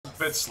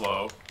bit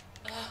slow.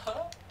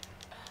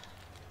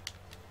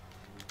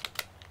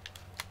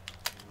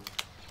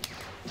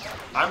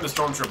 I'm the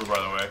stormtrooper,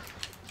 by the way.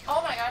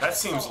 Oh my gosh, that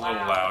seems so a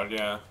little loud,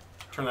 yeah.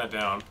 Turn that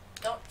down.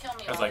 Don't kill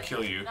me. As I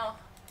kill you. No.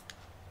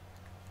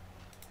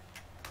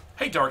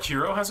 Hey, Dark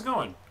Hero, how's it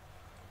going?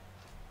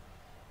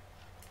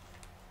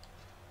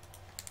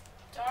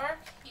 Dark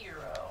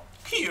Hero.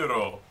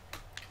 Hero.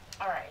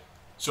 Alright.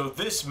 So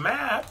this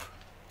map,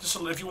 just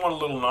if you want a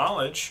little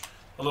knowledge,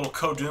 a little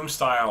Kodoom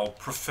style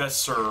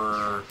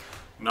professor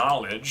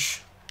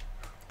knowledge,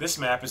 this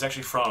map is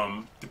actually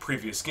from the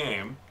previous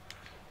game,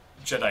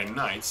 Jedi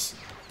Knights.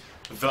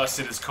 Thus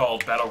it is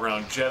called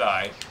Battleground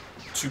Jedi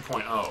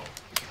 2.0.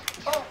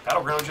 Oh.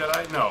 Battleground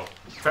Jedi? No.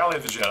 Valley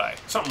of the Jedi.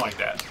 Something like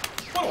that.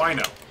 What do I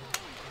know?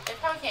 They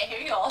probably can't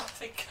hear you all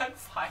the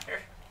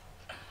gunfire.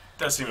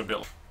 Does seem a bit...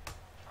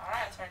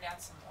 Alright, turn down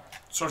some more.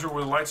 Stormtrooper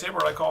with a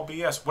lightsaber, I call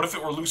BS. What if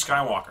it were Luke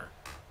Skywalker?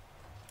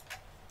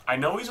 I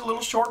know he's a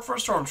little short for a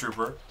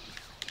Stormtrooper.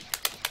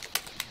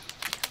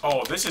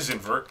 Oh, this is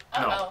invert.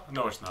 Uh-oh.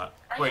 No, it's not.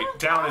 Are Wait, you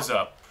down is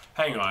up.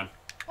 Hang on.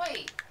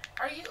 Wait,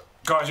 are you...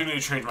 Guys, you need to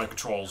change my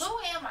controls. Who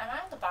am I? Am I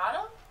at the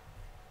bottom?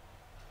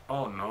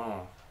 Oh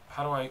no.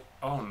 How do I...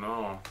 Oh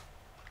no.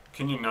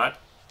 Can you not...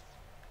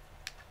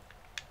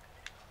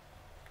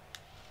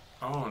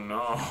 Oh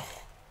no.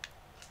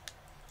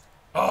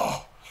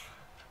 Oh!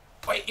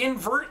 Wait,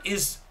 invert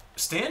is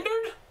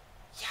standard?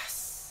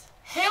 Yes!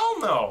 Hell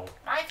no!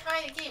 My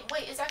kind of game.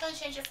 Wait, is that going to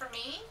change it for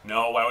me?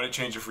 No, why would it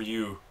change it for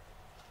you?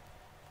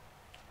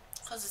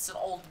 Because it's an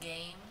old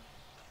game.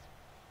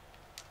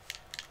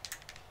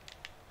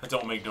 That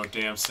don't make no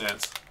damn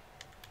sense.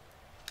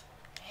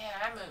 Man,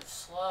 I move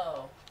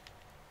slow.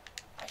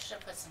 I should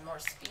have put some more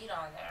speed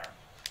on there.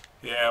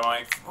 Yeah,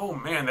 my... Oh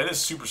man, that is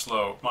super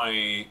slow.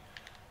 My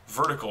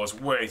vertical is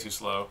way too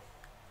slow.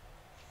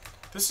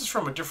 This is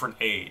from a different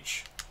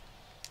age.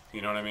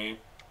 You know what I mean?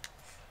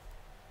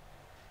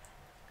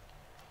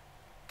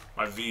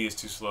 My V is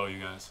too slow, you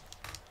guys.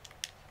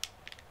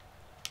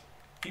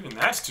 Even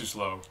that's too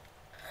slow.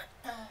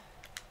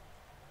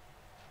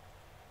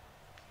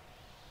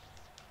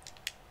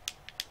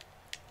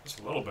 Just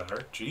a little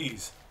better.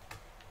 Jeez.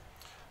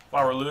 If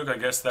I were Luke, I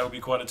guess that would be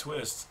quite a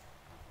twist.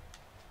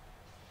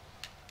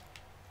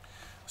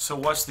 So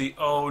what's the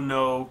oh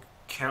no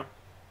count?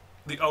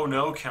 The oh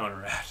no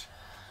counter at?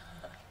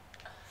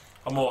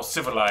 A more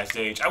civilized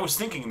age. I was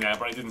thinking that,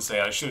 but I didn't say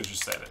it. I should have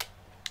just said it.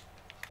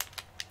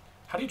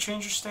 How do you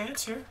change your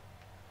stance here?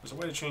 There's a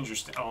way to change your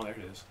stance. Oh, there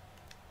it is.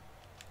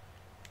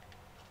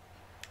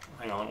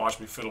 Hang on,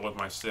 watch me fiddle with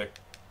my stick.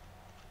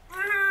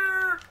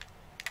 How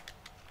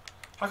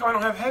come I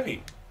don't have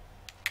heavy?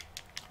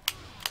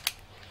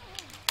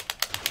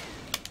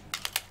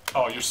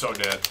 Oh, you're so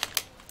dead.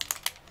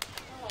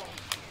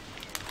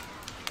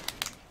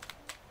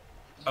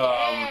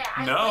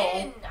 Yeah, no.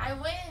 win. I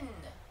win.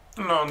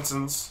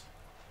 Nonsense.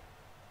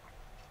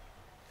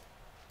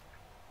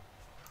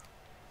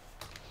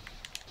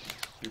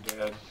 You're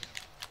dead.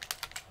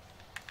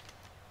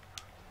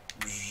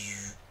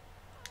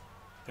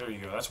 There you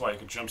go. That's why you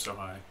can jump so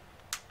high.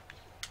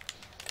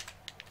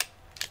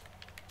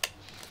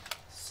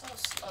 So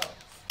slow.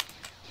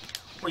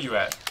 Where you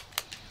at?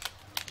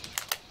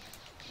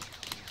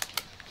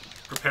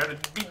 Prepare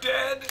to be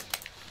dead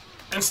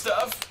and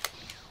stuff.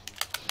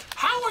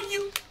 How are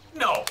you?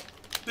 No.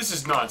 This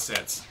is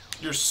nonsense.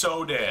 You're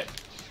so dead.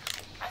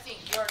 I think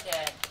you're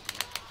dead.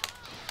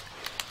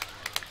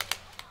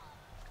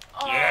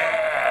 Oh.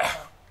 Yeah!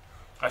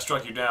 I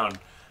struck you down,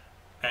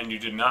 and you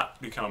did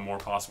not become more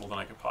possible than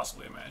I could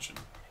possibly imagine.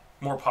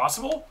 More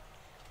possible?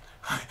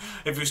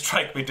 If you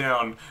strike me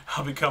down,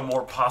 I'll become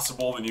more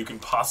possible than you can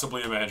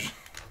possibly imagine.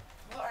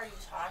 What are you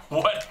talking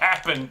about? What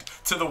happened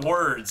to the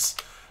words?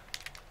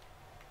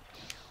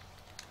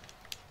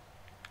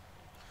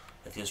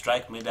 If you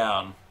strike me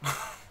down.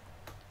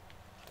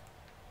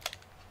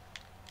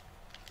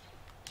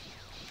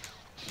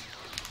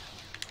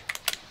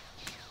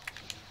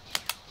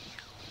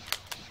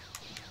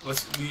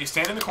 You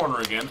stand in the corner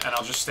again, and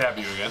I'll just stab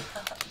you again.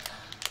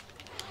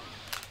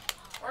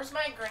 Where's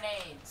my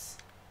grenades?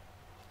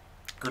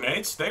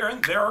 Grenades? There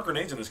are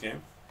grenades in this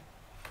game.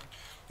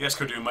 Yes,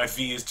 Kodoom, my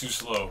V is too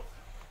slow.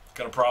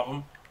 Got a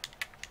problem?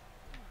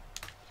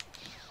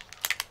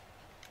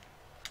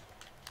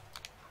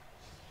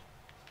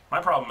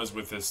 My problem is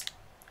with this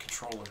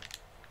controller.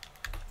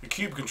 The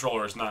cube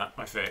controller is not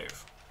my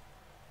fave.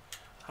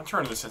 I'm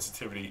turning the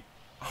sensitivity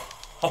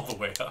all the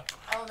way up.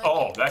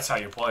 Oh, that's how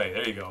you play.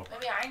 There you go.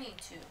 Maybe I need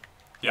to.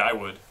 Yeah, I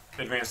would.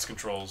 Advanced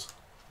controls.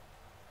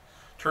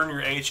 Turn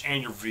your H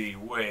and your V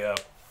way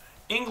up.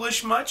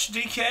 English much,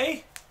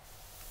 DK?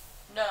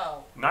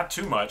 No. Not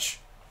too much.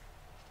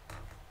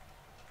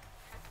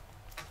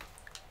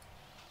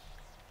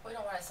 We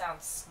don't want to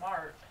sound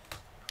smart.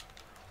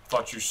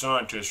 Thought you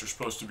scientists are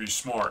supposed to be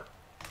smart.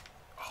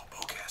 Oh,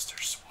 bowcaster,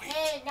 sweet.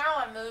 Hey, now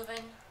I'm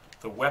moving.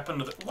 The weapon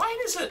of the... Why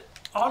does it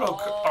auto...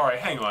 Oh. Alright,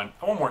 hang on.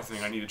 One more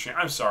thing I need to change.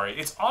 I'm sorry.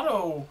 It's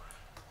auto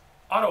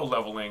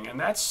leveling, and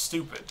that's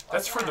stupid.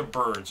 That's for the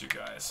birds, you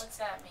guys. What's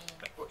that mean?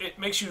 It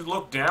makes you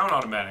look down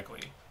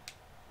automatically.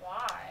 Why?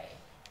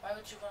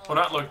 you want to Well,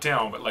 not look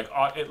down, but like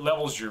it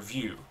levels your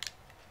view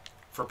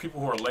for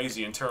people who are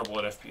lazy and terrible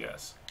at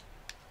FPS.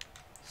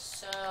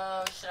 So,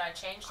 should I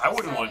change this I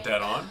wouldn't want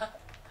setting? that on.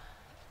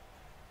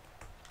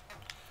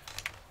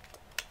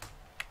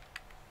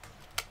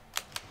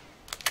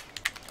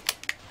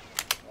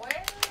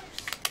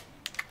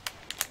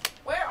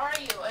 Where are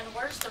you, and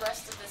where's the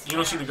rest of this You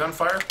don't see the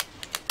gunfire?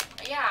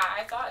 Yeah,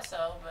 I thought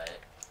so, but...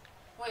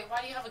 Wait,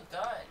 why do you have a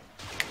gun?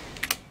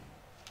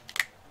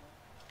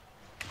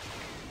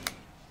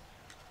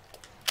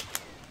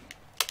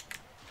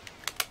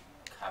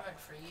 Coming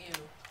for you.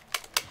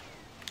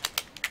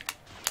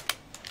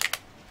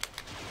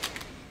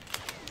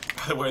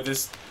 By the way,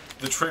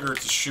 the trigger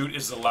to shoot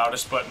is the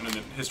loudest button in the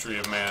history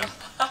of man.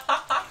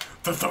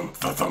 The thump,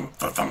 the thump,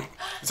 the thump.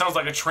 It sounds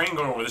like a train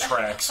going over the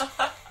tracks.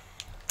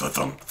 The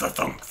thump, the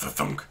thump, the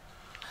thump.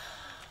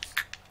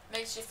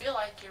 Makes you feel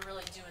like you're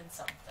really doing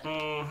something.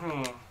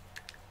 Mm-hmm.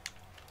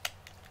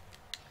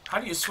 How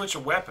do you switch a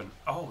weapon?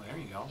 Oh, there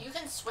you go. You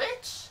can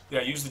switch?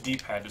 Yeah, use the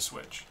D-pad to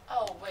switch.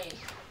 Oh, wait.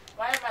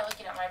 Why am I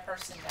looking at my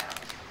person now?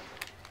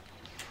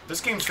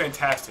 This game's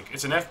fantastic.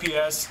 It's an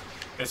FPS.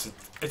 It's a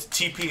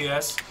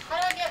TPS. How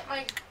do I get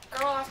my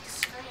girl off the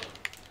screen?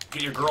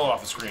 Get your girl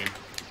off the screen.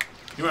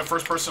 You went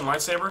first-person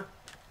lightsaber?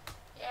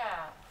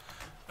 Yeah.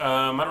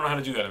 I don't know how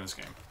to do that in this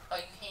game. Oh,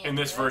 you can't In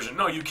this do it? version.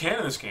 No, you can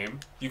in this game.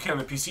 You can in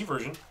the PC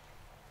version.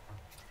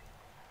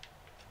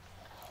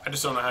 I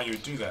just don't know how you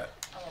would do that.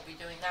 I won't be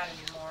doing that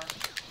anymore.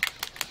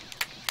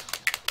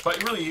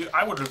 But really,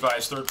 I would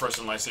advise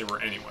third-person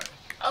lightsaber anyway.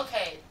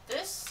 Okay,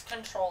 this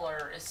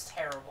controller is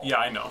terrible. Yeah,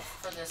 I know.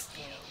 For this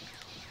game.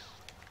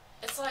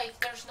 It's like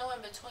there's no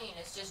in between.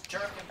 It's just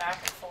jerking back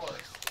and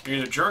forth. You're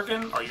either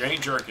jerking or you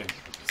ain't jerking.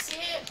 You see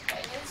it?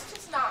 And it's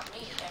just not me.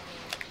 I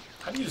mean,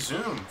 How do you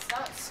zoom? it's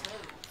not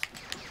smooth.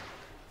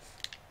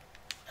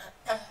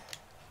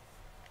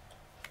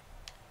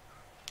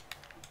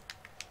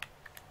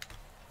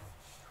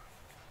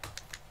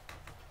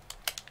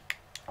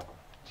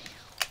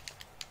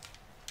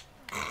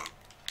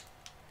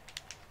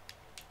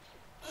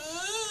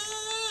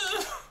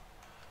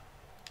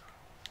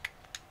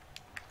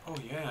 Oh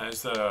yeah,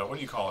 it's the, what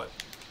do you call it?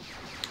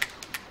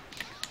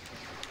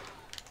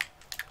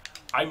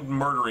 I'm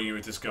murdering you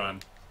with this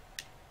gun.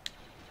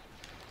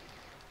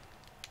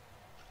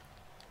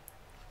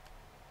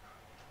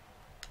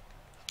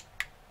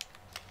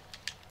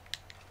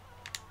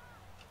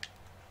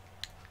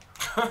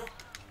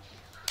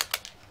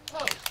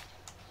 Whoa.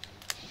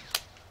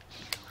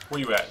 Where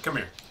you at? Come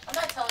here. I'm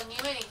not telling you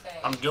anything.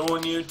 I'm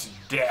doing you to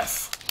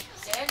death.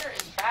 Xander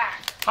is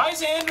back. Hi,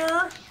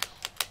 Xander!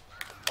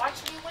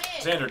 Watch me win.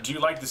 Xander, do you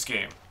like this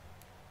game?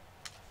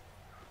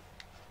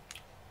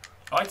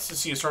 I like to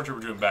see a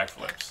Stormtrooper doing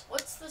backflips.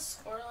 What's the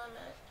score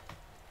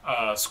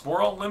limit?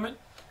 Squirrel limit?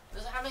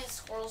 How many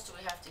squirrels do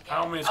we have to get?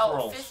 How many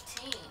squirrels? Oh,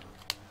 15.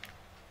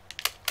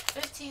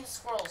 15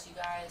 squirrels, you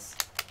guys.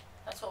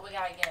 That's what we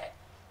gotta get.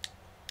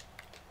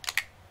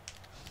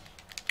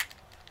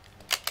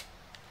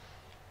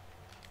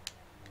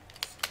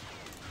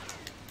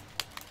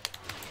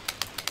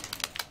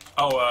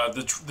 Oh,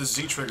 the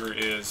Z trigger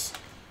is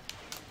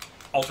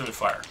alternate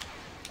fire.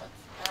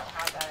 I don't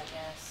have that, I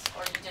guess.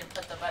 Or you didn't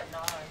put the button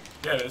on.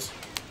 Yeah, it is.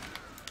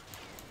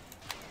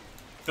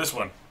 This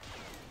one.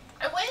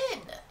 I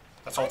win!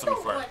 That's I alternate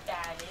know fire. what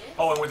that is.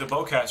 Oh, and with the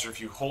bowcaster,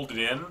 if you hold it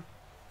in,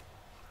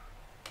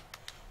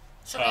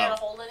 Show me how to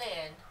hold it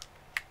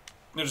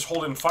in. you just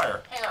hold it in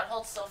fire. Hang on,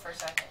 hold still for a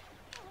second.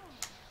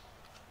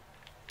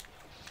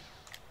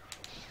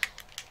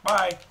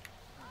 Bye.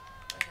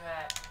 Where you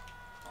at?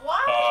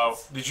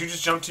 What? Did you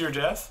just jump to your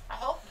death? I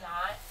hope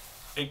not.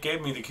 It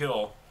gave me the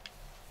kill.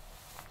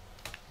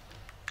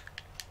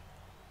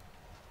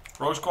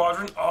 Rogue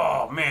Squadron?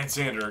 Oh, man,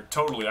 Xander.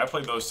 Totally. I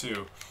played those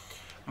too.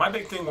 My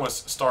big thing was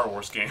Star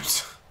Wars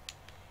games.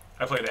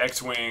 I played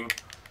X-Wing.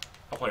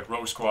 I played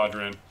Rogue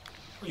Squadron.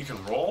 Oh, you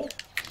can roll?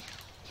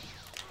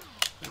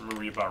 I don't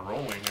remember you about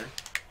rolling here.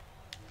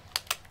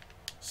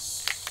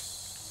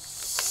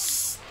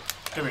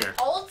 Come here.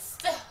 Hold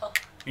still.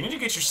 You need to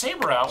get your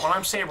saber out when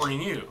I'm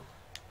sabering you.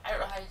 I don't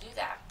know how to do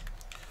that.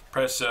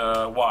 Press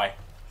Y.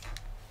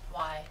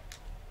 Why?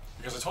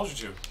 Because I told you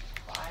to.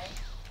 Why?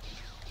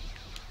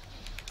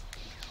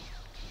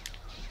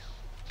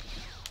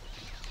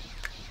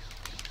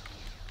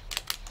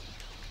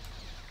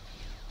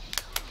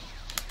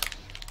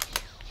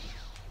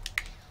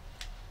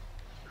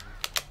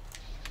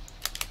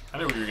 I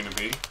knew where you were going to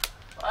be.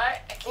 What?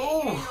 I can't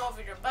hear Ooh. you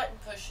over your button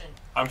pushing.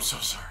 I'm so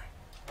sorry.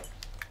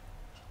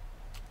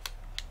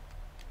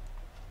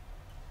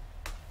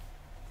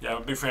 Yeah,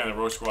 I'm a big fan of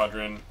Rogue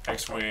Squadron,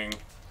 X-Wing,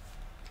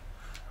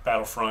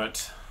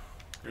 Battlefront,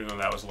 even though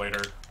that was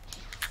later.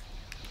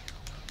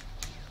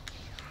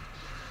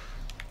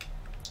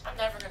 I'm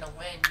never going to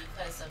win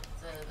because of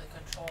the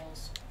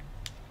controls.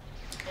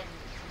 And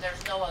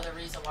there's no other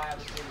reason why I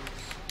would lose.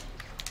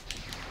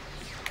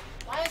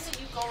 Why is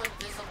it you go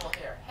invisible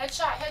here?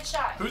 Headshot,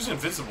 headshot! Who's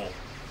invisible?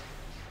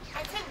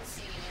 I couldn't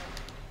see you.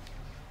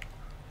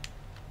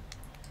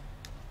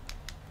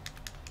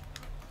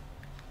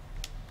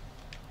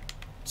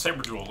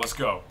 Saber duel, let's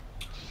go.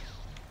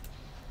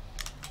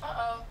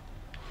 Uh-oh.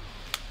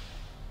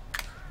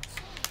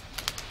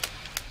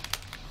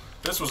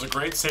 This was a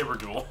great saber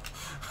duel.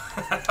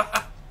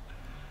 I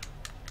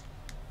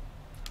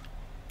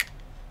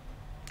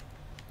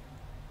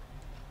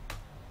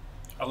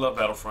love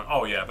Battlefront.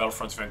 Oh yeah,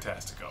 Battlefront's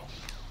fantastico.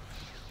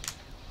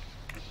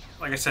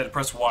 Like I said,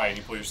 press Y and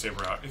you pull your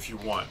saber out if you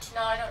want.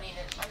 No, I don't need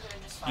it. I'm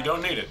doing just fine. You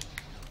don't need it.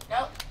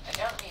 Nope, I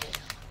don't need it.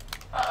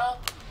 Uh-oh.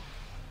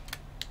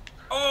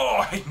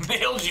 Oh, I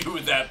nailed you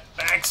with that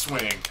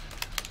backswing.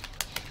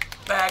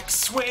 Back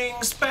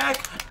swings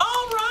back.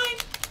 All right.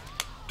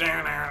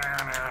 Yeah,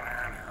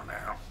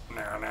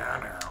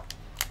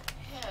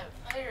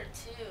 player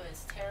 2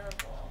 is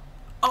terrible.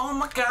 Oh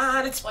my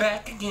God, it's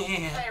back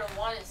again. Player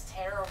 1 is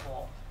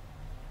terrible.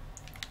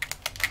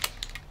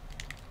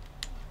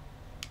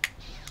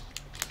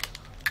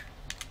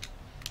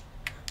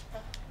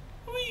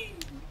 Whee.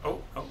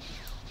 Oh, oh.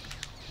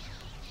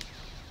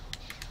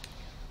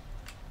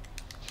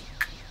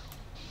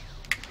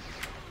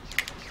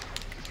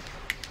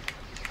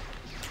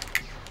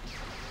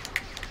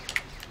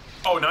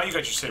 Oh, now you got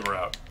your saber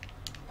out.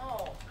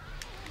 No.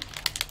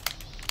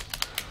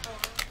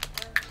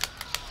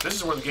 This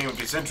is where the game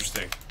gets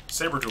interesting.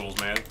 Saber duels,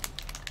 man.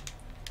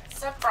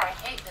 Except for I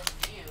hate this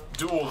view.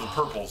 Duel of the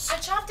purples. I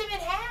chopped him in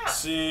half.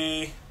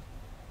 See?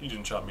 You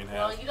didn't chop me in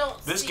half. Well, you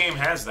don't This see game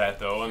has that,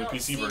 though, You on the don't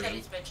PC see version. that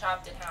he's been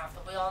chopped in half,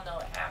 but we all know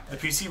it happened.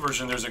 The PC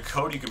version, there's a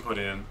code you can put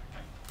in,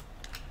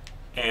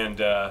 and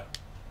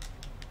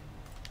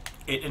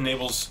it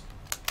enables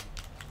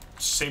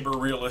saber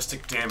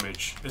realistic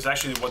damage. Is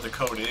actually what the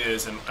code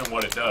is and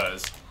what it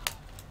does.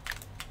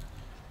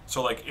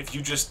 So, like, if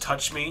you just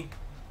touch me...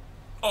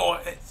 Oh,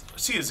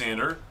 see you,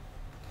 Xander.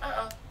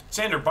 Uh-oh.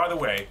 Xander, by the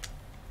way,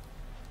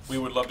 we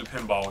would love to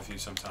pinball with you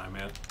sometime,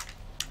 man.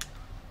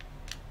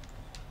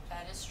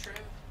 That is true.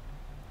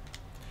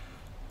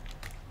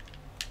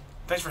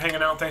 Thanks for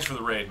hanging out. Thanks for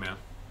the raid, man.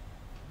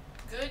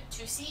 Good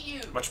to see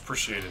you. Much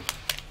appreciated.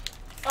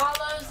 Follow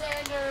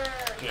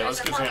Xander. You Yeah, guys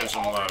let's are give probably Xander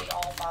some already love.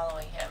 all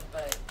following him,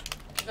 but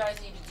you guys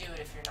need to do it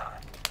if you're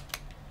not.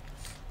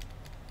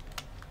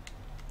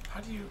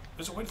 How do you...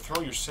 There's a way to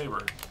throw your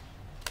saber.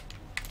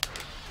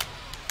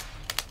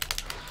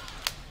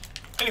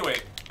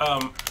 Anyway,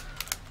 oh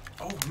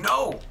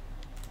no!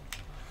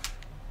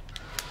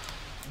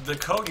 The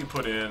code you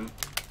put in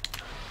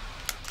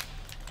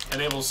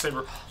enables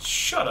saber...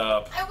 Shut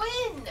up! I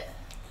win!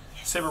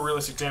 Saber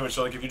realistic damage,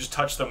 so like if you just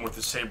touch them with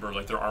the saber,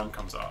 like their arm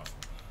comes off.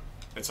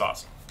 It's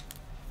awesome.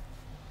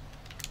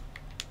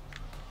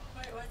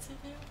 Wait, what's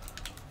it do?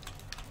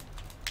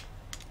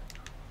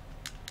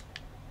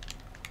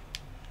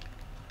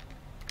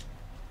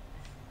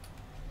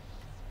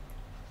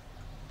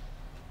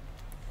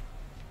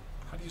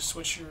 How do you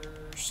switch your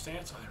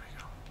stance? Oh, there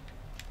we go.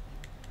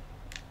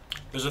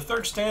 There's a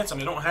third stance and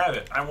I don't have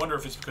it. I wonder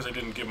if it's because I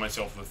didn't give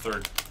myself a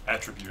third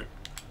attribute.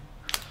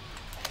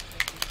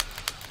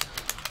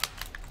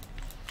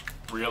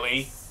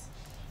 Really?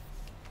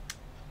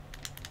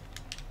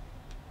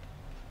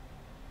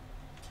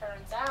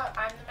 Turns out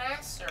I'm the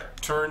master.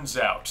 Turns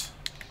out.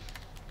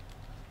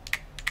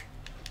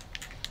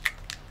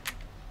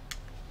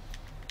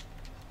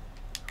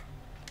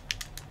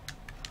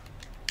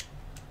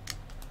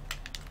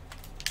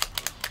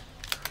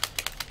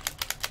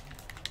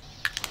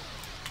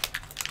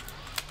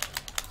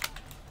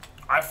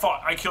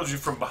 I killed you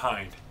from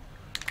behind.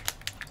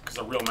 Because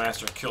a real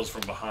master kills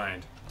from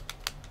behind.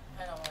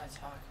 I don't want to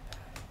talk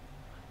about it.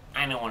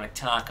 I don't want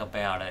to talk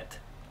about it.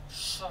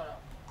 Shut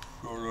up.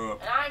 Shut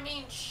up. And I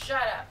mean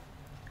shut up.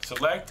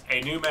 Select a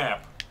new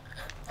map.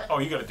 Oh,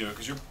 you gotta do it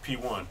because you're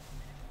P1.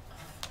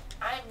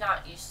 I'm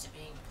not used to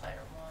being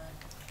player 1.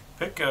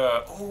 Pick,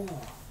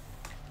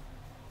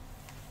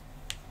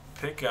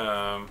 Pick,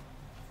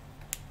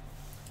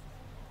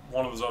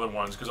 one of those other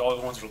ones because all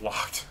the ones are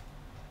locked.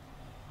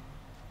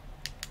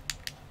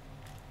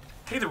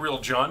 Hey, the real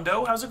John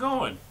Doe, how's it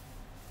going?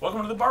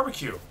 Welcome to the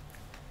barbecue.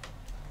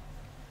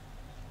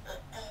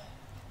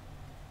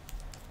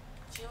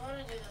 Do you want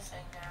to do the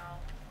thing now?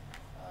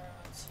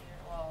 Everyone's here.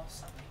 Well,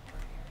 some people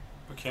are here.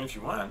 We can if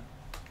you want.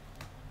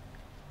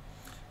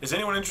 Is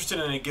anyone interested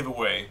in a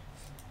giveaway?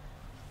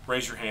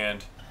 Raise your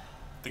hand.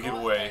 The Go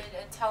giveaway. ahead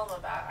and tell them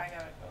about it. I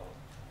gotta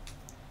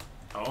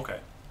go. Oh, okay.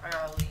 I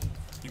gotta leave.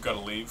 You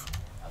gotta leave.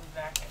 I'll be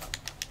back in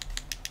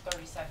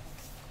 30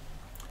 seconds.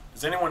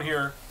 Does anyone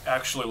here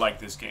actually like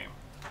this game?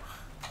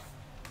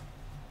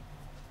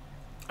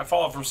 I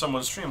follow from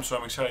someone's stream, so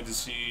I'm excited to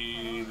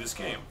see this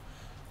game.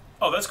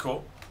 Oh, that's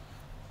cool.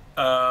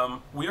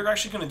 We are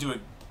actually going to do a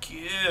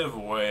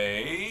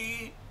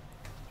giveaway.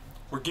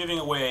 We're giving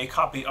away a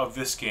copy of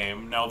this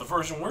game. Now, the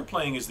version we're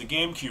playing is the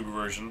GameCube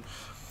version,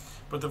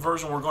 but the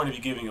version we're going to be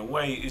giving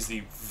away is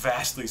the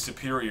vastly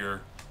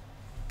superior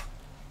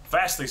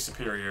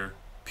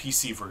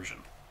PC version.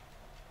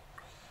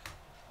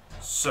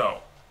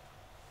 So,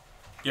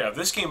 yeah,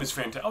 this game is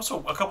fantastic.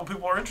 Also, a couple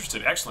people are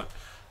interested. Excellent.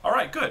 All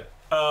right, good.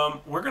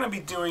 We're going to be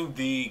doing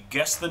the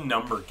Guess the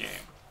Number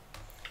game.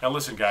 Now,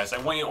 listen, guys, I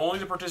want you only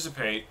to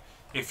participate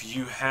if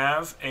you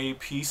have a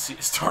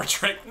PC, Star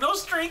Trek, no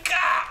streak, you,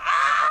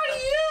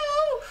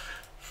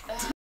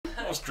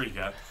 no streak,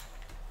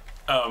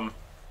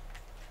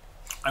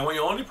 I want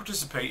you only to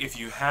participate if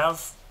you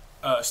have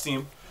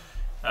Steam,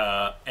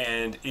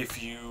 and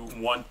if you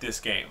want this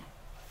game.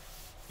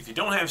 If you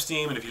don't have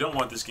Steam and if you don't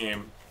want this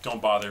game,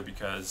 don't bother,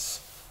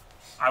 because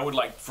I would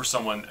like for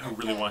someone who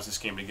really wants this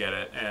game to get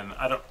it, and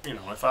I don't,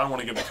 if I don't want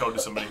to give the code to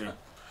somebody who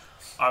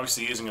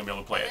obviously isn't going to be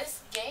able to play it.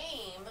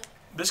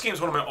 This game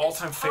is one of my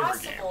all-time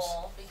favorite games.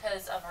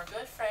 Because of our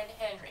good friend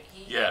Henry.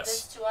 He gave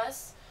this to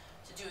us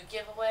to do a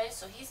giveaway,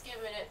 so he's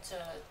giving it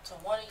to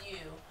one of you.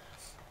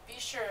 Be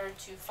sure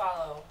to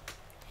follow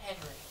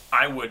Henry.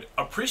 I would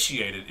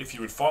appreciate it if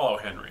you would follow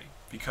Henry,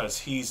 because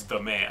he's the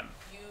man.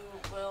 You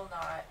will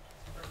not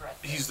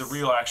regret this. He's the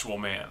real actual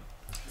man.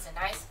 He's a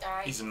nice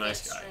guy. He's a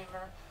nice guy.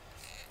 Streamer,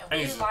 and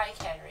we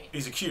like Henry.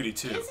 He's a cutie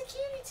too. He's a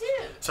cutie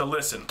too. So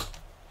listen,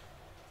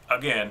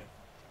 again,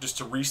 just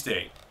to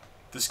restate,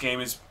 this game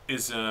is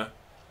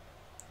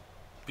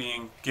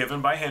being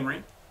given by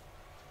Henry.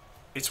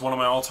 It's one of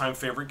my all-time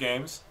favorite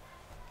games,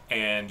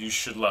 and you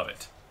should love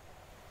it.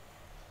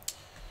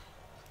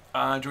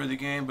 I enjoy the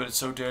game, but it's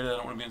so dated. I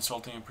don't want to be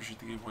insulting. I appreciate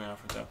the giveaway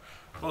offer, though.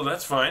 Well,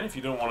 that's fine if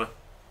you don't want to.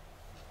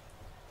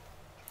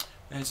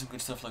 They had some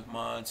good stuff like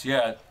mods.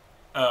 Yeah,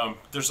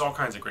 there's all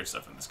kinds of great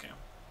stuff in this game.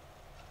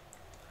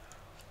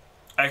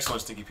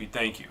 Excellent, Stinky Pete.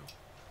 Thank you.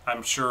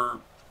 I'm sure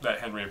that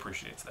Henry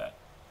appreciates that.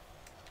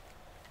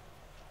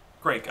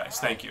 Great, guys.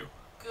 Thank you.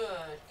 Good.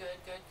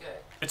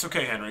 It's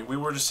okay, Henry. We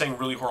were just saying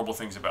really horrible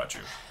things about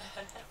you.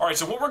 All right,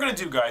 so what we're going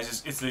to do, guys,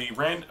 is it's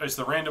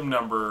the random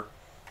number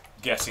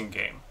guessing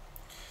game.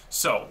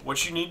 So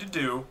what you need to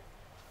do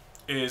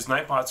is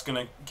Nightbot's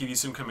going to give you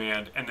some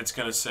command, and it's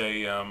going to say...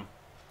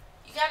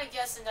 you got to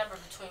guess a number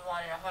between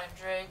 1 and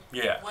 100.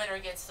 Yeah. Winner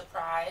gets the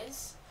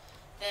prize.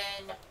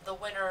 Then the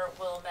winner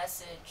will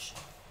message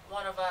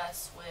one of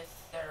us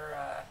with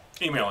their...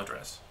 email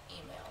address.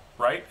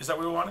 Right? Is that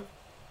what we wanted?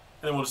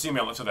 And then we'll just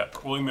email it to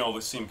that. We'll email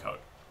the Steam code,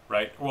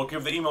 right? We'll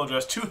give the email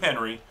address to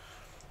Henry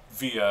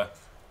via...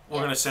 We're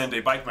going to send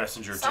a bike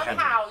messenger to Henry.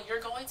 Somehow you're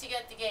going to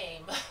get the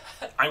game.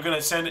 I'm going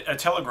to send a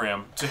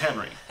telegram to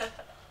Henry.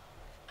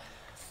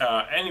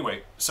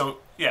 Anyway, so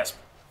yes,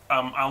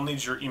 I'll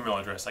need your email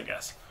address, I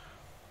guess.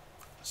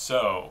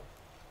 So,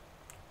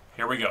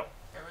 here we go.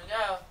 Here we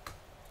go.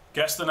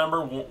 Guess the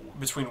number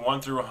between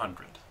 1 through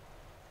 100.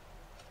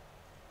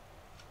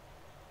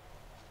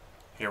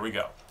 Here we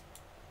go.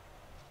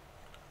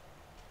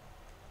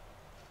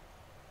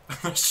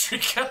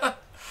 Shrika.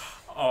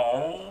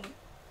 Oh.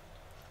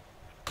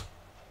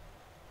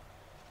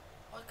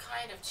 What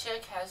kind of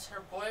chick has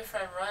her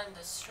boyfriend run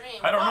the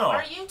stream? I don't know.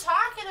 What are you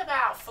talking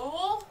about,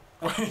 fool?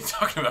 What are you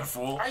talking about,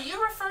 fool? Are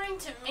you referring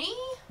to me?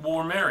 Well,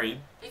 we're married.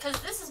 Because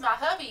this is my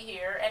hubby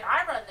here, and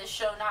I run this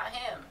show, not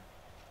him.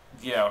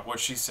 Yeah, what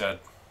she said.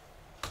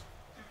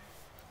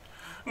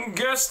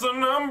 Guess the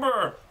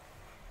number.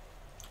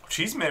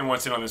 Cheese Man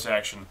wants in on this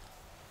action.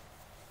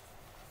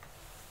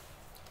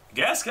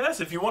 Guess.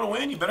 If you want to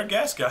win, you better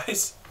guess,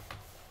 guys.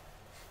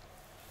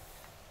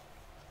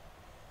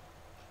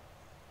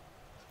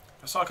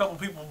 I saw a couple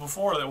people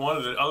before that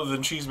wanted it, other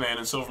than Cheese Man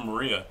and Silver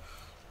Maria.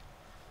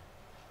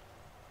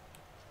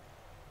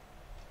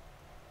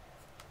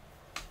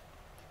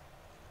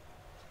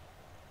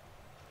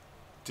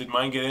 Did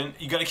mine get in?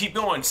 You gotta keep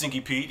going, Stinky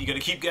Pete. You gotta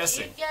keep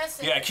guessing. Keep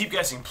guessing. Yeah, keep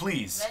guessing,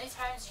 please. Many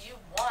times you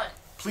want.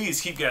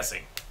 Please keep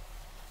guessing.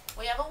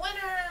 We have a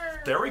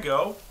winner. There we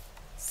go.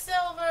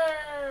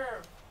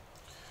 Silver.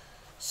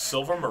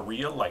 Silver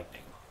Maria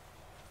Lightning.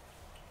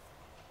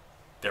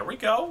 There we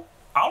go.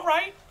 All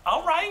right.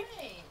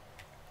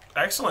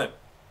 Excellent.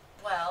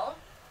 Well,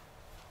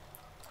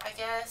 I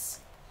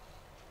guess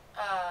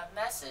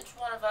message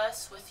one of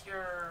us with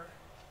your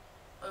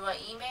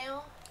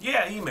email.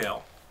 Yeah,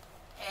 email.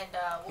 And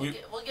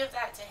we'll give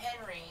that to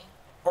Henry.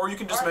 Or you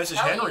can just message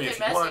Henry if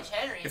you want.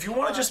 If you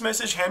want to just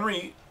message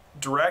Henry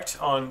direct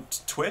on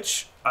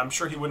Twitch, I'm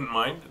sure he wouldn't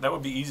mind. That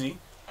would be easy.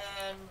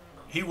 And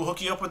he will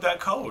hook you up with that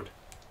code.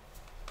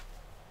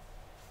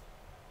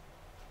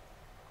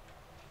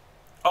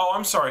 Oh,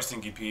 I'm sorry,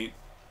 Stinky Pete.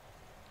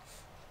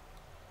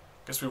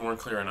 Guess we weren't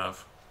clear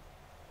enough.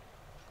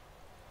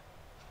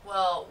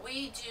 Well,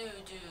 we do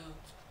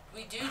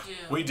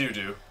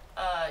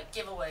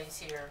giveaways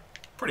here.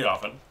 Pretty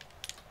often.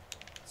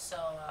 So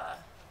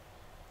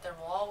there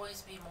will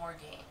always be more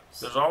games.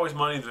 There's always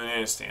money to the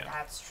nightstand.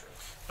 That's true.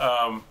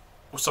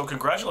 So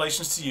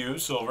congratulations to you,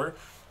 Silver.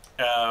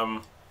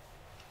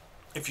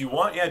 If you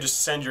want, yeah,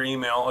 just send your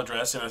email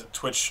address in a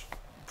Twitch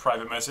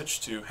private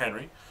message to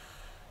Henry.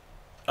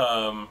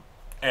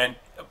 And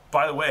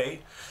by the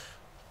way,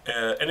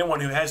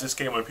 anyone who has this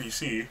game on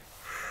PC,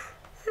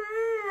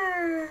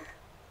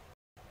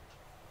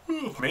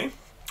 me,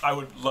 I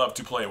would love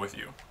to play with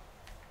you.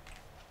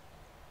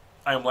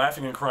 I am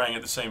laughing and crying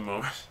at the same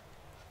moment.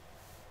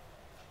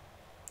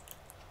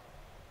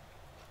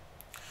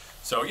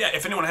 So yeah,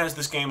 if anyone has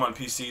this game on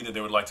PC that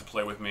they would like to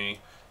play with me,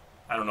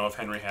 I don't know if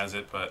Henry has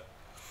it, but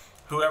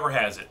whoever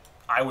has it,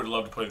 I would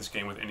love to play this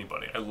game with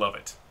anybody. I love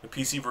it. The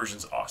PC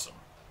version's awesome.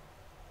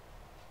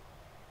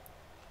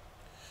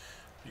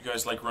 You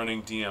guys like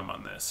running DM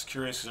on this?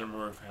 Curious because I don't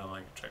remember if I had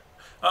like a check.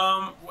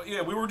 Well,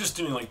 yeah, we were just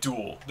doing like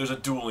duel. There's a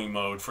dueling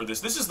mode for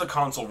this. This is the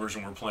console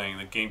version we're playing,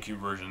 the GameCube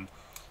version.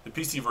 The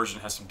PC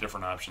version has some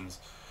different options,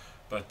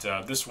 but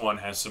this one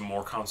has some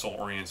more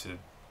console-oriented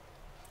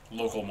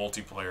local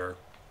multiplayer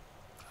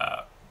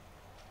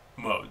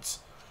modes.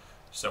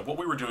 So what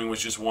we were doing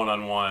was just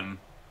one-on-one,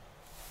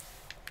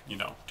 you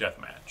know,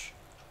 deathmatch.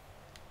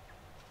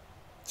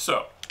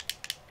 So,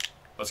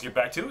 let's get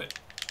back to it.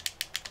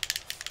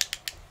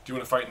 Do you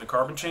want to fight in the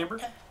carbon chamber?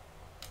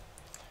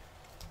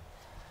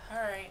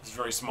 Alright. It's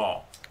very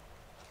small.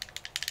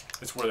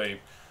 It's where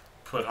they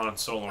put Han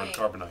Solo and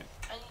Carbonite.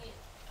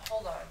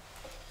 Hold on.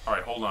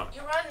 Alright, hold on.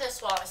 You run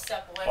this while I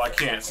step away. Well, I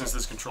can't since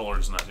this controller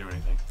does not do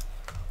anything.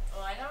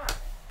 Why not?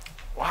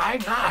 Why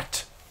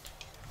not?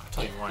 I'll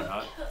tell you why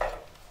not.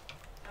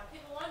 Now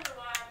people wonder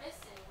why I'm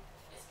missing.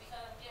 It's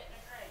because I'm getting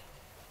a drink.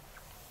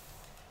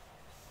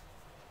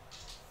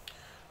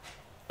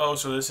 Oh,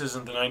 so this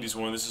isn't the 90s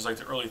one. This is like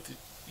the early...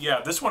 yeah,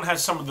 this one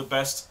has some of the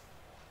best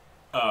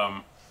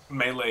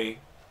melee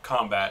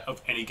combat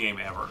of any game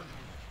ever.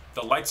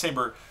 The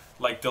lightsaber...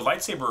 like, the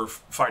lightsaber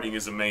fighting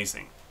is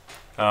amazing.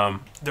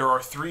 There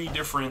are 3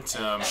 different...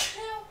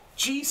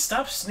 Gee,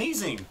 stop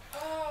sneezing!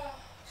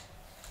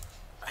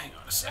 Hang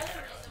on a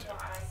second.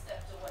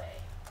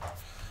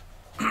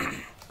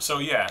 So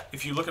yeah,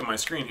 if you look at my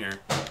screen here,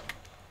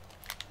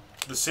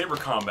 the saber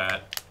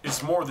combat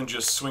is more than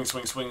just swing,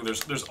 swing, swing.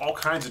 There's all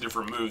kinds of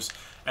different moves,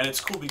 and it's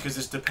cool because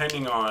it's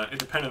dependent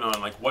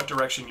on like what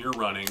direction you're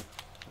running,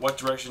 what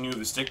direction you have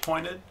the stick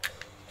pointed,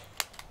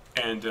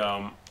 and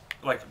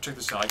like check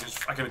this out.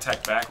 I can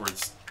attack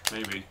backwards,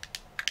 maybe.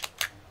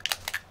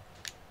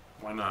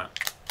 Why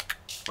not?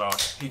 Well,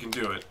 he can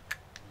do it.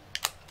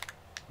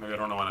 Maybe I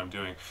don't know what I'm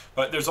doing.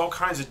 But there's all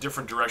kinds of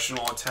different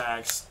directional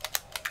attacks.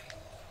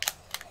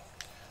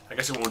 I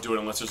guess it won't do it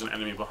unless there's an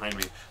enemy behind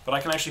me. But I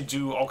can actually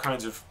do all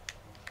kinds of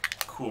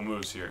cool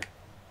moves here.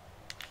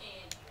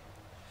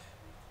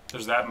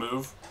 There's that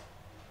move.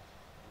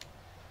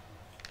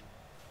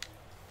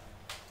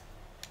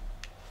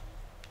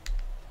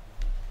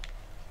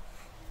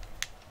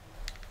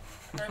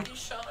 Are you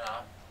showing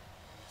off?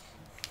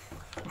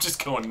 I'm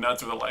just going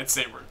nuts with a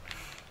lightsaber.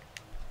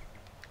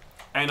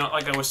 And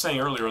like I was saying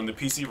earlier, on the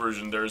PC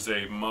version, there's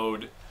a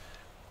mode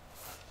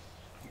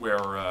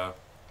where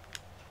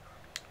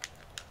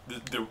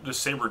the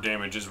saber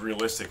damage is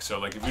realistic. So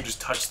like if you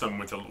just touch them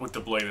with the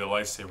blade of the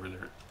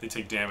lightsaber, they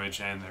take damage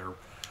and their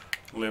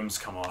limbs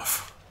come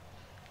off.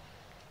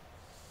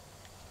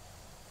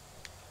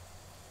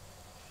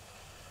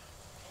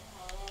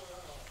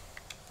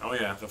 Oh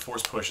yeah, the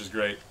force push is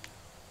great.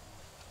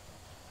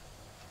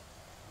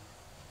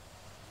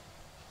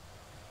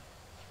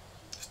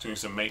 Just doing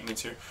some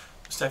maintenance here.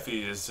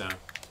 Steffi is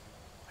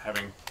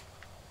having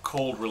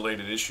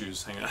cold-related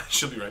issues. Hang on,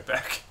 she'll be right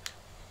back.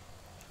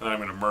 And then I'm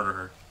going to murder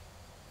her.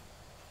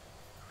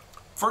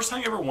 First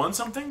time you ever won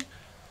something?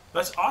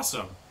 That's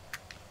awesome.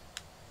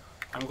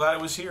 I'm glad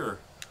it was here.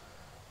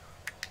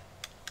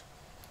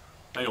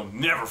 Now you'll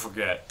never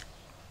forget.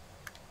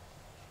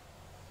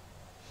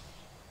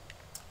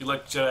 You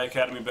like Jedi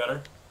Academy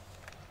better?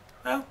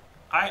 Well,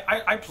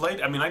 I played,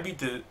 I mean, I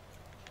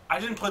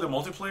didn't play the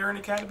multiplayer in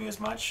Academy as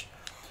much.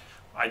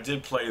 I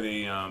did play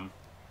the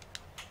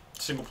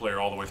single player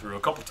all the way through a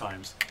couple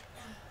times.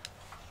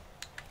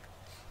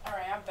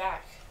 Alright, I'm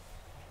back.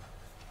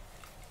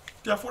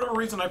 Yeah, for whatever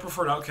reason, I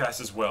preferred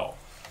Outcast as well.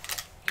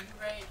 You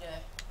ready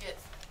to get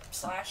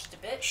slashed to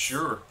bits?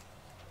 Sure.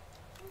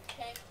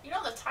 Okay. You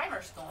know the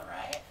timer's going,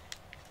 right?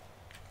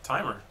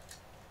 Timer?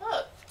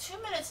 Look,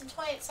 2 minutes and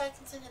 28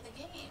 seconds into the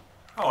game.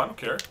 Oh, I don't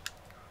care.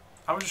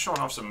 I was just showing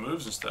off some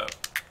moves and stuff.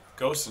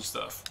 Ghosts and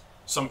stuff.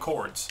 Some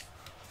chords.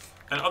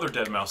 And other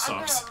dead mouse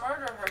songs. I'm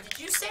gonna murder her. Did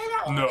you say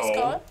that when No. I was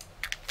going?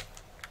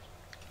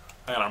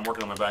 Hang on, I'm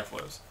working on my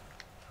backflips.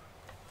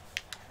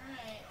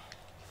 Alright.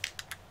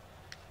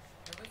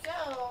 Here we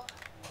go.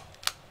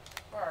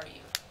 Where are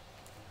you?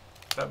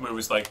 That move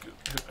is like,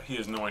 he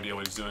has no idea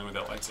what he's doing with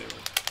that lightsaber.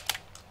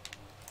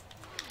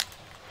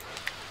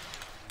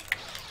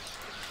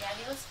 Yeah,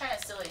 he looks kind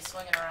of silly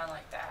swinging around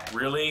like that.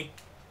 Really?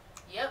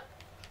 Yep.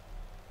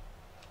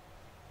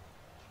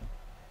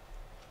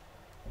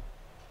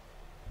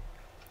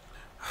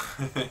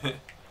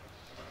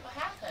 What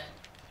happened?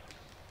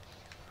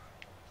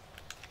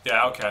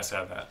 Yeah, Outcast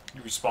had that.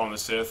 You respawn the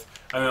Sith,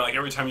 and then like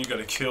every time you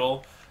got a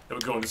kill, it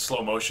would go into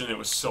slow motion. It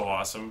was so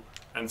awesome.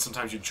 And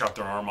sometimes you'd chop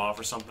their arm off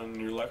or something,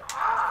 and you're like,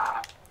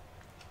 ah!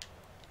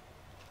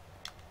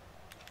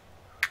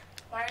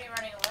 Why are you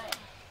running away?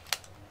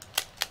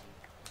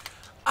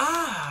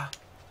 Ah!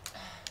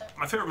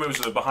 My favorite moves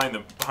are the behind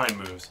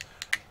moves.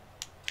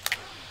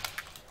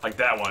 Like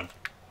that one.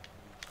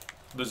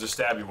 There's a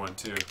stabby one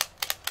too.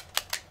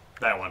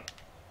 That one.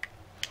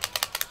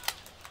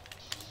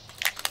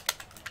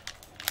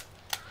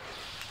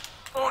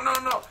 Oh no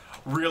no!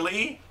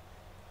 Really?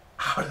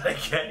 How did I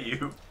get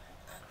you?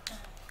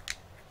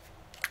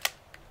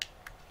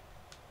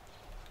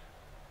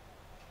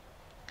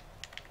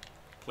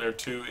 player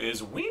 2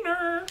 is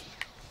Wiener.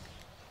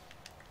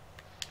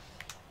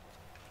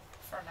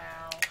 For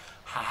now.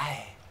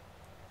 Hi.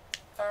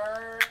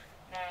 For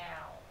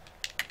now.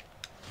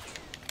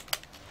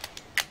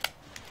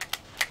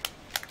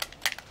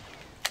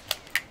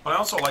 I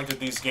also like that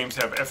these games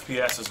have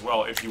FPS as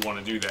well if you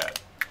want to do that.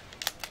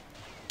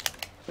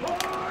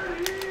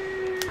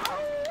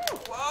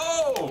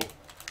 Whoa!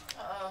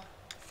 Uh-oh.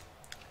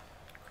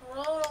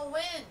 Corona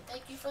win.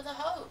 Thank you for the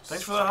host.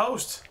 Thanks for the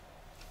host.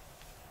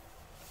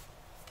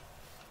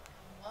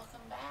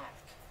 Welcome back.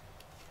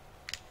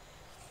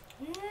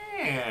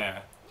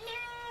 Yeah.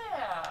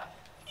 Yeah.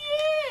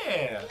 Yeah.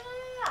 Yeah.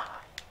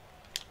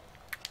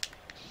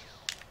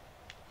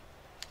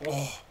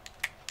 Oh.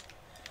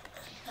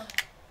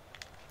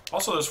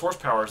 Also, there's force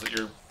powers that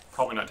you're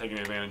probably not taking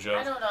advantage of.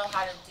 I don't know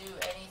how to do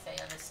anything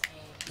on this game.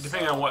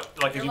 Depending on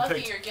what, like if you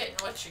pick, you're getting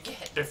what you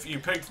get. if you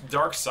picked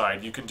dark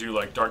side, you can do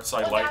like dark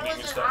side lightning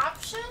and stuff. That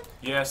was an option?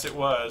 Yes, it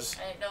was.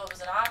 I didn't know it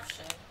was an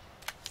option.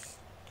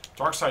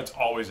 Dark side's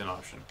always an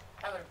option.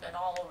 I would have been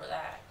all over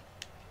that.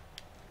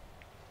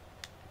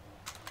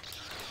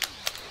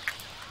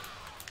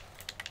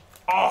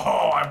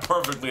 Oh, I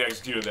perfectly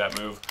executed that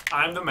move.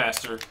 I'm the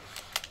master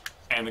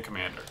and the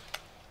commander.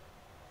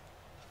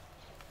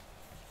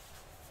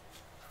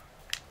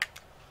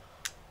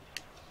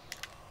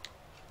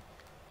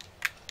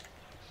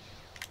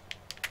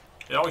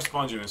 It always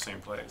spawns you in the same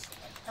place.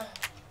 Oh,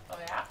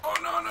 yeah? Oh,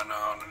 no, no, no,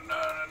 no,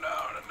 no,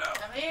 no, no.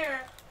 Come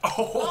here.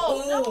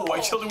 Oh, no. I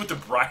killed him with the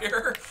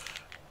briar?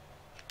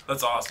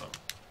 That's awesome.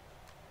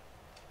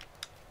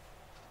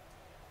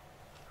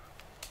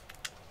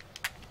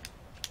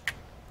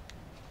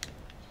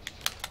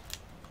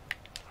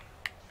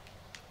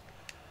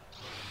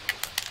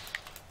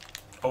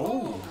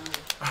 Oh.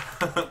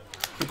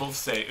 We both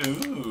say,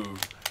 ooh.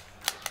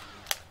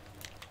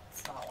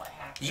 That's not what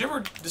happened. Did you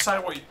ever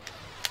decide what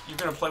you're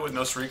going to play with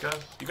Nosrika?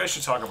 You guys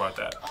should talk about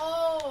that.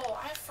 Oh,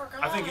 I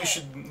forgot. I think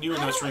you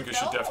and Nosrika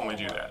should definitely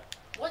do that.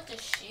 What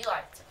does she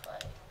like to play?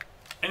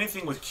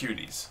 Anything with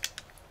cuties.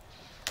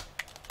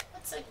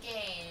 What's a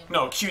game?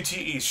 No,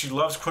 QTEs. She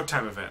loves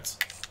QuickTime events.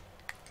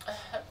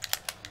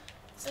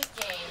 It's a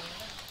game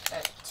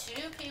that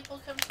 2 people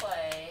can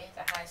play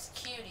that has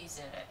cuties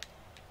in it.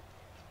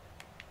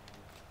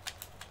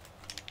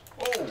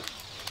 Oh.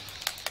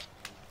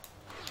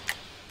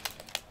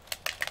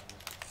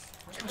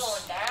 You're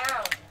going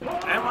down.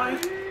 Am I?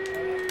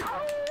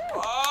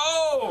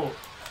 Oh!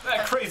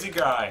 That crazy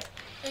guy.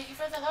 Thank you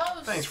for the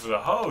host. Thanks for the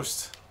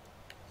host.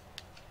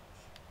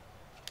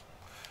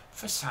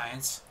 For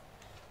science.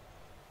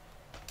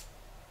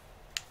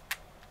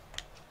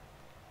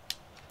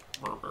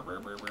 Oh, I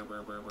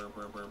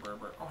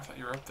thought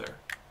you were up there.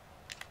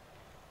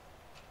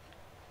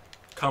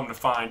 Come to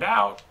find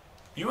out,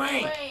 you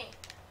ain't. Wait.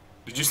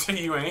 Did you say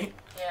you ain't?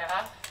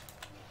 Yeah.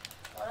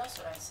 What else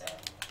would I say?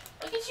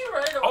 Look at you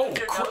running over with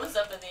your nose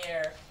up in the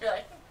air. You're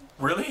like...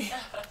 Really?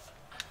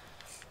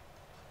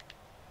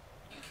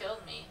 You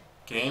killed me.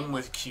 Game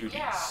with cuties.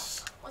 Yeah.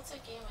 What's a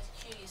game with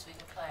cuties we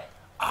can play?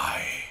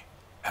 I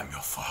am your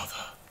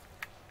father.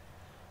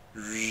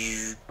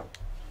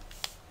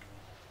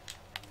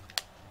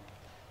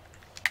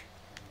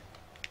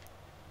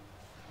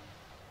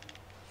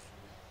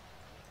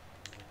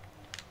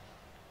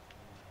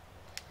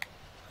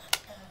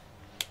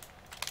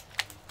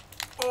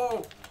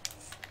 Oh!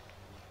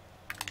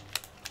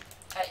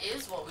 That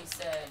is what we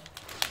said.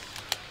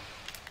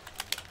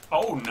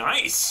 Oh,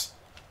 nice!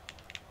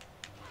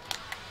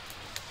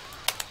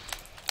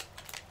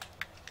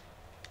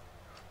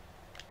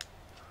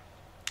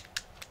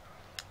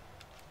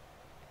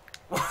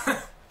 You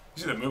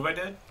see the move I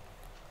did?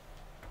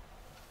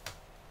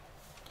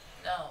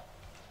 No.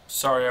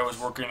 Sorry, I was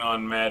working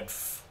on Mad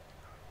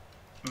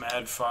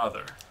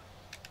Father.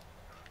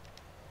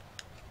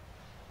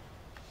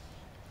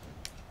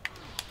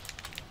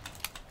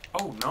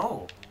 Oh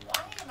no!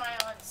 Why am I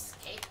on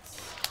skates?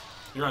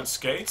 You're on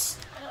skates?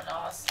 I don't know,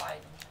 I was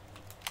sliding.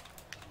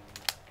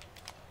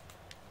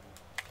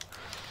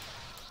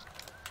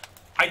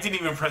 I didn't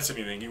even press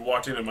anything. You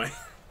walked into my...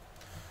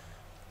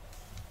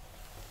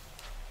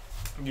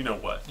 You know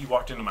what? You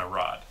walked into my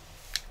rod.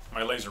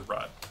 My laser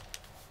rod.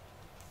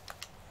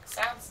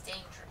 Sounds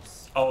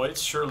dangerous. Oh, it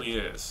surely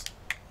is.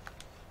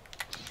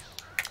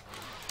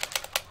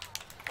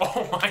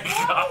 Oh my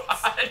god!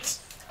 I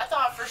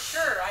thought for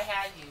sure I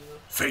had you.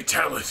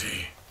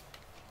 Fatality!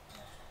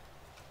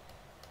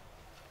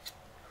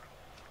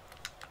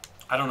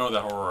 I don't know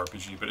that horror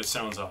RPG, but it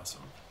sounds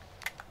awesome.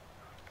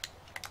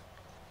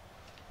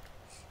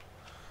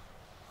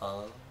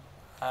 Oh,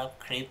 I'm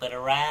creeping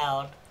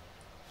around.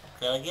 I'm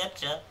gonna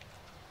get you. No,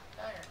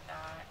 you're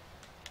not.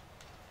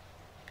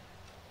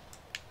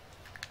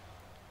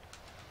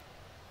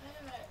 Wait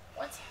a minute.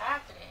 What's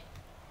happening?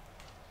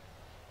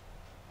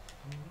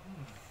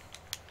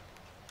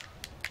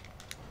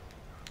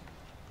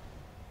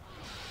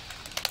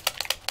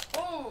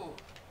 Ooh.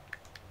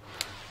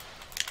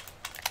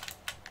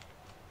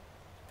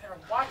 Better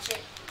watch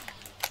it.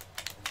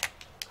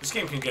 This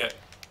game can get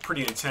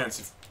pretty intense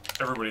if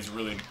everybody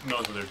really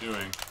knows what they're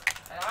doing.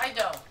 And I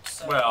don't.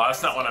 So well,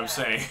 that's not what I'm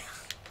saying.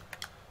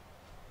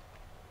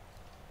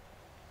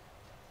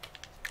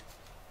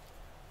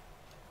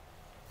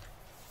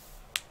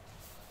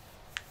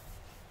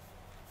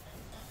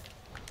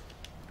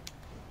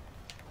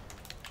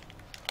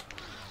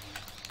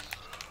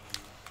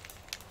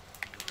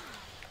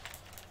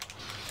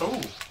 Oh. I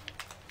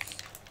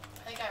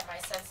think I have my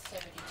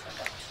sensitivity turned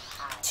up too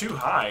high. Too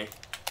high?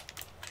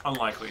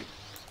 Unlikely.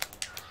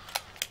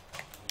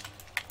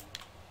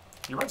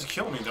 You're about to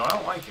kill me, though. I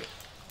don't like it.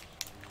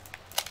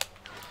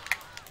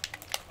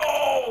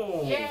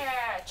 Oh!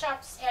 Yeah!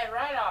 Chopped his head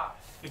right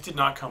off. It did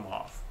not come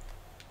off.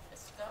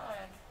 It's gone.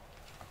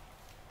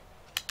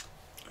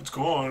 It's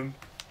gone.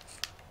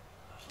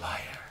 Liar.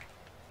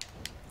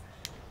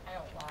 I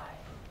don't lie.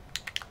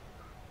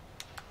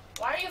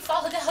 Why are you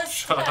falling down the steps?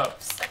 Shut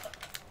up.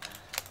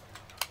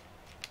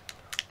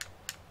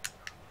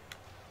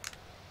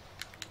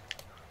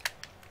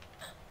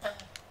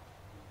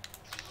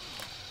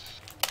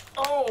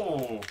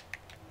 Oh!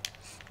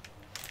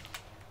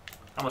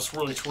 I'm a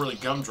swirly twirly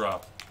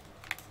gumdrop.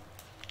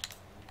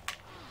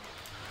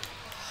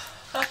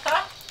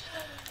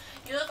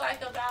 You look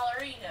like a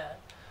ballerina.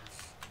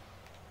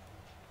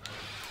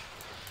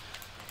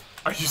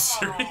 Are you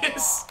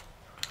serious?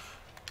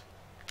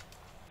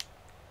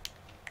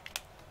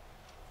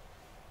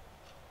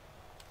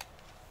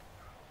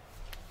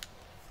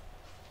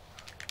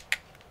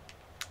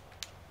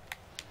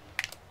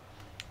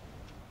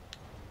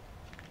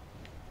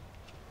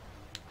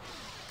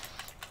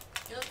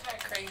 You look kind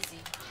of crazy.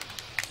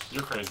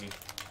 You're crazy. You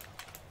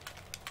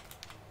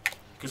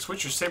can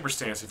switch your saber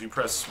stance if you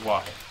press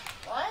Y.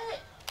 What?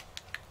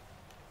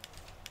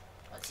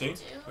 What's See? it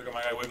do? Look at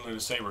my guy wiggling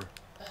his saber.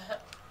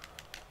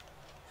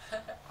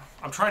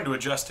 I'm trying to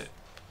adjust it.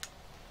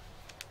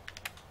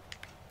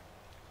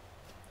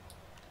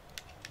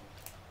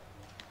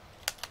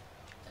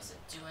 Does it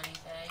do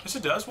anything? Yes,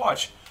 it does.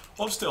 Watch.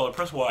 Hold still and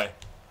press Y.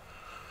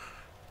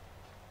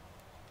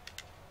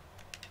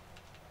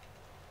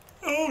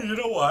 Oh, you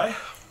know why?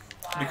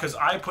 Why? Because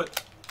I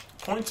put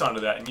points onto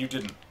that and you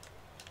didn't.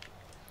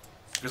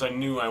 Because I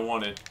knew I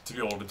wanted to be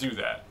able to do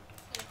that.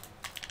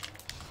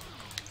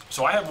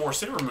 So I have more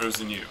saber moves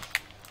than you.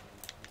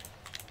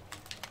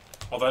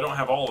 Although I don't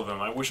have all of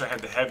them. I wish I had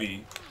the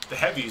heavy. The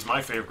heavy is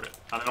my favorite.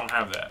 And I don't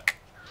have that.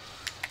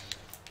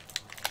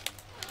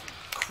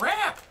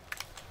 Crap!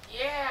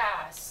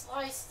 Yeah,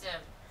 sliced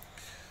him.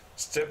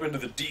 Step into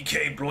the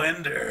DK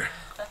blender.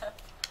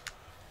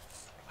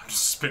 I'm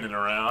just spinning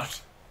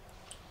around.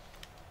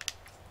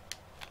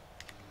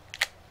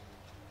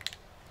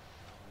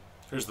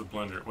 Here's the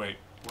blender. Wait,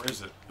 where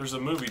is it? There's a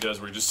movie does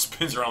where he just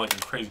spins around like a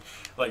crazy,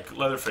 like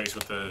Leatherface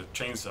with the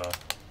chainsaw.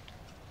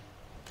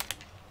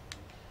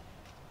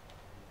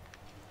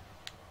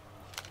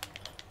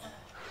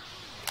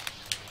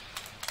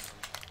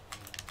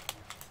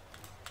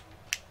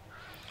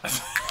 Where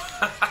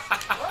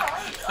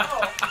are you?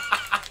 Oh.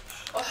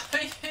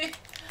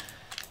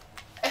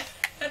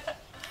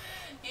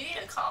 You need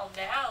to calm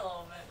down a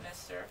little bit,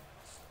 mister.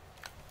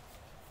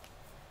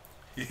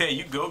 Yeah,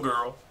 you go,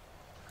 girl.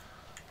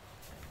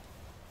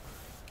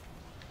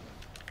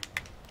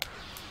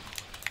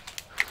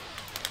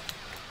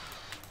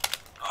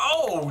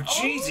 Oh,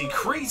 jeezy,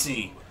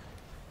 crazy.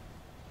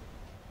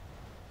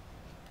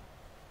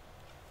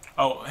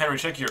 Oh, Henry,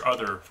 check your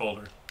other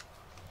folder.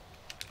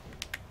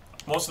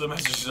 Most of the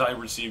messages I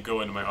receive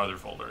go into my other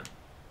folder.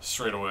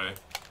 Straight away.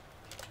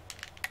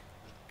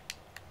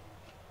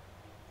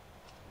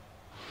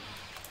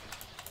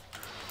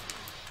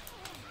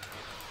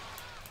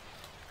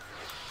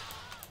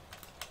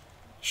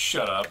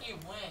 Shut up. You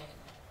win.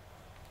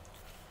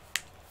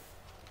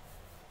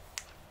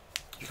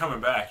 You're coming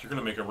back. You're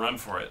gonna make a run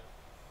for it.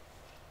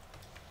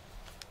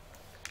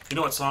 You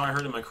know what song I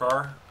heard in my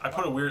car? I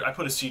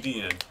put a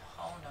CD in.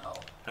 Oh no.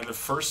 And the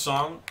first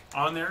song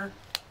on there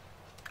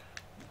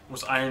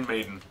was Iron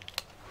Maiden.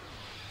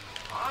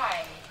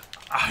 Why?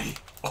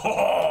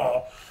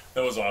 Oh,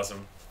 that was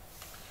awesome.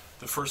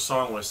 The first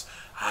song was,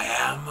 I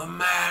am a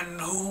man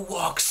who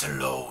walks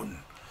alone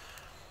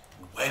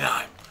when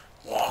I'm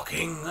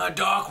walking a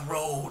dark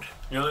road.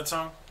 You know that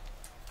song?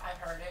 I've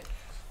heard it.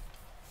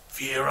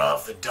 Fear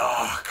of the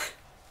Dark.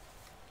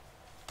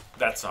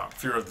 That song,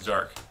 Fear of the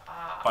Dark,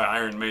 by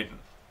Iron Maiden.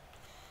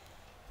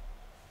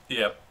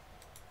 Yep.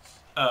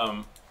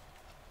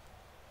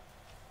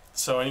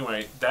 So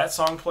anyway, that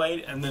song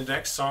played, and the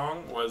next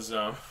song was,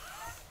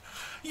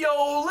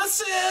 yo,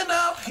 listen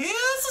up,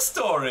 here's the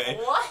story.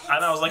 What?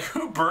 And I was like,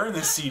 who burned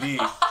this CD?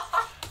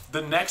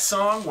 The next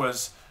song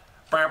was,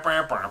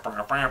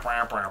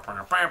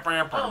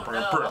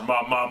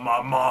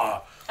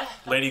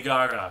 Lady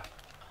Gaga.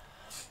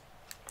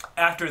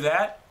 After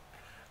that,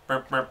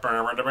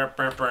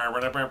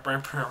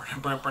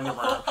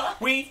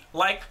 we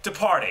like to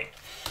party.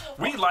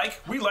 We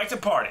like to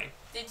party.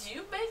 Did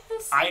you make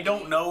this CD? I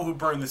don't know who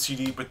burned the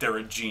CD, but they're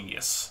a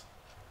genius.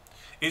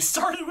 It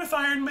started with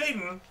Iron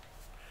Maiden,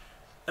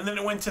 and then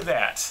it went to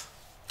that.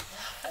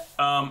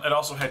 It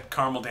also had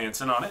Caramel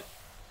Dancing on it.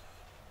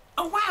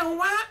 Oh wow,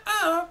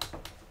 wow,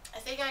 I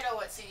think think I know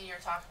what CD you're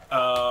talking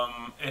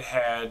about. It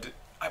had...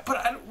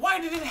 why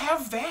did it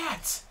have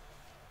that?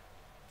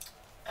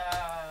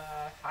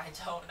 I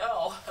don't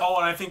know. Oh,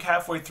 and I think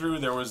halfway through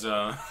there was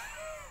a...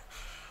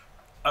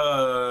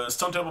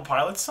 Stone Temple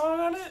Pilots song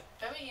on it?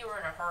 Maybe you were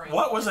in a hurry.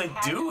 What was I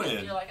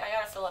doing? You're like, I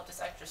gotta fill up this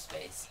extra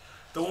space.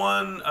 The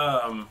one,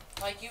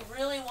 Like, you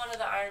really wanted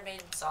the Iron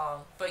Maiden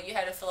song, but you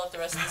had to fill up the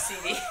rest of the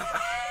CD.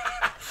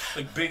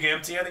 like Big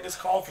Empty, I think it's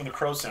called, from the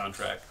Crow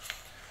soundtrack.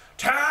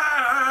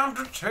 Time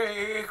to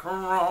take her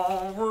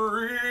on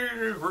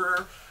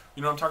wherever.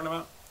 You know what I'm talking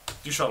about?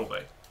 Do Shuttle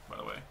Bay, by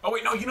the way. Oh,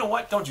 wait, no, you know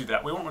what? Don't do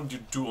that. We won't want to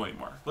do duel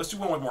anymore. Let's do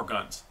one with more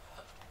guns.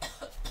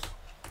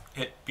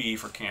 Hit B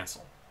for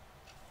cancel.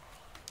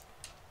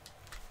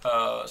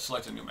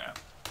 Select a new map.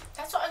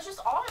 That's what I was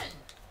just on,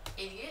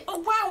 idiot. Oh,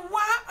 wow,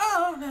 wow,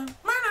 oh, no, no.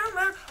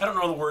 I don't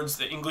know the words,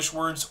 the English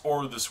words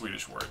or the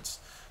Swedish words.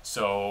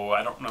 So,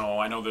 I don't know.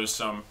 I know there's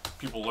some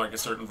people like a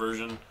certain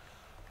version.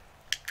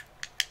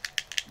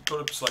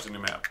 Go to select a new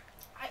map.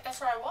 That's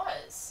where I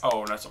was.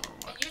 Oh, that's not what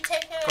we want. And you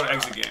taking it out. Go to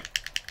exit game.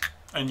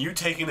 And you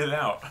taking it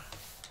out.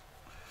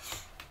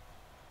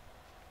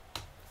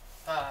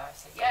 I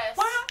said yes.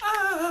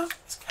 Wow,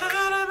 it's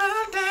kind of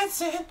a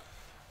dancing.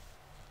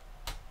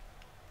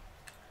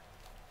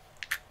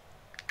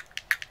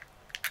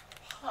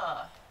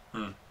 Huh.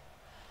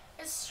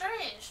 It's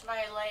strange,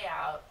 my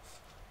layout.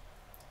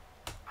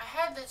 I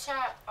had the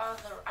chat on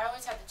the... I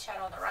always had the chat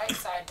on the right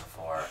side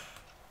before.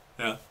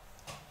 Yeah.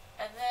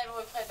 And then when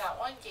we played that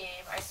one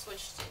game, I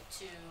switched it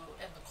to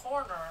in the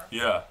corner.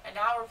 Yeah. And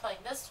now we're playing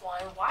this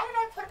one. Why did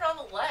I put it on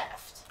the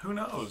left? Who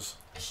knows?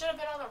 It should have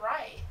been on the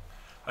right.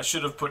 I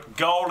should have put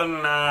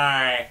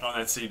GoldenEye on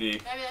that CD.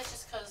 Maybe that's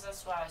just because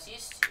that's what I was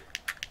used to.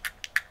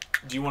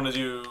 Do you want to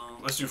do...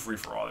 Let's do Free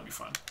For All. That'd be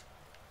fun.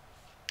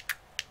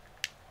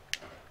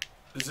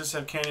 Does this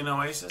have Canyon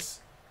Oasis?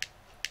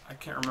 I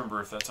can't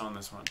remember if that's on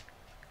this one.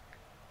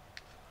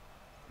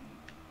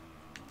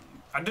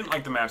 I didn't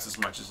like the maps as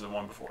much as the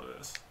one before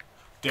this.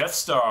 Death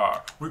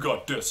Star! We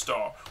got Death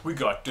Star! We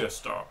got Death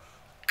Star!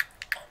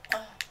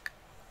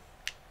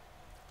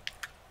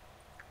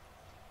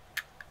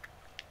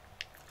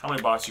 How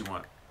many bots you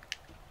want?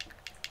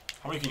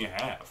 How many can you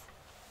have?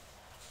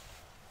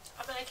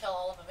 I'm gonna kill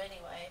all of them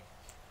anyway.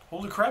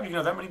 Holy crap, you can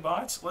have that many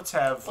bots? Let's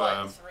have...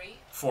 What, 3?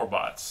 4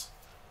 bots.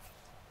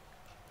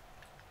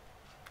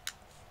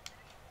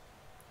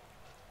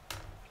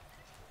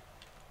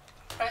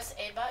 Press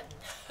A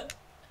button.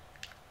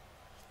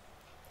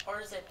 Or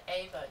is it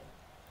A button?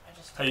 I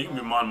just Hey, you can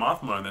be Mon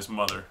Mothma in this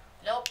mother.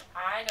 Nope,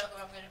 I know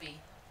who I'm gonna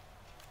be.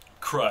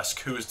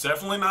 Krusk, who is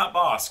definitely not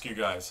Bosk, you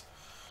guys.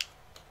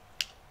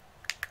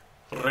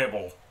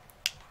 Rebel.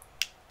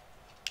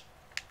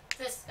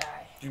 This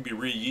guy. You can be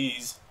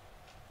Re-Yeez.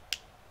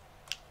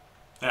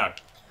 Now,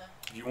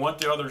 if you want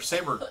the other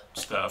saber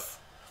stuff...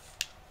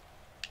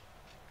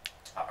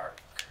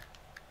 Dark.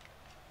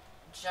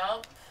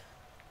 Jump.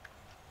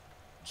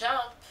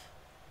 Jump.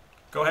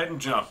 Go ahead and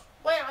jump.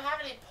 Wait, I don't have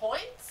any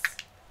points?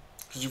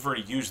 Because you've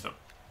already used them.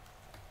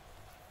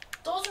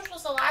 Those are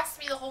supposed to last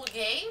me the whole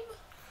game?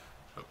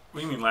 What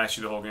do you mean last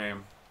you the whole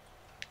game?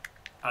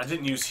 I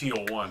didn't use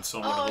heal once, so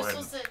I'm going to go ahead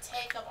and... supposed to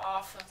take them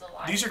off of the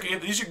light.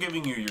 These are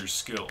giving you your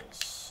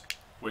skills.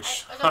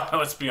 Which, no.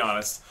 let's be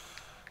honest.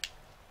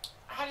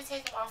 I had to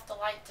take them off the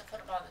light to put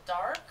them on the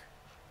dark?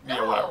 No.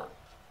 Yeah, whatever.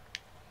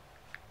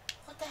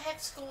 What the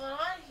heck's going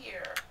on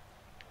here?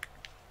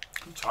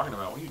 What are you talking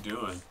about? What are you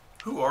doing?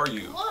 Who are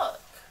you? Look.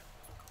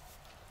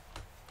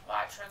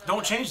 Watch.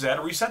 Don't change that.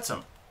 It resets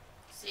them.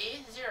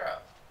 See? 0.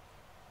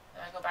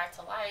 Then I go back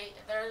to light,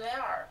 and there they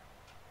are.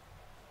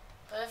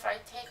 But if I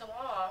take them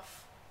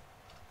off,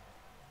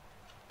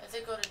 if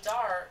they go to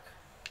dark,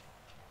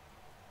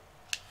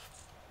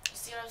 you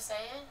see what I'm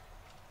saying?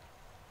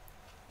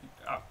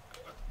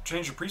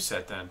 Change your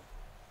preset then.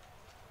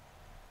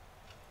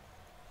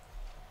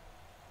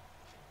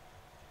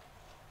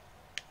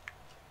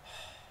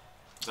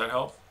 Does that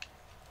help?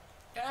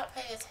 You're not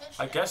paying attention.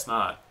 I guess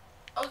not.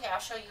 Okay, I'll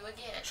show you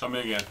again. Show me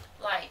again.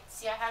 Light.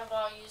 See, I have them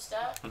all used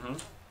up. Mm-hmm.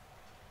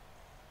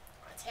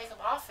 I take them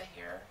off of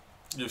here.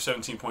 You have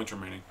 17 points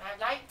remaining. I have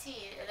 19,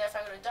 and then if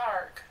I go to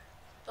dark,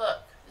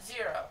 look,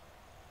 0.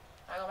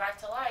 I go back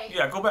to light.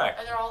 Yeah, go back.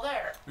 And they're all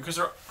there.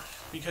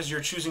 Because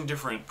you're choosing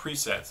different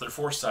presets. They're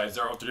 4 sides.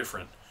 They're all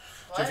different.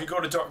 What? So if you go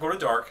to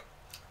dark,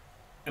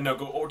 and now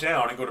go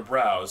down and go to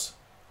browse.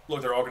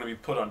 Look, they're all going to be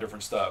put on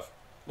different stuff.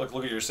 Look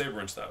at your saber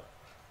and stuff.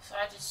 So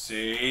I just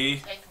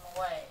See? take them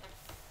away.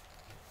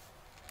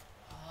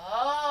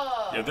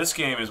 Oh. Yeah, this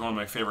game is one of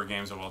my favorite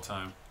games of all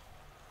time.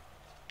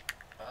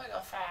 I'm gonna go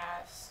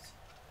fast.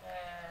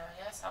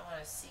 I guess I'm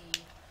gonna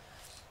see.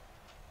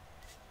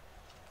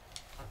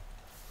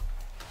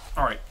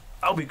 All right,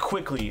 I'll be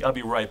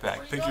right back.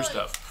 Where Pick you your going?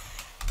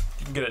 stuff.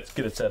 You can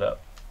get it set up.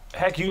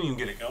 Heck, you can even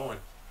get it going.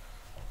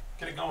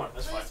 Get it going.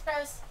 That's fine. Please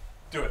press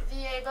Do it. the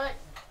A button.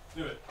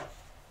 Do it.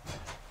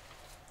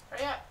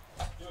 Hurry up.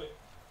 Do it.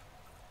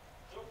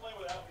 Don't play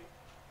without me.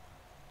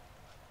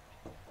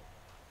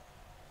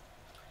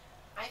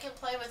 I can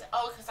play with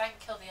because I can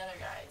kill the other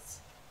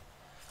guys.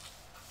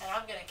 And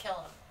I'm gonna kill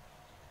them.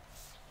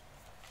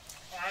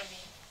 I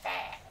mean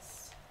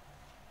fast.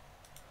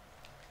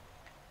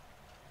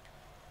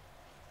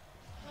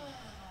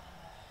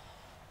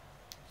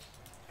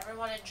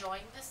 Everyone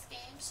enjoying this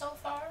game so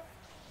far?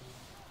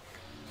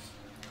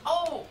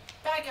 Oh,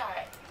 bad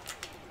guy.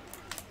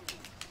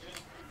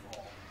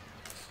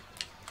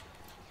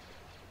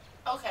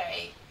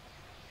 Okay.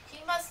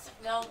 He must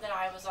have known that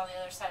I was on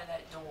the other side of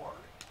that door.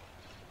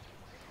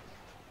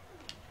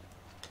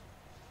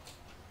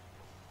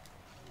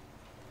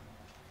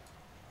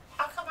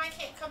 How come I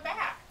can't come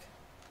back?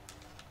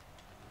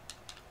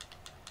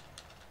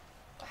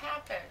 What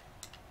happened?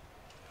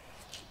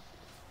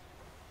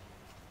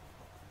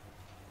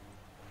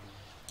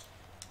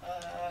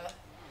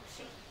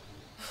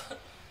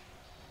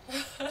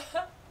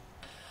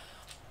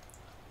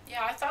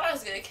 Yeah, I thought I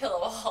was gonna kill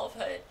them all,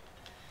 but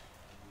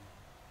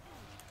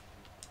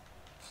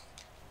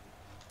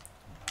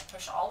I'll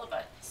push all the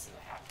buttons, see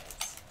what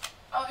happens.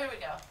 Oh, here we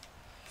go.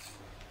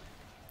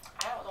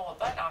 I don't know what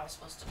button I was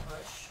supposed to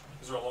push.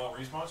 Is there a long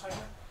respawn timer?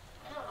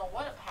 I don't know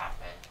what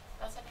happened.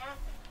 Nothing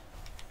happened.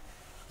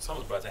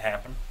 Something's about to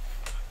happen.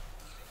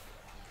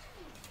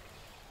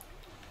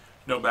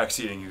 No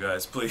backseating, you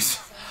guys, please.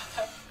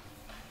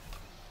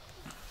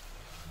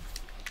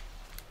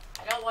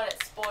 I don't want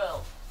it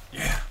spoiled.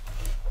 Yeah.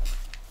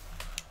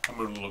 I'll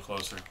move a little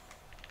closer.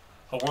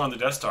 Oh, we're on the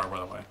Death Star, by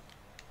the way.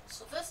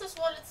 So this is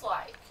what it's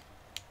like.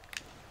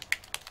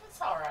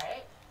 It's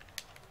alright.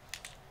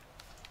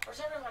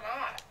 Where's everyone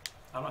at?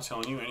 I'm not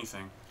telling you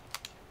anything.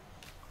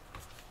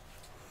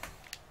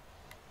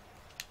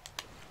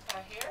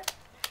 Down here?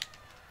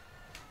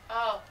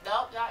 Oh,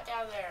 nope, not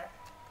down there.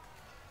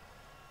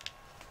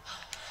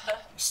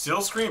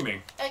 Still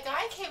screaming. That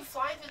guy came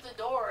flying through the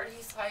door and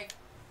he's like,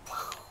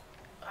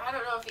 I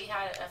don't know if he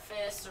had a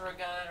fist or a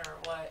gun or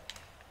what.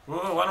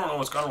 Whoa, I don't know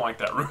what's going on like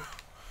that room.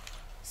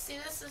 See,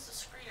 this is the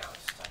screen I was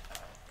stuck on.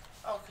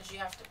 Oh, because you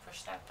have to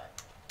push that button.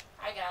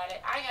 I got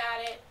it. I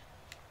got it.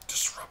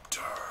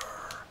 Disruptor.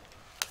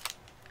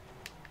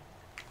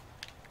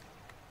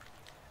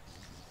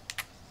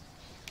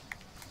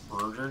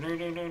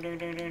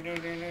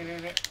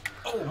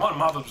 Oh, my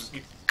mother was...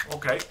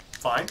 Okay,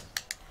 fine.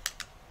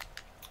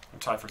 I'm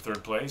tied for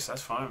third place.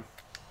 That's fine.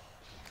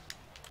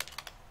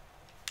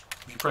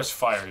 If you press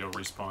fire, you'll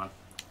respawn.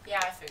 Yeah,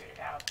 I figured it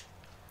out.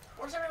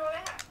 Where's everyone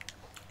at?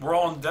 We're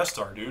all on the Death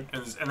Star, dude.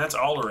 And that's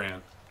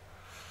Alderaan.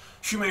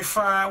 She may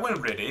fire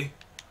when ready.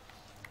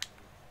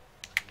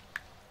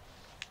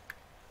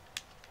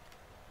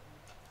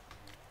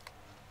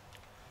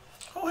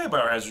 Oh, hey,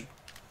 Biohazard.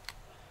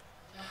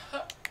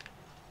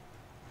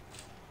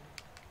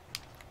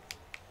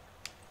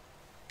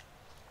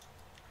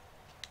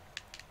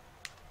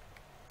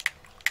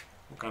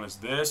 What gun is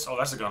this? Oh,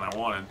 that's the gun I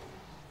wanted.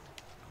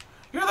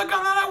 You're the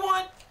gun that I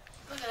want!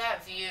 Look at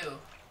that view.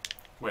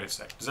 Wait a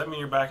sec. Does that mean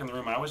you're back in the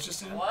room I was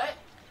just in? What?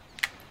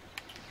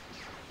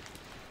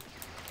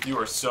 You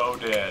are so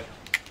dead.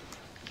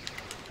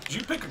 Did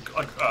you pick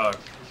I'm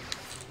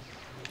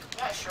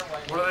not sure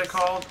what it what are they is.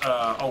 called?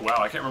 Oh wow,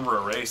 I can't remember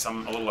a race.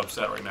 I'm a little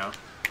upset right now.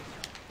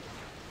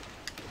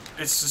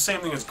 It's the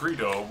same thing as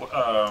Greedo.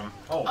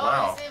 Oh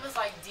wow. His name was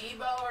like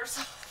Debo or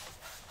something.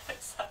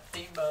 It's not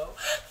Debo.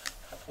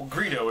 Well,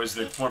 Greedo is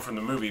the one from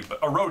the movie,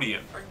 but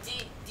Erodian. Or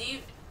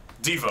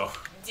Devo.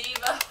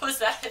 Debo, was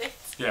that it?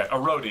 Yeah,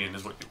 Erodian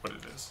is what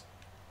it is.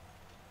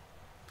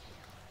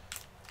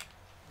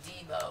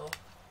 Debo.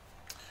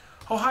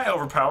 Oh hi,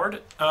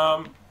 Overpowered.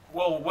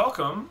 Well,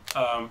 welcome.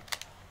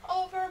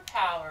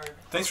 Overpowered.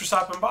 Thanks for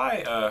stopping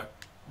by.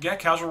 Yeah,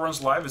 Casual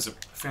Runs Live is a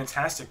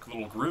fantastic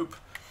little group.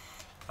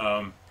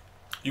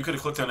 You could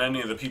have clicked on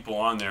any of the people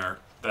on there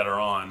that are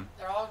on,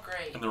 They're all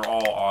great. and they're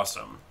all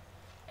awesome.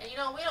 And you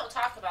know, we don't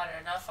talk about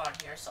it enough on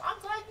here, so I'm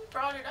glad you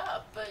brought it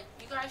up. But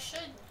you guys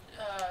should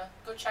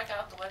go check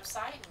out the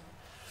website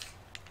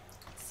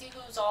and see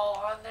who's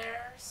all on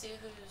there, see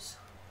who's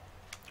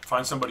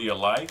Find somebody you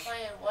like.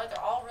 playing what.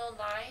 They're all real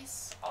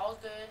nice, all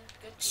good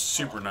people.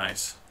 Super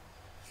nice.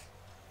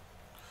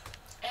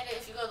 And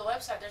if you go to the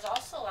website, there's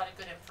also a lot of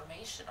good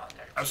information on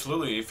there, too.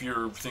 Absolutely. If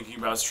you're thinking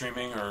about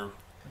streaming or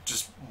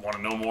just want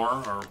to know more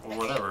or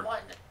whatever.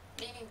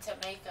 Meaning to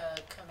make a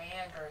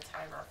command or a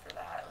timer for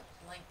that,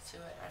 link to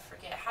it. I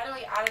forget. How do I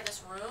get out of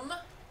this room?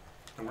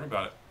 Don't worry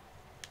about it.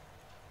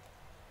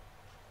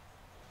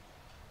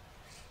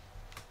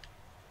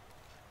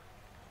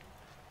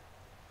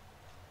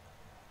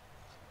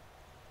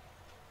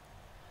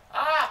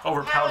 Ah,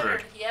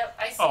 Overpowdered. Yep,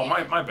 I see. Oh,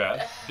 it. my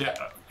bad.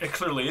 Yeah, it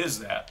clearly is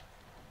that.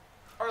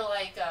 Or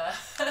like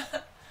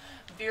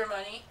beer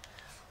money.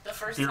 The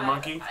first Beer time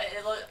monkey?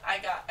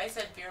 I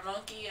said beer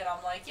monkey, and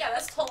I'm like, yeah,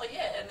 that's totally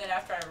it. And then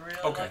after I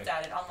really looked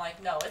at it, I'm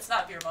like, no, it's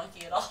not beer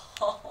monkey at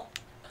all.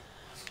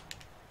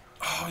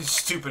 Oh, you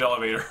stupid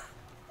elevator.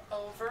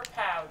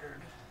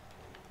 Overpowdered.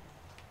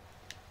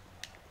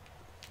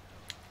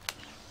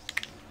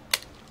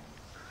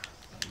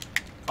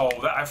 Oh,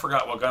 I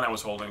forgot what gun I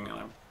was holding, and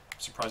I'm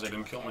surprised I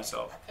didn't kill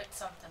myself. I picked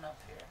something up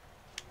here.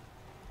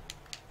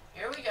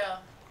 Here we go.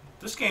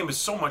 This game is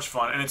so much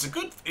fun, and it's a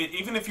good.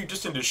 Even if you're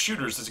just into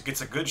shooters,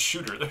 it's a good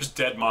shooter. There's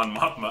Dead Mon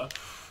Mothma.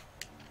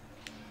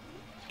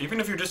 Even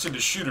if you're just into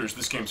shooters,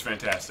 this game's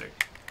fantastic.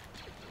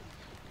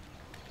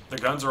 The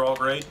guns are all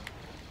great.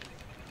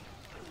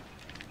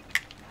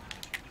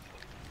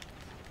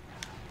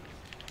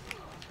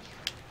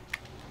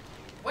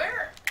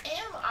 Where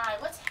am I?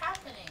 What's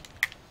happening?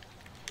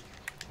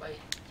 Wait,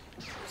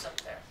 who's up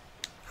there?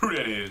 Who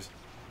that is?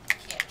 I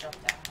can't jump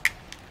that high.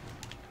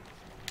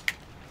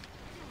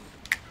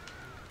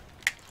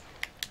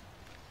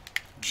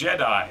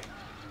 Jedi.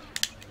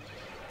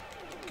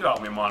 Get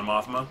off me, Mon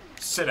Mothma.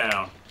 Sit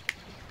down.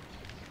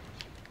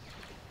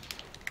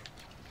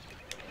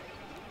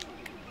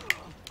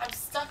 I'm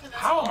stuck in this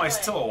How am I hallway.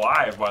 still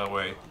alive, by the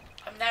way?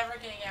 I'm never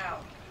getting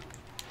out.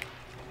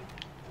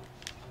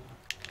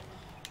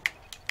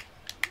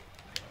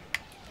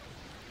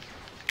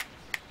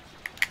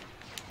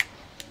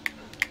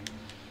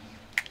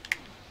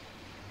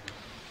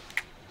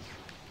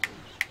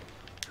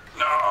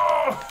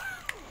 No!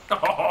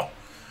 Oh,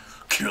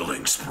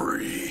 killing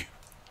spree.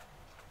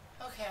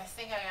 Okay, I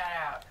think I got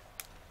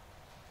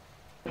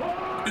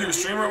out. Are you a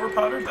streamer over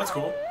Powder? That's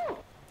cool.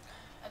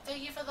 And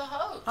thank you for the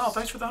host. Oh,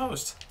 thanks for the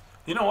host.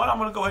 You know what? I'm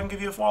gonna go ahead and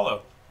give you a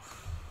follow.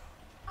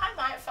 I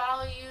might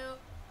follow you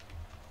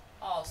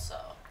also.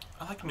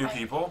 I like new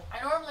people. I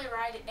normally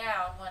write it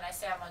down when I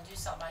say I'm going to do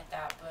something like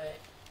that, but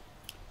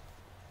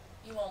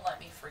you won't let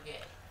me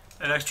forget.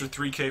 An extra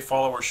 3K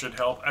followers should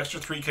help. Extra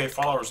 3K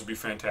followers would be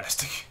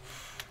fantastic.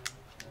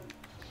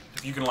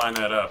 If you can line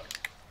that up,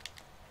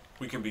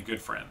 we can be good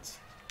friends.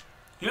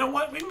 You know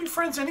what? We can be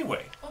friends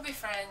anyway. We'll be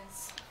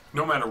friends.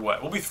 No matter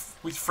what. We'll be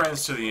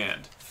friends to the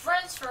end.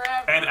 Friends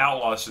forever. And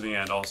outlaws to the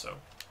end also.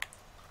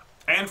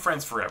 And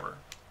friends forever.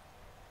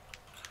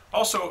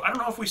 Also, I don't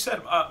know if we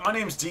said, my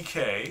name's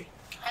DK.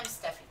 I'm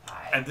Steffi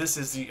Pie. And this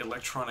is the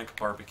Electronic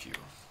Barbecue.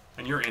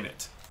 And you're in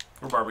it.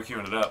 We're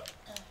barbecuing it up.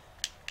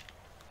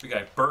 We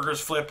got burgers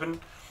flipping.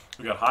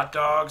 We got hot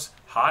dogs,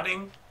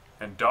 hotting,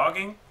 and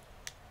dogging.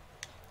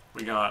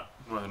 We got,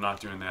 well, they're not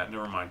doing that.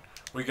 Never mind.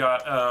 We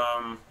got,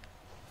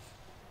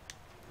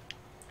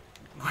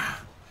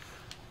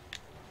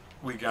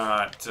 we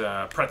got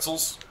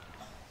pretzels.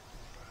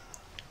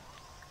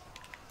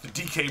 The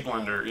DK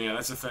blender. Yeah,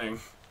 that's the thing.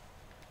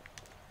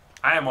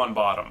 I am on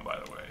bottom, by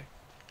the way.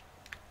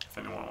 If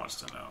anyone wants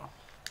to know.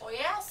 Well,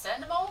 yeah,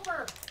 send them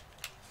over.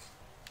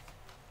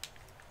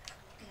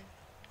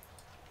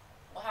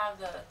 We'll have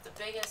the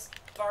biggest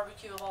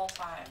barbecue of all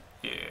time.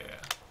 Yeah.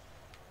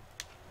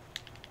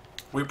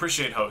 We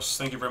appreciate hosts.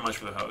 Thank you very much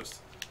for the host.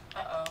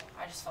 Uh-oh,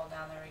 I just fell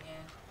down there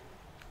again.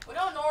 We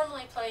don't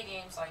normally play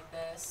games like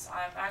this.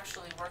 I'm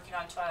actually working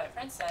on Twilight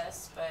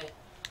Princess, but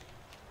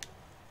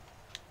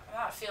I'm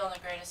not feeling the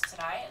greatest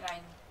tonight, and I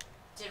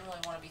didn't really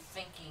want to be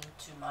thinking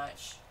too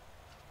much.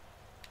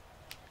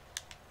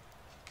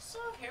 So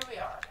here we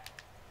are.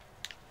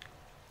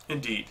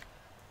 Indeed.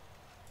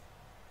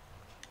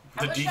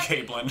 I The wish I DK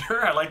could-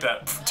 blender. I like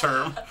that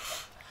term.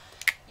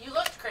 You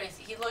looked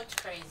crazy. He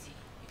looked crazy.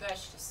 You guys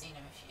should have seen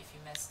him if you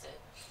missed it.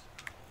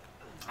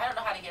 I don't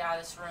know how to get out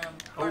of this room.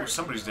 Oh,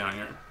 somebody's down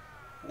here.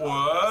 Is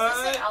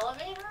What? this an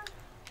elevator?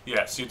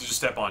 Yes, you have to just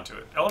step onto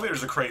it.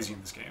 Elevators are crazy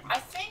in this game. I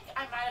think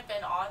I might have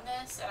been on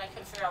this and I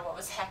couldn't figure out what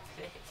was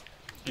happening.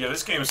 Yeah,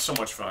 this game is so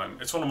much fun.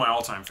 It's one of my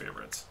all-time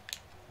favorites.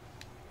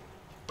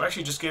 We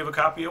actually just gave a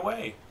copy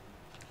away.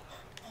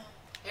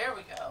 Here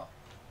we go.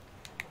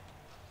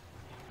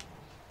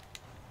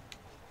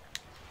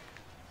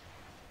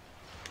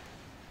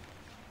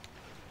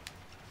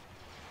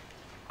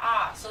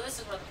 Ah, so this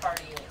is where the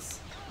party is.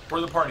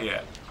 Where's the party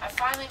at? I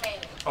finally made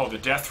it. Oh, the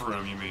death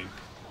room, you mean.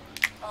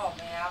 Oh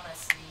man, I'm gonna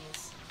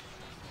sneeze.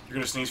 You're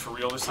gonna sneeze for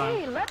real this time?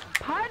 Hey, let's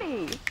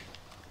party!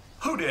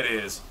 Who that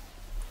is?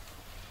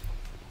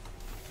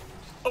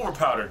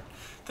 Overpowdered.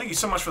 Thank you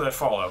so much for that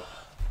follow.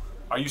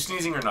 Are you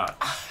sneezing or not?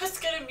 I was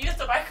gonna mute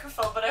the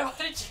microphone, but I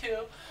wanted you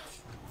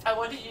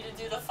to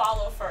do the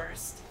follow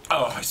first.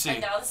 Oh, I see.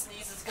 And now the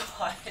sneeze is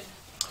gone.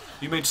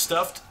 You made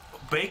stuffed,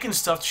 bacon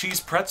stuffed cheese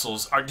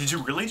pretzels. Did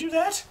you really do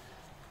that?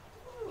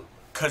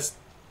 Cause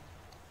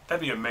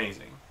that'd be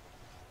amazing.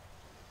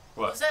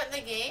 What? Was that in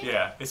the game?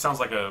 Yeah, it sounds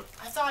like a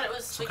I thought it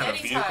was some kind of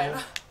spaghetti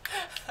vehicle.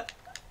 time.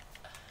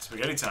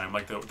 Spaghetti time.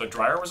 Like the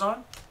dryer was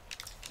on?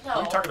 No. What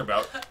are you talking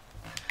about?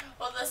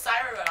 Well, the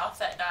siren went off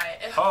that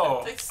night.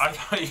 Oh, The I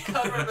thought you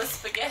covered with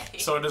spaghetti.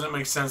 So it doesn't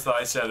make sense that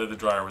I said that the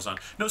dryer was on.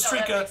 No, no, that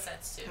Strika. makes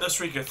sense too. No,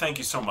 Strika, thank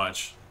you so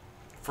much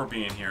for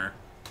being here.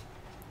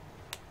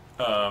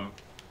 I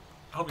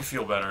hope you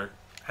feel better.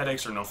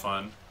 Headaches are no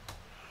fun.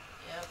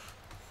 Yep.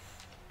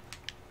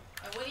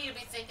 And we need to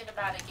be thinking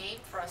about a game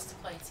for us to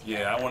play together.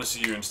 Yeah, I want to see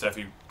you and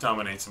Steffi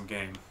dominate some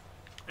game.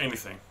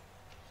 Anything.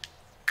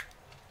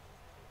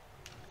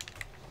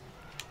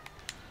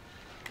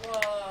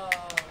 Whoa.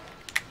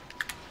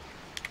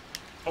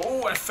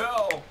 Oh, I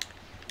fell!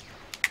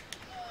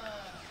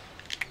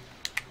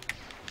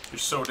 You're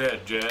so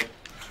dead, Jed.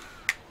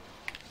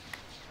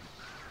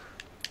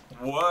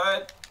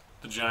 What?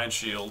 The giant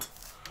shield.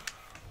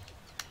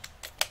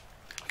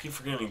 I keep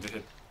forgetting to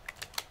hit...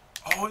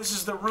 Oh, this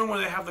is the room where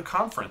they have the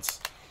conference.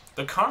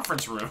 The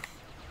conference room.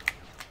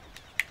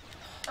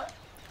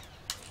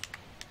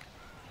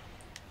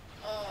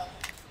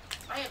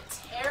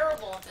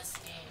 this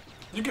game.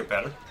 You get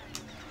better.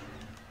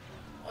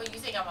 Well, you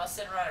think I'm gonna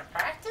sit around and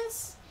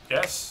practice?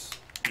 Yes,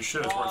 you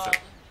should. It's worth it.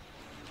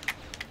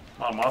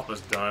 Mon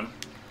Mothma's done.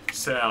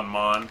 Sit down,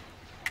 Mon.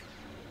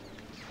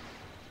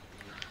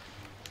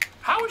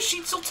 How is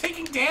she still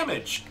taking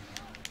damage?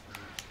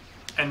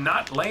 And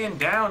not laying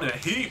down in a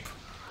heap?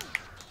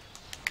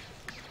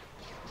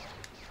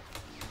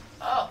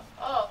 Oh,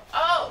 oh,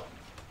 oh!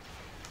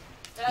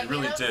 Did I You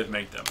really get him? did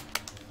make them.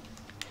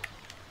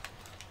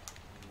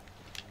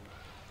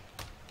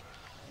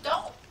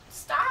 Don't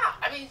stop!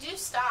 I mean, do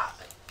stop.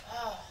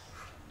 Oh.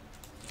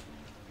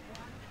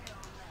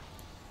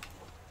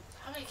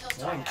 How many kills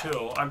do I One have?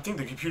 kill. I think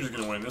the computer's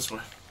gonna win this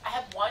one. I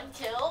have 1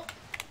 kill?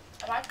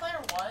 Am I player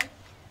 1?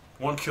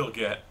 One kill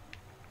get.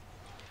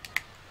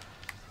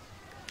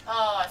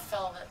 Oh, I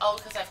fell in it. Oh,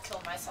 because I've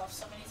killed myself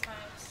so many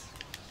times.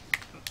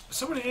 Is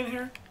somebody in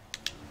here?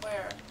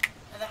 Where?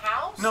 In the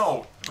house?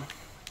 No.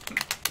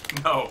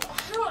 No.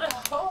 I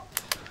don't know.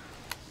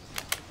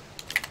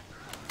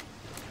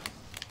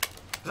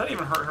 Does that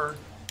even hurt her?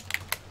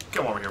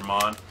 Come over here,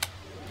 Mon.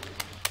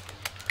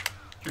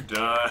 You're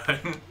done.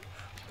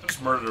 I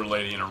just murdered a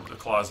lady in a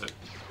closet.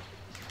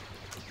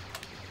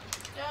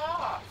 Get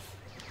off.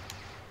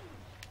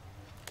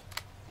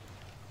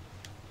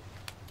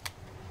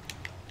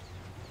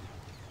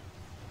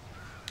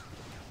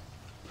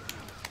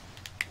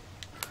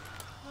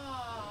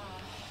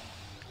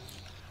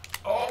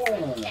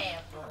 Oh!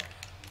 Camper.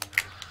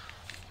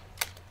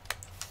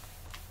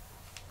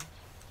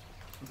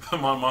 The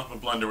Mon Mothma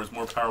blender was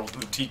more powerful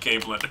than the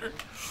TK blender.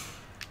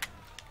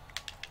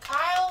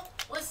 Kyle,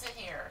 listen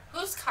here.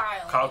 Who's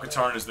Kyle? Kyle anyway?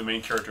 Katarn is the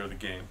main character of the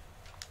game.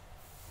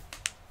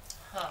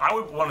 Huh. I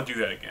would want to do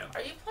that again.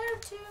 Are you player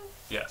 2?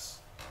 Yes.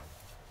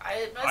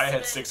 I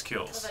had 6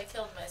 kills. Because I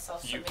killed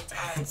myself so You many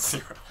had times.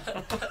 0.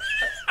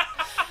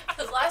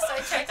 Because last I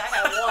checked, I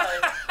had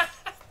 1.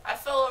 I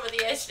fell over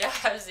the edge, now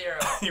I have 0.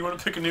 You want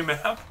to pick a new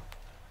map?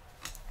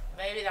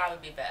 Maybe that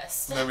would be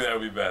best. Maybe that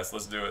would be best.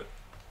 Let's do it.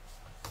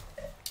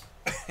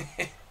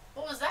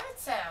 What was that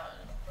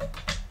sound?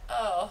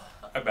 Oh.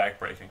 A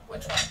backbreaking.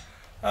 Which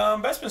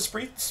one? Bespin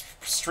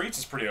Streets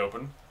is pretty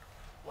open.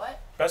 What?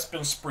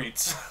 Bespin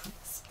Spreets.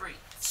 Spree.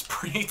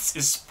 Spreets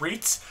is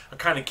Spreets a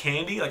kind of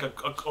candy, like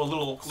a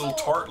little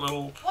tart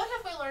little. What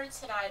have we learned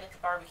tonight at the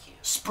barbecue?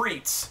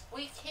 Spreets.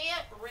 We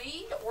can't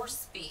read or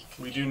speak.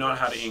 We do not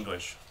how to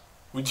English.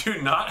 We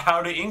do not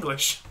how to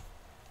English.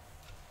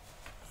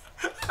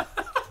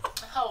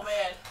 Oh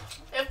man,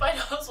 if my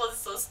nose wasn't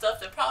so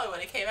stuffed, it probably would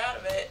have came out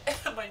of it.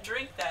 My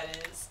drink,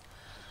 that is.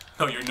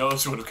 No, your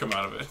nose would have come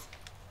out of it.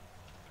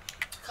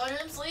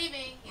 Coden's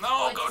leaving. He's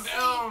No, going go to sleep.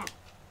 down.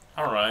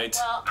 All right.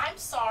 Well, I'm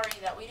sorry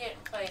that we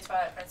didn't play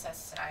Twilight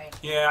Princess tonight.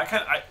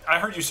 Yeah, I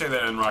heard you say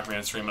that in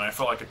Rockman stream, and I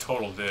felt like a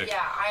total dick.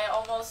 Yeah, I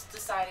almost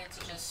decided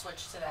to just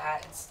switch to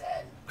that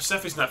instead.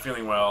 Steffi's not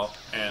feeling well,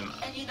 and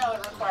And you know it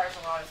requires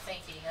a lot of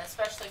thinking,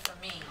 especially for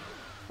me.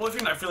 well, if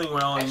you're not feeling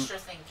well, and Extra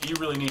thinking. you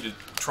really need to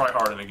try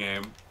hard in the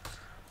game.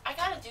 I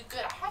gotta do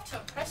good. I have to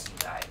impress you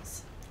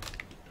guys.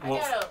 Well, I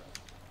gotta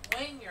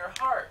win your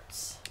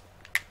hearts.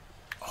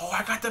 Oh,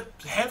 I got the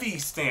heavy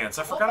stance.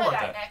 I We'll forgot play about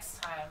that that.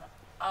 next time.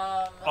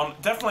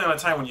 Definitely on a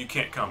time when you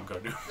can't come,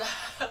 Kodun.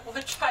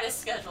 We'll try to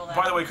schedule that.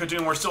 By the way,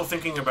 Kodun, we're still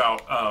thinking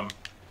about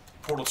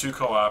Portal 2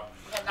 co-op.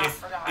 We have not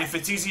forgotten. If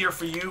it's easier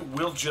for you,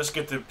 we'll just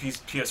get the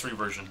PS3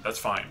 version. That's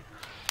fine.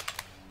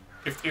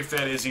 If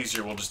that is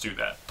easier, we'll just do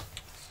that.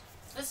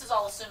 This is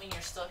all assuming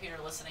you're still here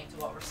listening to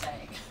what we're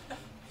saying.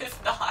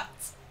 If not.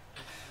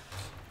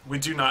 We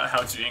do not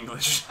how to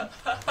English.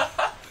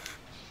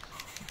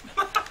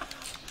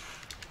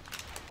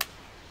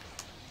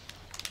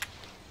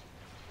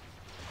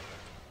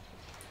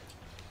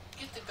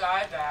 Get the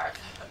guy back.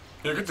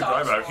 Yeah, He get the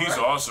guy talks back. He's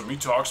more. awesome. He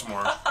talks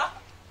more. I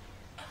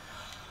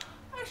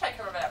wish I could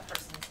remember that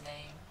person's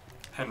name.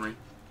 Henry.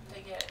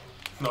 They get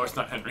No, it's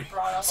not Henry.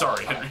 brought up all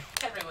Sorry, the time. Henry.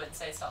 Henry wouldn't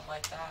say something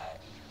like that.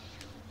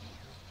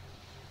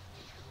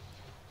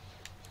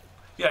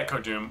 Yeah,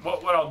 Kodum.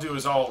 What I'll do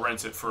is I'll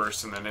rent it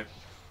first, and then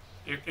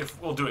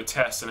if we'll do a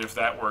test, and if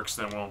that works,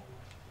 then I'll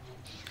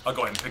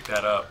go ahead and pick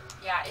that up.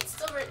 Yeah, it's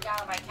still written down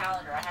on my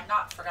calendar. I have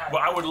not forgotten.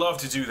 Well, I would love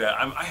to do that.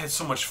 I had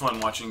so much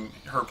fun watching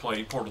her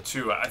play Portal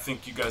 2. I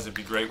think you guys would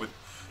be great with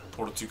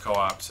Portal 2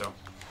 co-op, so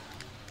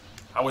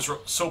I was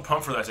so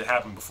pumped for that to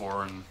happen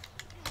before, and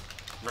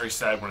very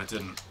sad when it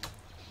didn't.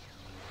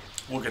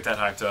 We'll get that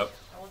hyped up.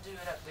 We'll do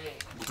it up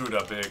big. We'll do it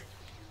up big.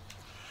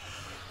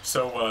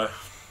 So,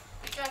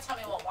 You gotta tell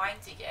me what wine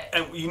to get.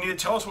 and you need to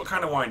tell us what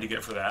kind of wine to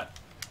get for that.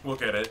 We'll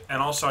get it.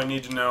 And also I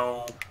need to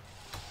know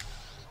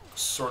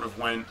sort of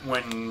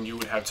when you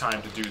would have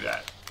time to do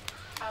that.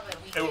 Probably a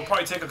It weekend. would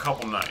probably take a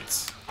couple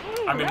nights.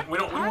 I mean, we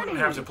wouldn't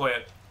have to play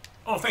it.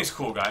 Oh, thanks,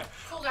 cool guy.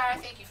 Cool guy,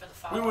 thank you for the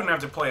follow. We wouldn't have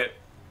to play it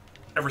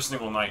every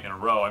single night in a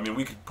row. I mean,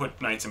 we could put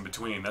nights in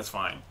between. That's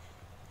fine.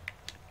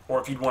 Or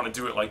if you'd want to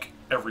do it like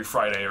every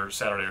Friday or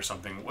Saturday or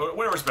something,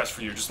 whatever's best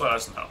for you, just let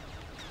us know.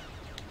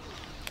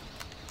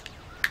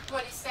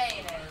 What he's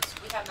saying is,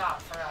 we have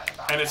not forgotten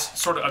about And that. it's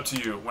sort of up to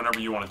you whenever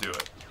you want to do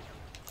it.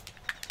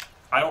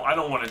 I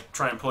don't want to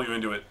try and pull you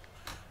into it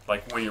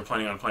like when you're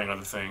planning on playing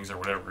other things or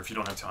whatever, if you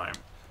don't have time.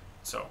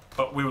 So,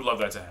 but we would love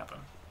that to happen.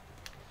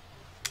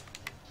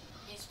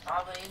 He's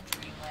probably in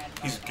dreamland.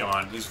 He's right now.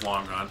 gone. He's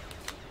long gone.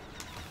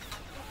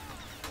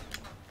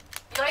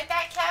 You like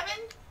that,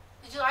 Kevin?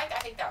 Did you like that?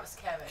 I think that was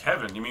Kevin.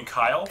 Kevin, you mean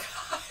Kyle?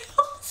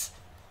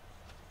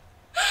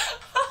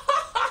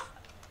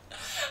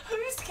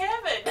 Who's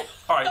Kevin?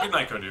 All right, good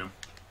night, Kodoom.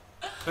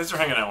 Thanks for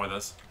hanging out with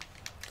us.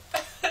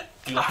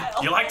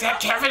 Kyle. You like that,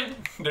 Kevin?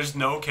 There's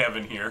no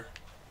Kevin here.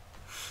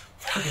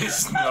 There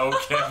is no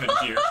Kevin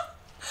here.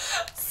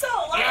 So,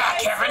 like Yeah,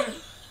 Kevin.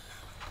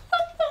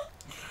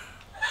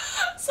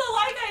 So,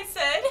 like I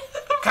said,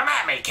 Come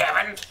at me,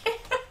 Kevin.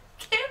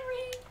 can't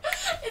read.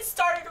 It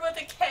started with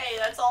a K.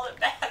 That's all that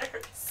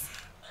matters.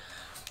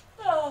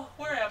 Oh,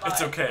 where am I?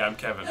 It's okay, I'm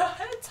Kevin.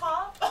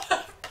 Top,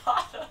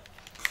 bottom.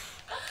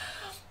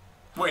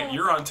 Wait,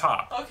 you're on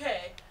top.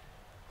 Okay,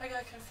 I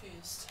got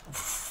confused.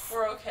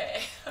 We're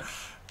okay.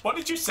 What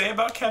did you say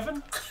about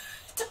Kevin?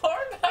 Don't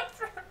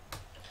remember.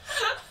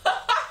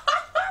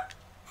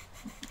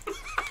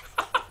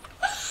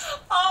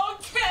 Oh,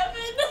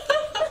 Kevin.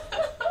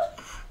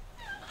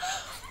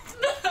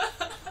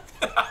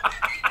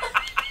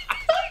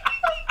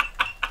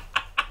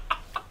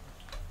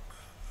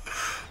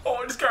 Oh,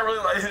 I just got really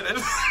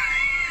lightheaded.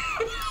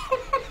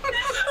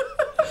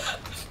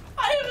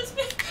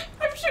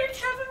 I'm sure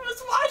Kevin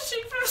was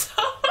watching from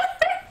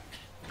somewhere.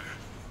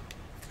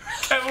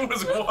 Kevin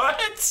was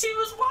what? He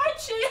was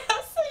watching.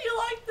 So you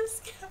like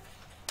this, Kevin?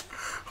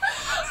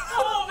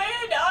 Oh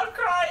man, now I'm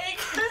crying.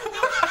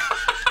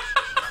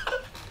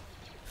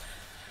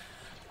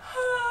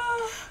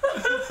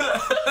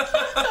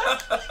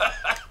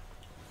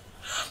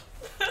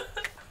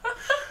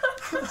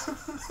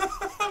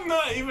 I'm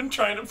not even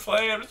trying to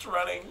play, I'm just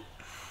running.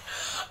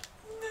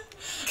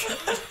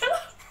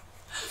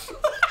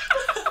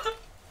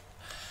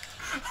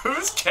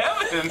 Who's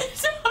Kevin?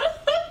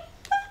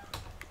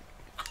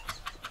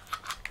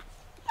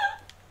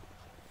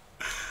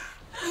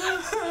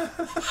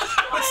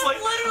 It's like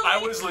I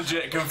was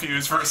legit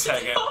confused for a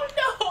second. I don't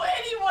know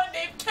anyone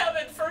named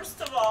Kevin,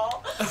 first of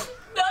all.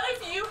 None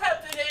of you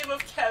have the name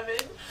of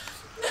Kevin.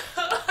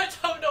 I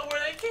don't know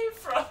where they came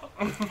from.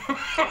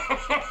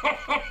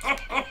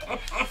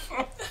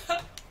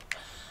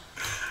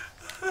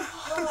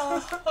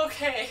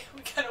 Okay,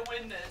 we gotta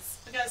win this.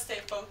 We gotta stay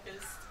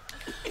focused.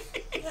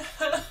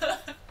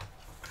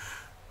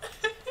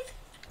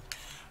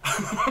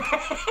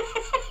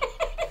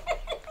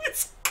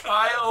 It's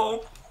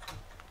Kyle.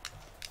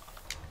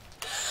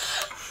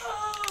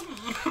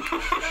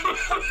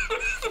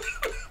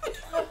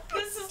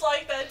 This is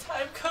like that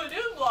time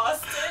Kodoom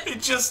lost it. He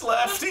just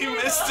left, he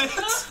missed it.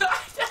 I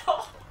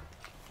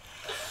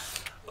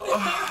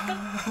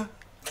know.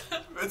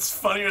 It's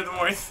funnier the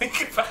more I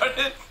think about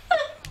it.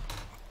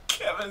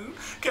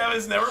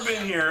 Kevin's never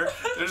been here.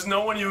 There's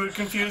no one you would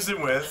confuse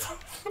him with.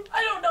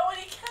 I don't know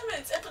any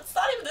Kevins. It's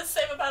not even the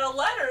same amount of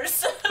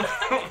letters.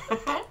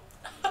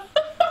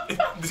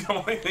 The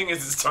only thing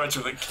is it starts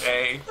with a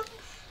K.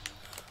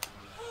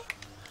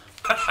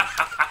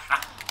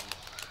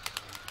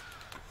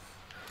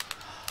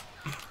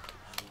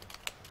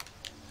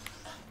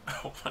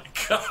 Oh my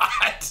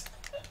god.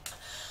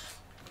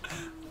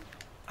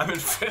 I'm in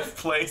 5th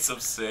place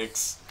of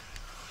 6.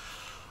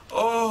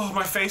 Oh,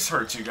 my face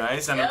hurts, you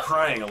guys, and I'm Yep.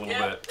 crying a little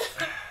Yep. bit.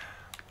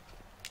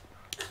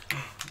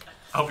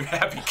 I hope you're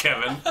happy,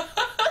 Kevin.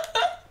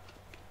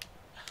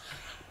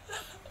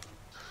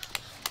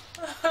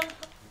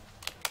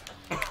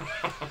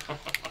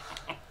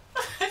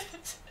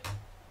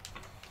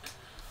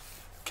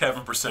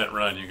 Kevin %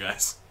 run, you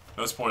guys.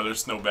 No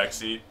spoilers, no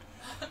backseat.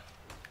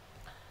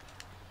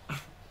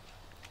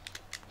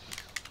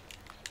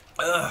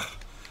 Ugh.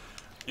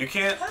 You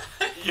can't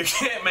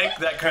make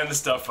that kind of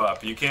stuff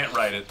up. You can't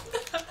write it.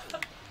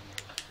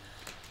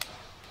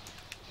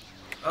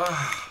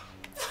 Ugh.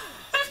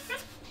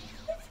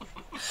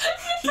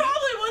 It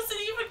probably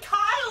wasn't even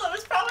Kyle. It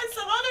was probably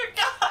some other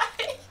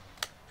guy.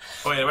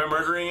 Wait, am I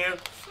murdering you? I'm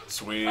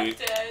Sweet.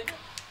 dead.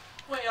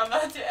 Wait, I'm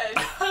not dead.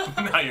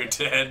 Now you're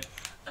dead.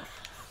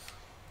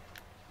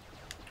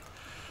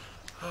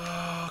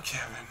 Oh,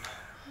 Kevin.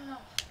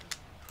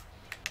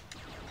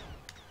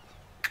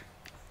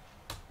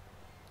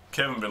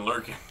 Kevin been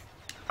lurking.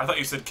 I thought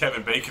you said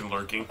Kevin Bacon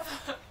lurking.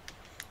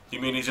 You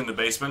mean he's in the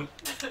basement?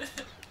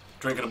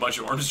 Drinking a bunch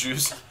of orange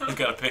juice? He's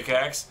got a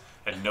pickaxe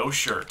and no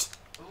shirt.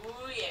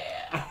 Ooh,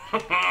 yeah.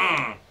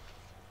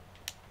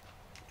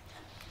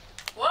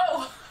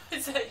 Whoa!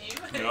 Is that you?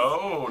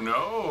 No,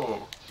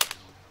 no.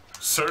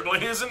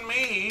 Certainly isn't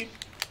me.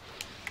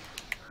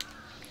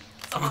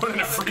 I'm going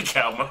into freak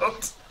out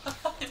mode.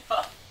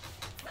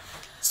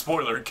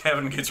 Spoiler,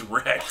 Kevin gets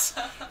wrecked.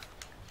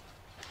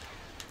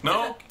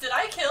 No, Did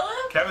I kill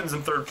him? Kevin's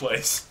in 3rd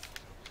place.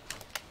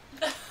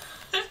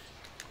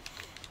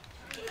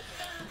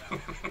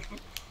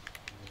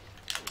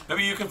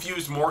 Maybe you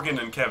confused Morgan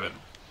and Kevin.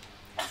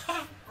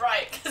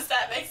 Right, because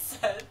that makes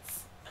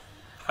sense.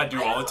 I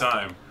do all the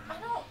time.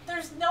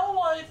 There's no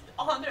one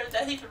on there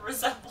that even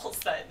resembles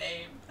that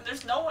name. And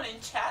there's no one in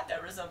chat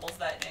that resembles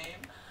that name.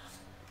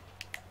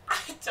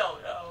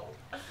 don't know.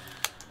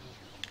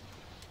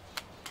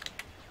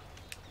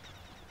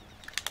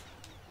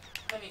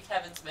 Maybe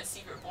Kevin's my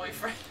secret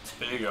boyfriend.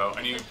 There you go.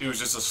 And he was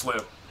just a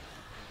slip.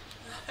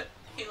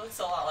 He looks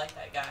a lot like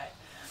that guy.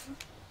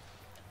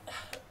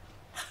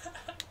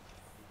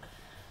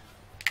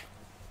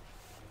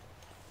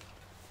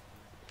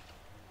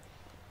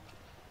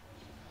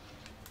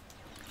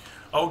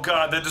 Oh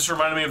god, that just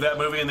reminded me of that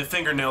movie and the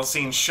fingernail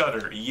scene,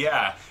 Shudder.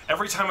 Yeah.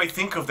 Every time I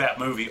think of that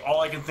movie,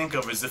 all I can think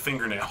of is the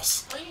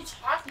fingernails. What are you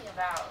talking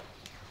about?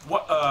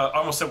 What, I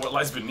almost said What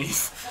Lies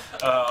Beneath.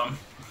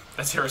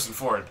 That's Harrison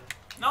Ford.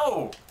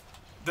 No!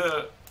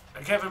 The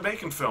Kevin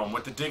Bacon film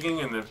with the digging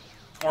and the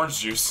orange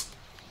juice.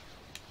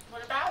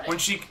 What about it? When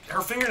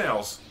her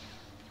fingernails.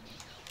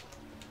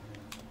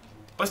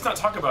 Let's not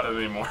talk about it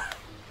anymore.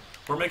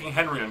 We're making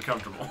Henry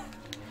uncomfortable.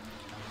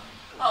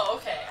 Oh,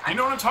 okay. You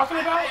know what I'm talking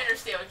about? I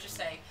understand what you're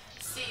saying.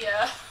 See,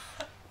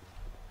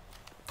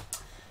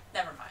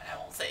 never mind, I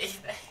won't say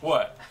anything.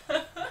 What?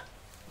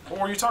 What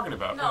were you talking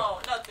about? No,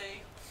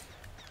 nothing.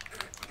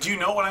 Do you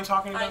know what I'm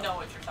talking about? I know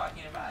what you're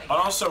talking about. And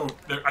also,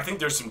 I think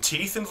there's some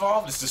teeth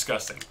involved. It's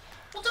disgusting.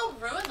 Well, don't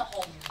ruin the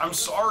whole movie. I'm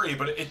sorry,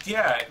 but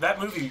yeah, that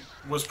movie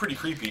was pretty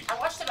creepy. I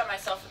watched it by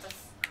myself with the...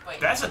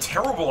 Wait. That's a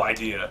terrible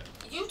idea.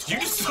 You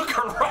just took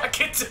a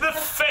rocket to the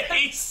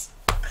face!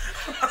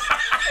 It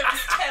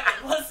was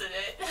Kevin, wasn't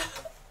it?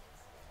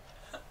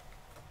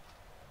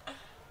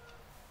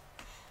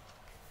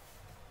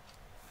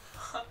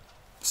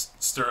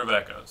 Stir of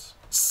Echoes.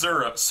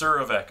 Sir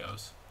of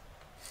Echoes.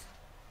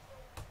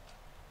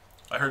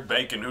 I heard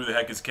Bacon. Who the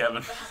heck is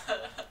Kevin?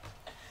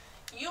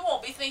 You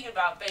won't be thinking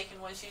about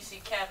Bacon once you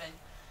see Kevin.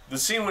 The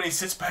scene when he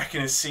sits back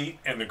in his seat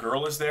and the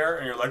girl is there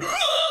and you're like,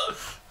 "Ugh!"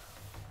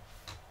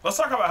 Let's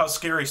talk about how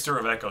scary Stir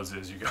of Echoes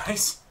is, you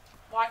guys.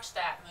 Watch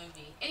that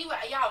movie. Anyway,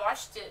 yeah, I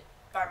watched it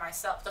by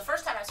myself. The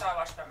first time I saw it, I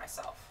watched it by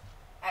myself.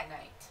 At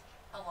night.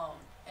 Alone.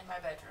 In my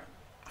bedroom.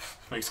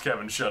 Makes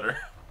Kevin shudder.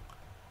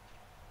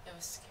 It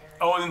was scary.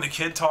 Oh, and then the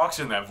kid talks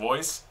in that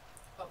voice?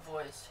 What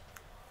voice?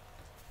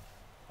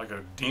 Like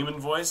a demon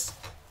voice?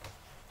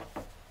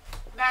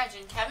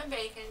 Imagine Kevin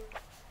Bacon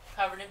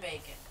covered in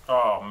bacon.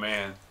 Oh,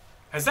 man.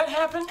 Has that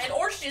happened? And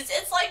oranges.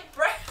 It's like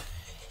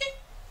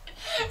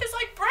it's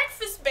like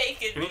breakfast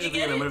bacon. You need to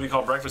be in a movie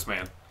called Breakfast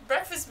Man.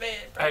 Breakfast Man.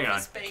 Hang on.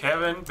 Breakfast bacon.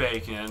 Kevin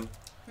Bacon.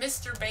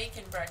 Mr.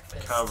 Bacon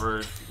breakfast.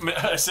 Covered.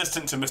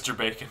 Assistant to Mr.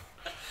 Bacon.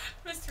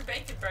 Mr.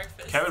 Bacon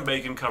breakfast. Kevin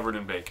Bacon covered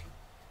in bacon.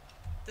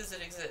 Does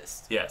it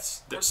exist?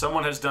 Yes.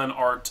 Someone has done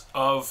art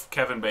of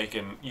Kevin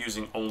Bacon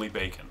using only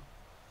bacon.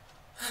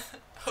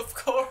 Of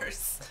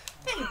course.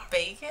 That ain't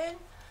bacon.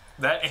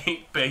 That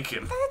ain't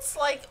bacon. That's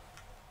like...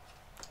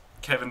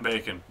 Kevin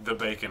Bacon. The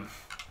bacon.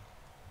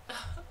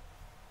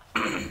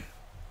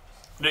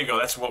 There you go.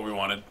 That's what we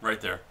wanted. Right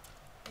there.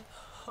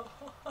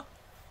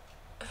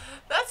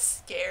 That's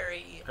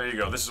scary. There you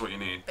go. This is what you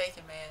need.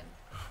 Bacon Man.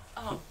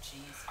 Oh,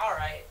 jeez.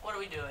 Alright, what are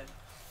we doing?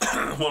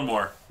 One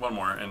more,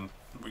 and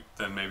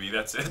then maybe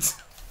that's it.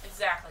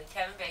 Exactly.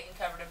 Kevin Bacon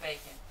covered in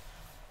bacon.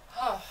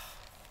 Oh,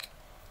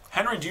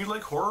 Henry, do you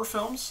like horror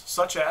films?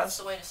 Such that's as?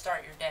 the way to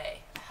start your day.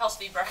 A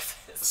healthy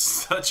breakfast.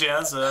 Such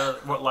as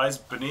What Lies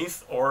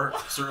Beneath or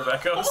Stir of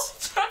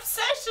Echoes? Drum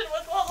session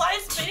with What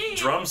Lies Beneath.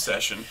 Drum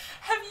session.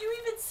 Have you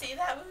even seen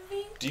that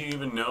movie? Do you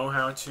even know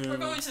how to... We're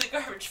going to the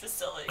garbage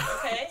facility,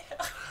 okay?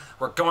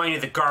 We're going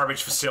to the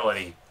garbage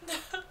facility.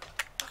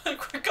 We're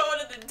going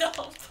to the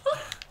dump.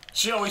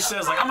 She always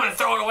says, like, I'm going to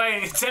throw it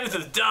away and send it to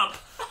the dump.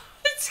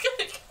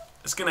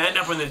 It's going to end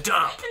up in the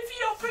dump. If you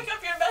don't pick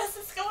up your mess,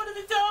 it's going to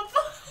the dump.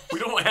 We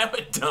don't have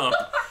a dump.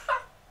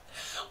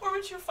 Where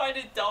would you find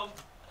a dump?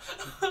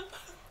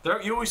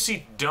 You always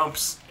see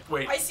dumps.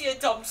 Wait. I see a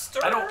dumpster.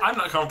 I'm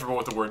not comfortable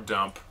with the word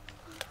dump.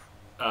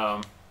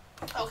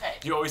 Okay.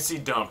 You always see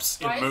dumps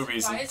in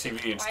movies and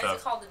TV and Why stuff.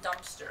 is it called a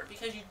dumpster?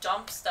 Because you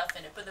dump stuff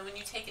in it, but then when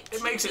you take it to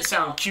It makes the it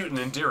sound dump, cute and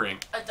endearing.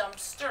 a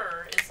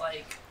dumpster is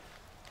like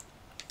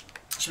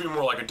It should be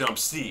more like a dump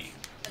C,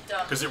 a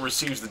dump. because it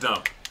receives the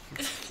dump.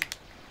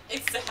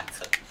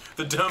 Exactly.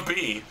 The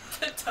dumpy.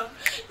 The dump.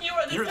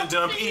 You're the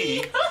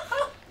dumpy.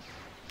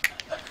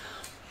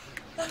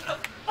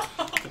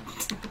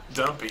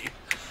 Dumpy.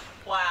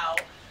 Wow.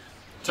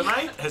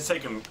 Tonight has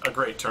taken a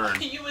great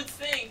turn. You would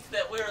think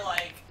that we're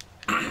like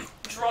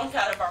drunk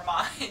out of our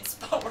minds,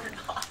 but we're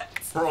not.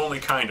 We're only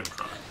kind of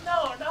drunk.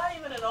 No, not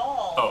even at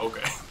all. Oh,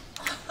 okay.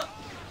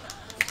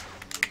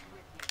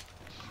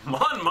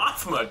 Mon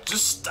Mothma,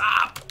 just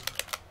stop.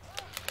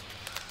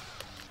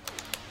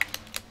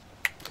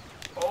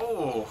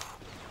 Oh.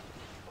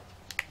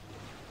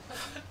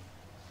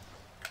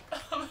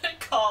 I'm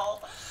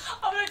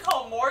gonna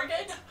call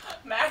Morgan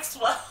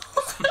Maxwell.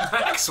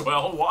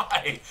 Maxwell,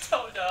 why?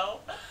 Don't know.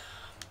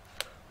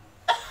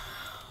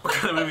 What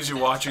kind of movies are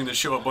you watching that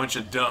show a bunch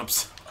of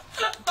dumps?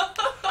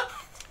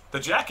 The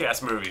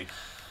Jackass movie.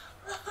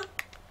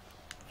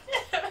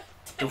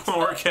 The one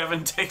where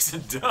Kevin takes a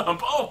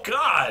dump. Oh,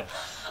 God!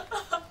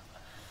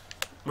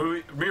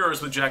 Movie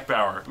Mirrors with Jack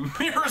Bauer.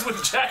 Mirrors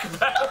with Jack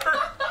Bauer.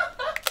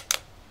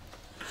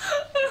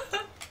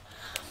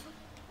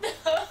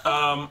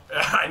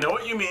 I know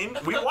what you mean.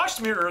 We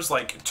watched Mirrors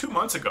like 2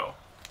 months ago.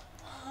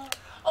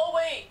 Oh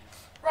wait,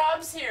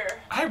 Rob's here.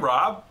 Hi,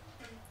 Rob.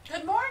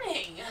 Good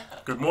morning.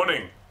 Good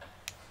morning.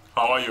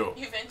 How are you?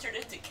 You've entered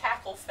into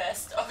Cackle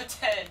Fest of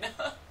 10.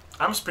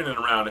 I'm spinning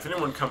around. If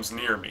anyone comes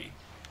near me,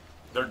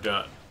 they're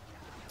done.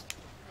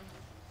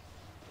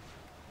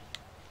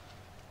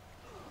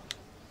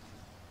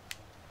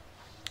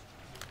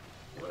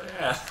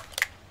 Yeah.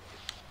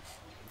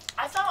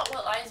 I thought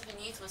What Lies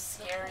Beneath was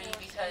scary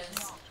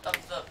because of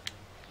the...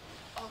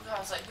 Oh god, I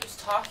was like, who's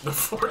talking? The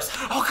force.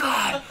 Oh,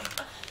 God.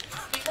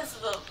 Because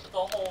of the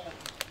whole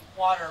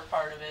water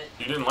part of it.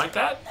 You didn't like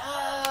that?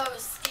 No, it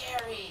was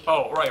scary.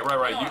 Oh, right. You know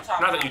what You, I'm talking not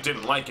that about. you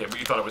didn't like it, but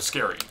you thought it was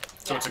scary.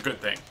 So Yeah. it's a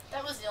good thing.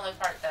 That was the only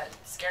part that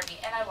scared me,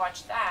 and I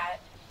watched that.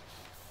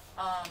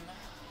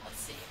 Let's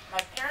see.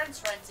 My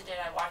parents rented it.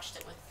 I watched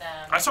it with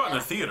them. I saw it in the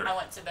and theater. I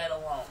went to bed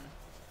alone.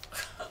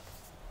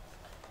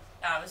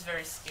 I was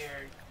very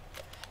scared.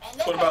 And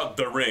then What about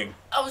The Ring?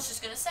 I was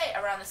just gonna say,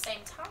 around the same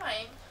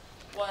time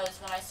was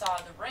when I saw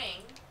The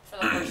Ring for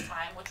the first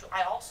time, which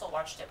I also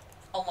watched it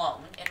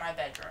alone in my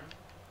bedroom.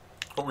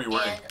 What were you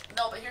wearing? And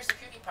no, but here's the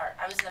creepy part.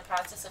 I was in the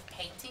process of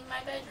painting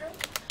my bedroom,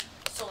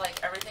 so like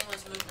everything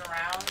was moving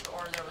around,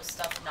 or there was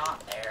stuff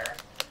not there,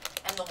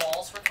 and the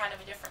walls were kind of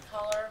a different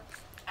color.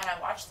 And I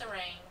watched The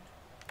Ring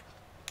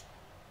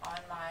on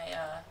my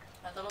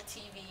my little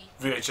TV.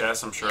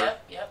 VHS, I'm sure.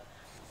 Yep.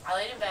 I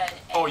laid in bed. And,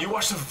 Oh, you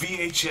watched the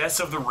VHS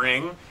of The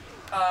Ring?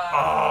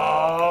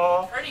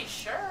 Oh. Pretty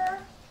sure.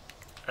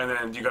 And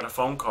then you got a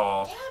phone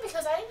call. Yeah,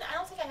 because I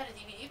don't think I had a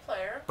DVD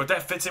player. But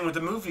that fits in with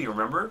the movie,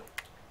 remember?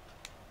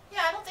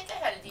 Yeah, I don't think I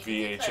had a DVD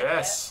player VHS.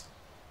 yet.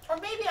 Or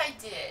maybe I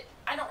did.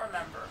 I don't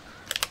remember.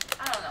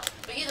 I don't know.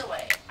 But either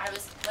way, I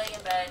was laying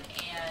in bed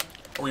and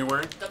What were you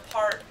wearing? the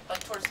part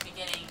like towards the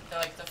beginning,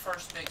 the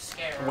first big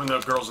scare. When the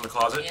girl's in the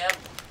closet? Yep.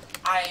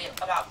 I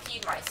about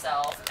peed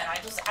myself, and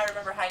I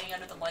remember hiding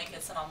under the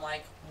blankets, and I'm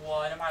like,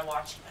 what am I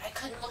watching? But I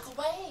couldn't look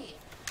away.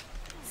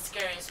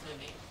 Scariest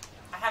movie.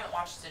 I haven't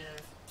watched it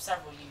in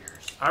several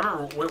years. I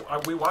remember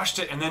we watched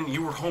it, and then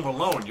you were home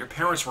alone. Your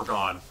parents were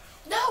gone.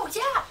 No,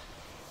 yeah.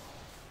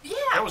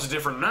 That was a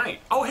different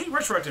night. Oh, hey,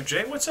 Retroactive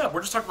Jay, what's up?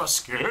 We're just talking about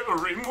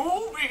scary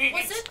movies.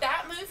 Was it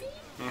that movie?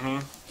 Mm-hmm.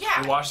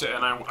 Yeah. We watched it,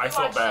 and I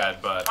felt watched bad,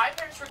 it. but My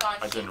parents were gone.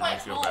 I didn't He really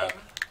went feel home, bad.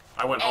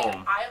 I went and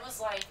home. I was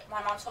like,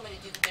 my mom told me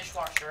to do the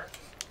dishwasher,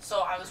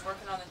 so I was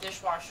working on the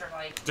dishwasher.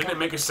 Like, Didn't it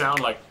make a sound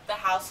like... the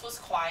house was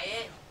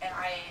quiet, and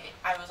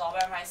I was all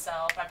by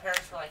myself. My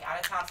parents were like out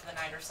of town for the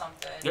night or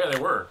something. Yeah, they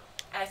were.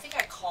 And I think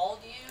I called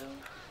you,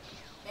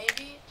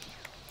 maybe.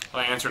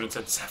 I answered and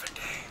said 7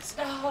 days.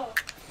 No,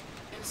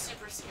 it was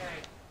super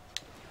scary.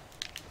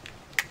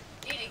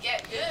 Need to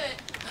get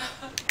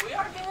good. We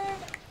are good.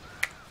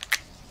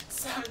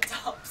 7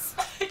 dumps.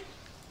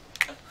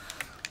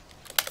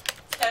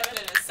 Kevin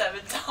and his 7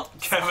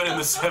 dumps. Kevin and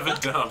the 7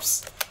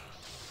 Dumps.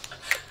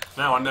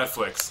 Now on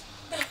Netflix.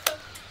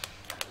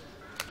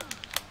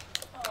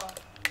 Oh.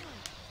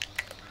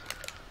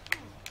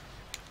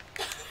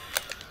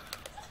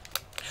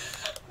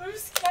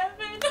 Who's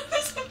Kevin?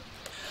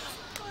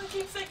 I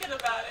keep thinking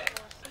about it.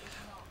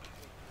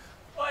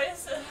 Why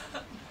is it?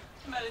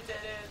 I'm at a dead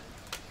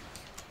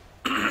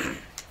end.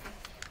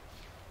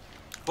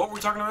 What were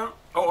we talking about?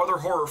 Oh, other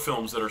horror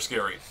films that are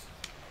scary.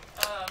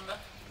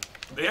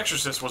 The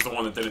Exorcist was the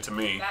one that did it to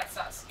me. That's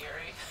not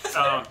scary. There's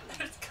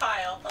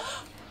Kyle.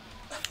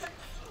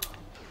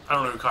 I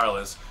don't know who Kyle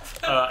is.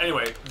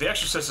 Anyway, The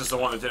Exorcist is the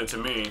one that did it to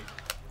me.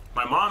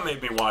 My mom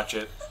made me watch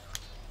it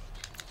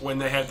when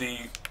they had the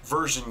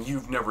version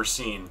you've never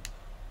seen.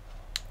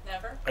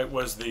 Never? It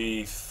was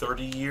the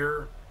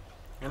 30-year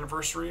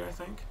anniversary, I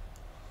think.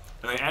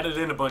 And they added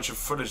in a bunch of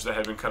footage that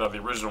had been cut out of the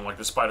original, like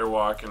the spider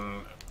walk,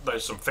 and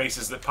there's some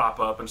faces that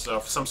pop up and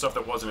stuff. Some stuff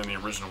that wasn't in the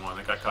original one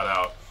that got cut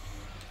out.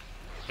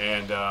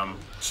 And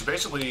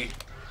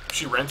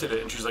she rented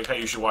it, and she's like, hey,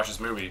 you should watch this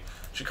movie.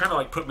 She kind of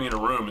like put me in a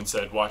room and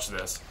said, watch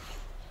this.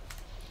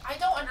 I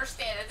don't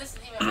understand. It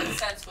doesn't even make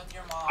sense with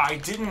your mom. I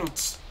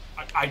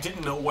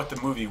didn't know what the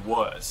movie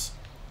was.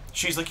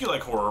 She's like, you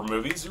like horror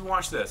movies, you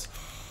watch this.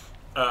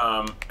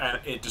 And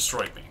it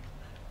destroyed me.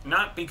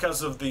 Not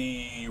because of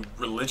the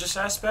religious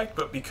aspect,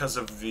 but because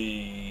of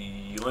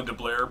the Linda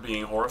Blair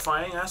being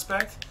horrifying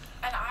aspect.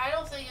 And I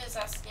don't think it's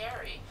that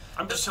scary.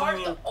 I'm just telling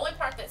you. The only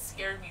part that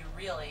scared me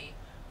really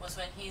was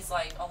when he's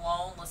like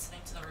alone listening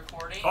to the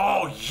recording.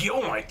 Oh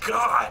my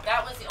God!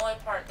 That was the only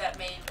part that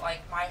made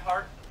like my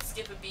heart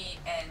skip a beat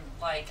and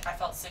like I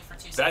felt sick for 2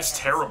 seconds. That's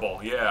terrible,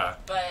 yeah.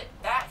 But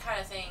that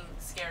kind of thing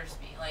scares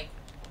me. Like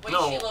the way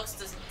No. she looks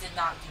did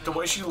not do The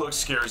way she looks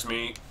scares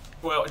me.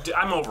 Well,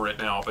 I'm over it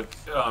now, but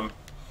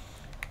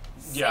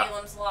yeah.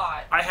 Salem's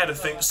Lot. I had to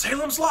think,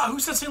 Salem's Lot? Who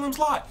said Salem's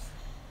Lot?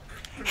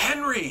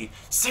 Henry!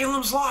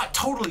 Salem's Lot!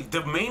 Totally.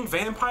 The main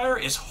vampire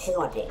is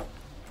horrible.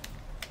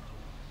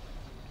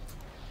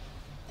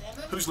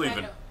 Who's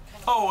leaving?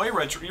 Oh, hey,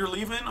 Retro, you're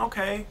leaving?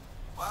 Okay.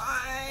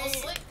 Bye. Well,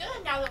 Slick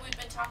good now that we've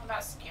been talking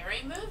about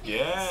scary movies.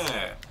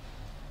 Yeah.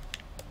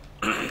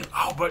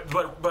 Oh,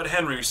 but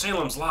Henry,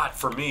 Salem's Lot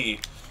for me,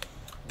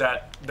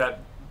 that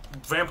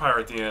vampire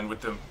at the end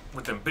with the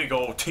with them big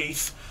old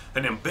teeth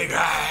and them big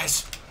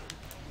eyes.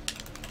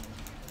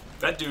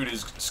 That dude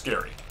is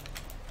scary.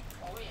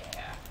 Oh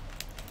yeah.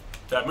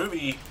 That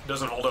movie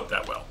doesn't hold up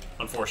that well,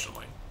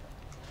 unfortunately.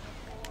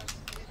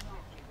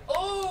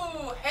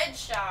 Oh,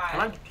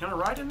 headshot. Can I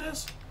ride in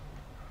this?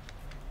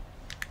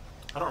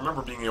 I don't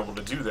remember being able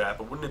to do that,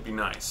 but wouldn't it be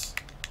nice?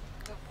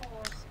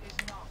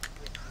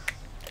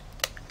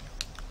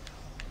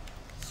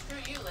 Screw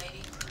you,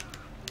 lady.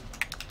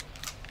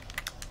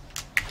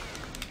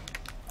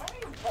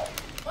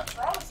 What's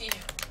wrong with you?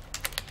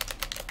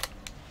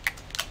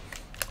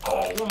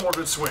 Oh, one more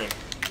good swing.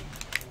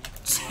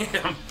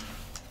 Damn.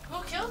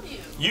 Who killed you?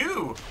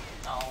 You!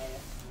 No.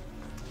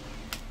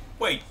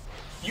 Wait,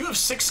 you have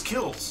 6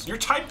 kills. You're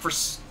tied for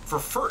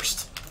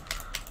first.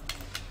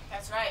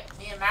 That's right.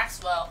 Me and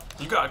Maxwell.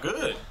 You got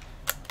good.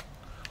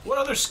 What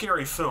other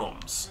scary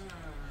films?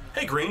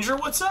 Hey, Granger,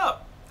 what's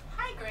up?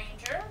 Hi,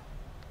 Granger.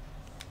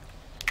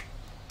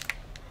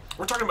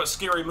 We're talking about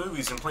scary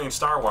movies and playing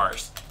Star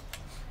Wars.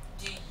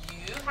 Do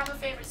you have a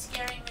favorite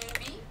scary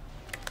movie?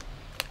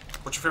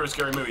 What's your favorite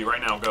scary movie?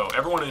 Right now, go.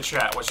 Everyone in the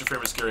chat, what's your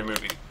favorite scary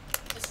movie?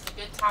 This is a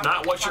good topic.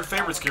 Not to what's your talk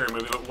favorite about. scary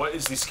movie, but what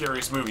is the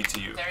scariest movie to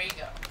you? There you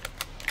go.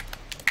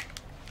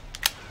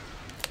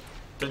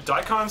 Did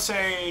Daikon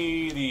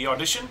say The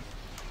Audition?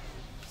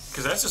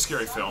 Because that's a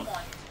scary film.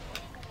 Someone.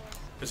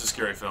 It's a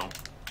scary film.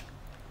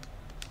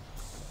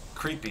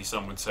 Creepy,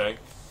 some would say.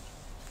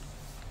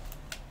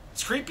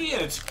 It's creepy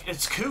and it's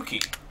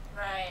kooky.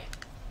 Right.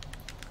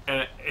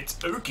 And it's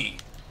ooky.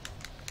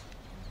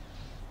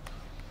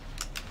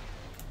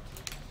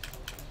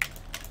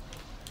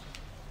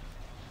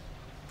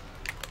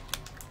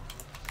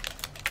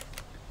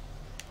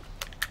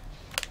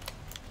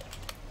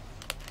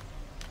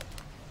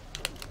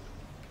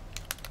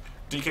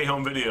 DK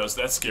Home Videos,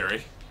 that's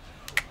scary.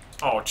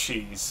 Oh,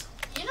 jeez.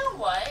 You know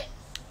what?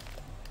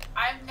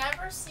 I've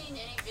never seen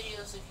any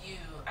videos of you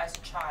as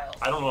a child.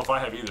 I don't know if I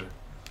have either.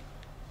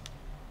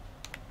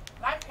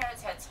 My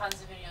parents had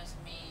tons of videos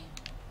of me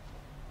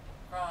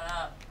growing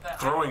up.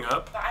 Growing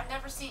up? But I've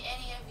never seen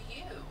any of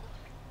you.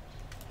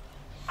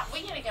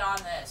 We need to get on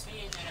this. We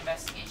need to do an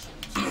investigation.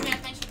 Jeez,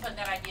 man, thanks for putting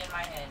that idea in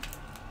my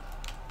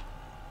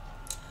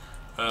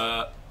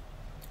head.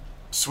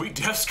 Sweet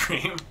Death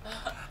Scream.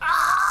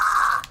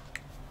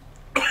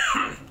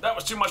 That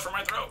was too much for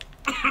my throat.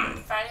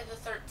 Friday the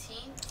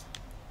 13th?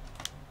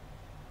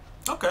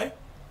 Okay.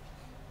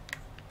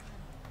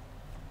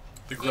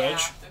 The Grudge?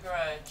 Yeah, The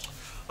Grudge.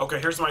 Okay,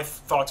 here's my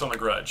thoughts on The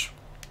Grudge.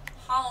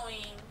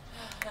 Halloween.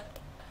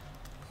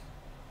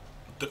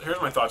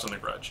 Here's my thoughts on The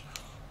Grudge.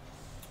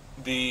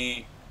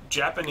 The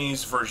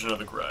Japanese version of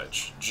The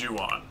Grudge,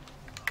 Ju-on,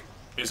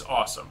 is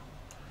awesome.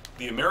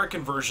 The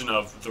American version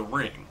of The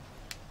Ring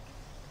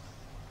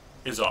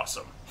is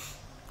awesome.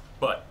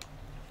 But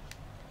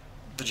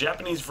the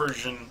Japanese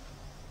version...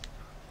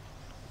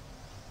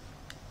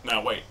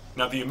 Now, wait.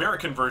 Now, the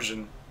American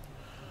version...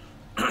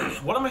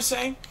 What am I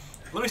saying?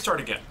 Let me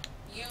start again.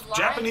 You lied.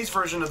 Japanese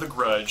version of The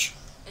Grudge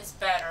is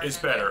better. is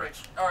than better. The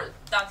original, or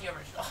not the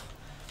original.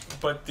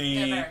 But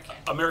the American.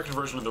 American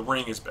version of The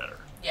Ring is better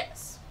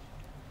Yes.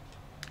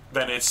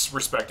 than its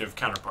respective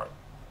counterpart.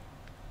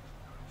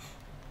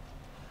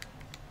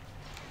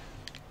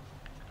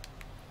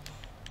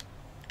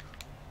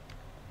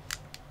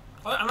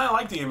 And I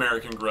like the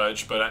American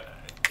Grudge, but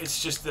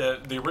it's just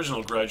the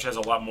original Grudge has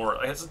a lot more.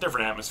 It has a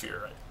different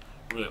atmosphere.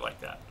 I really like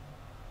that.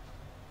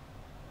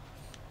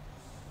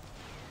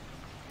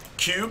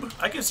 Cube?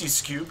 I can see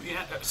Scube.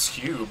 Yeah,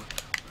 Scube.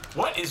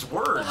 What is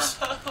words?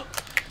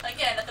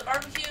 Again, at the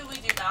barbecue, we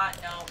do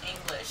not know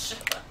English.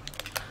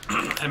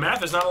 And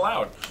math is not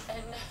allowed.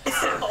 And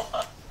so,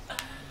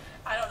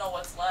 I don't know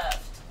what's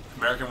left.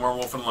 American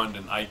Werewolf in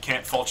London. I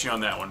can't fault you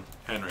on that one,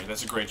 Henry.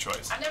 That's a great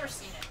choice. I've never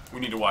seen it. We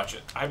need to watch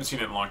it. I haven't seen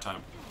it in a long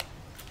time.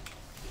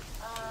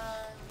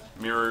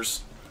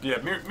 Mirrors. Yeah,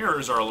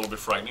 mirrors are a little bit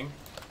frightening.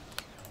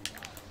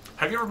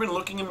 Have you ever been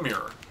looking in a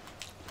mirror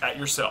at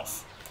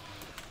yourself?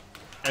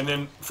 And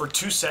then for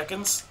 2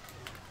 seconds,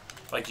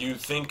 like you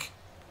think,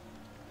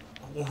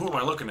 well, who am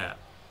I looking at?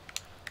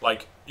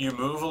 Like you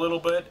move a little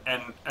bit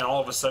and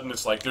all of a sudden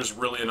it's like there's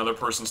really another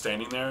person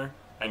standing there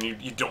and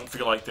you don't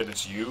feel like that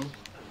it's you.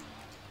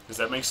 Does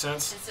that make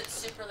sense? Is it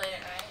super late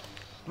at night?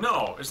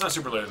 No, it's not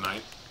super late at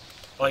night.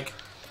 Like,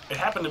 it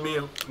happened to me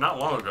not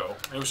long ago.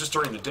 It was just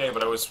during the day,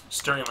 but I was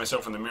staring at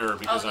myself in the mirror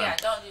because Oh yeah, I'm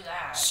don't do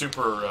that.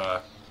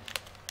 super,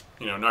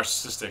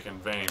 narcissistic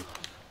and vain.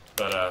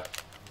 But,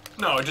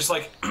 no, it just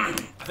like, I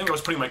think I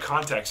was putting my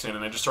contacts in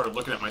and I just started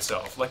looking at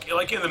myself,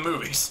 like in the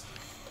movies.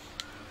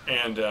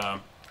 And,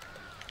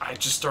 I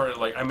just started,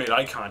 I made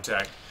eye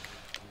contact,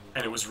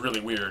 and it was really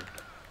weird.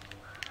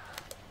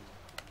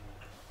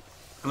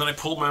 And then I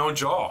pulled my own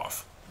jaw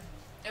off.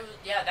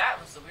 That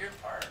was the weird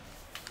part.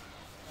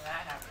 When that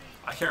happened.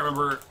 I can't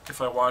remember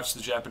if I watched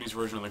the Japanese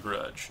version of The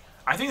Grudge.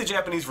 I think the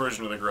Japanese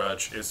version of The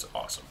Grudge is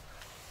awesome.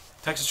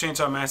 Texas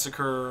Chainsaw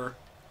Massacre...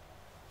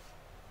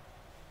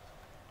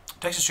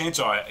 Texas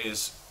Chainsaw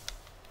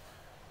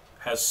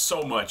has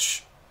so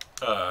much,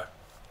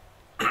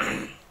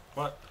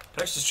 what?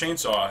 Texas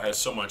Chainsaw has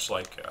so much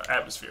like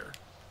atmosphere.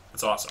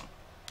 It's awesome.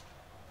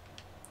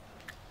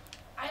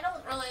 I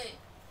don't really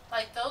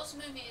like those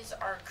movies.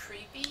 Are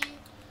creepy.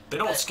 They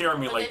don't scare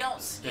me but like they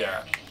don't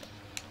scare me.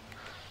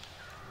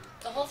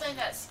 The whole thing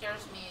that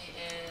scares me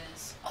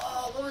is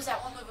what was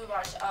that one movie we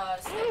watched?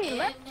 Hey,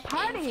 let's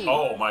party.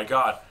 Oh my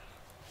god.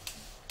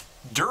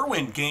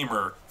 Derwin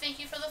Gamer. Thank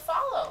you for the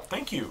follow.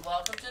 Thank you.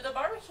 Welcome to the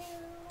barbecue.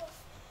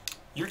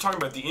 You're talking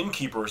about The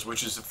Innkeepers,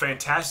 which is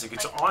fantastic.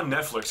 It's on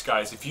Netflix,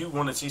 guys, if you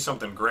want to see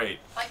something great.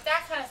 Like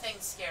that kind of thing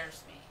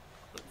scares me.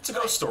 It's a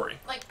ghost story.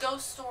 Like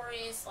ghost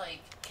stories, like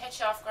catch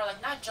you off guard,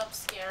 like not jump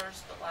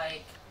scares, but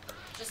like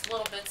just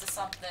little bits of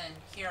something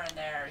here and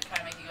there. It kind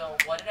of make you go,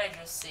 what did I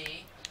just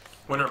see?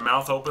 When her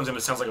mouth opens and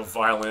it sounds like a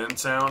violin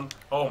sound.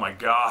 Oh my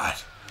god.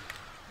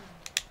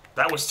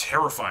 That was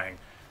terrifying.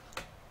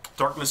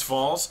 Darkness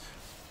Falls.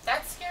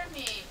 That scared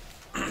me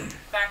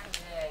back in the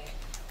day.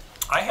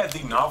 I had the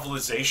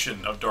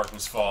novelization of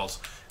Darkness Falls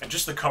and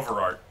just the cover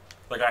art.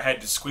 Like I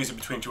had to squeeze it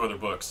between two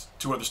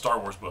other Star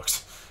Wars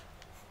books.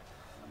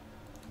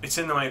 It's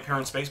in my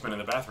parents' basement in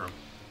the bathroom.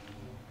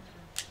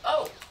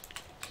 Oh,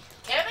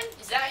 Kevin,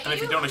 is that you? And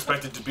if you don't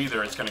expect it to be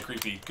there, it's kind of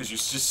creepy because you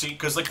just see,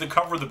 because like the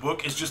cover of the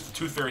book is just the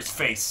Tooth Fairy's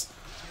face,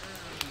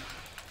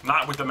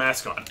 not with the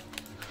mask on.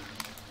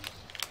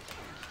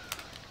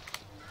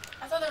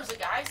 I thought there was a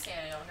guy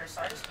standing over here,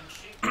 so I just couldn't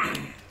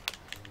shoot.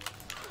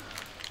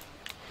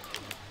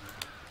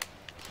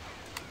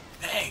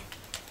 Dang.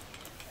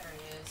 There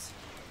he is.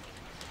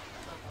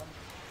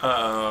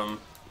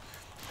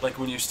 Like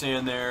when you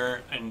stand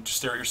there and just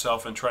stare at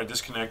yourself and try to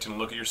disconnect and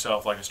look at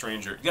yourself like a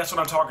stranger. That's what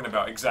I'm talking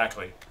about,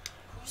 exactly.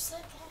 Who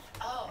said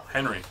that? Oh.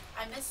 Henry.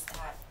 I missed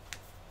that.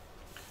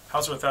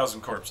 House of a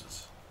Thousand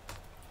Corpses.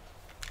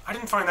 I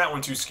didn't find that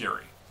one too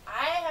scary.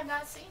 I have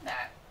not seen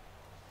that.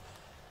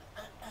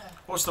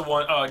 What's the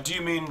one? Do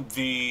you mean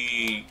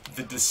the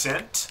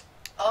Descent?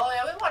 Oh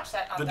yeah, we watched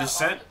that. Not The that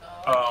Descent.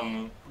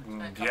 Long ago. It's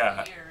been a couple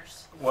Yeah.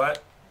 years.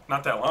 What?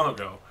 Not that long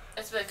ago.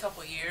 It's been a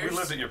couple years. We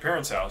lived at your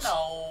parents' house.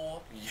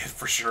 No. Yeah,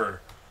 for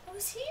sure. It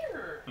was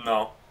here.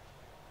 No.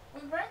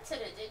 We rented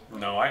it, didn't we?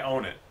 No, I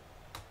own it.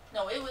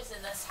 No, it was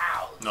in this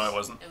house. No, it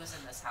wasn't. It was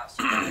in this house,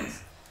 you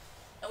guys.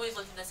 And we've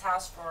lived in this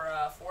house for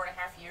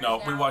 4.5 years No,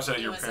 now. we watched that at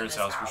It your was in parents'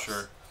 this house for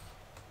sure.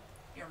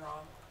 You're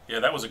wrong. Yeah,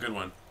 that was a good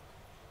one.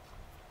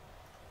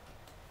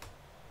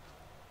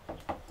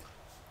 Let's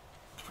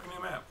pick a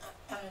new map.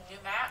 New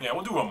map? Yeah,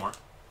 we'll do one more.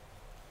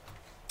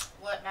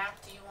 What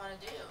map do you want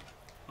to do?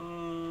 I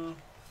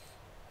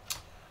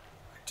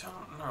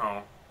don't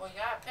know. Well, you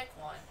gotta pick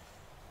one.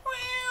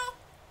 Well,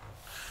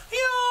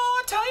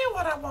 I'll tell you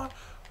what I want.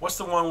 What's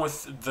the one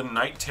with the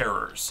night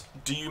terrors?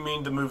 Do you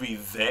mean the movie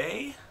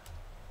They?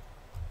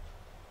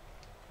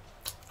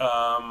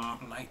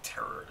 Night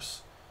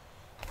terrors.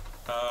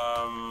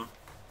 Night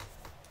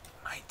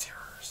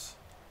terrors.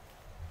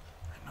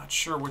 I'm not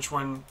sure which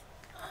one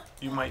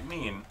you might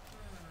mean.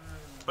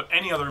 But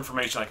any other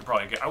information I could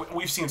probably get.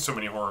 We've seen so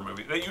many horror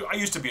movies. I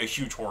used to be a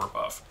huge horror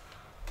buff.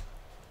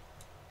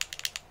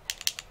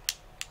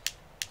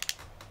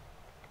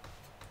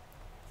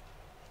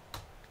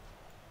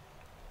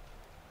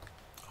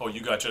 Oh,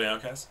 you got Jedi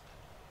Outcast?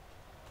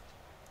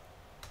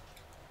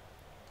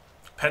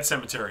 Pet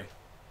Cemetery.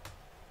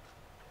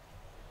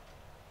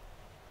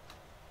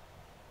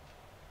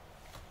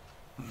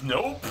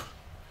 Nope.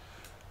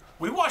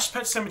 We watched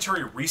Pet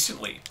Cemetery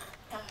recently,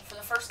 For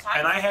the first time?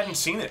 and I hadn't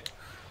seen it.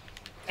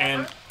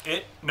 And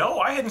no,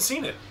 I hadn't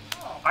seen it.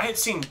 Oh. I had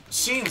seen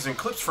scenes and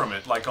clips from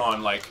it, like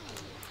on like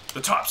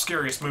the top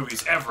scariest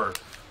movies ever.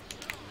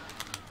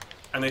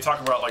 And they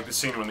talk about like the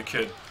scene when the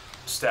kid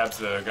stabs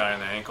the guy in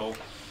the ankle.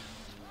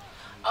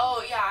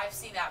 Oh, yeah, I've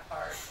seen that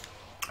part.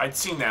 I'd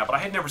seen that, but I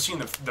had never seen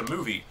the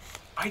movie.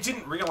 I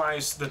didn't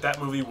realize that that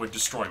movie would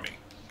destroy me,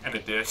 and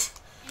it did.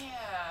 Yeah,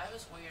 it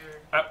was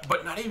weird.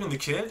 But not even the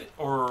kid,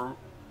 or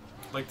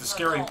like the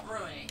scary Don't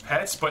ruin it.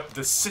 pets, but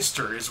the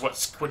sister is what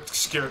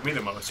scared me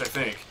the most, I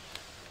think.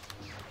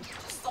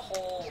 Just the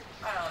whole,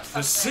 I don't know. The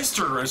something.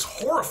 sister is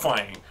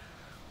horrifying.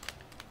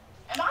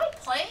 Am I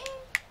playing?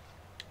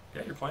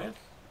 Yeah, you're playing?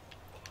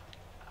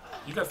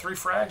 You got 3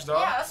 frags, dog?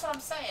 Yeah, that's what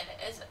I'm saying.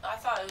 I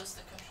thought it was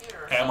the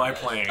computer. Or Am I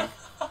something. playing?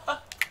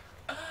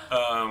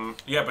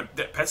 Yeah,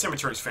 but Pet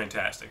Cemetery is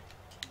fantastic.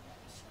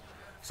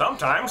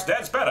 Sometimes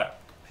that's better.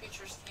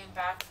 Creatures came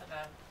back for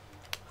them.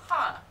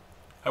 Huh.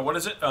 What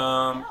is it?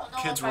 don't know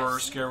Kids if I've were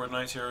seen scared with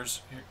night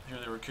terrors. Here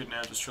they were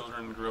kidnapped as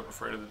children and grew up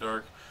afraid of the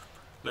dark.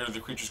 Later the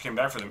creatures came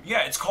back for them.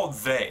 Yeah, it's called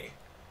They.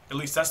 At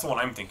least that's the one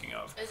I'm thinking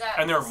of. Is that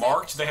And they're the same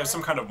marked. They have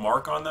story? some kind of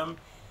mark on them.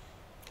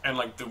 And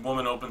like the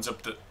woman opens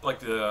up the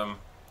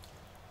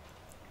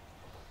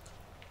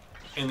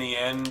in the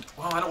end.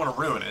 Well, I don't want to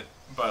ruin it,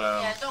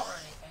 but Yeah, don't ruin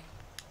anything.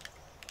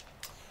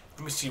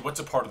 let me see. What's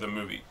a part of the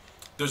movie?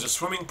 There's a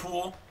swimming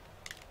pool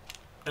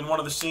in one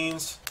of the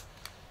scenes.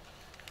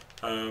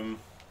 I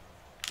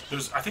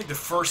think the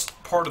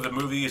first part of the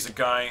movie is a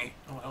guy.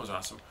 Oh, that was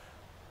awesome.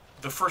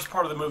 The first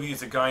part of the movie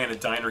is a guy in a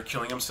diner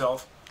killing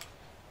himself.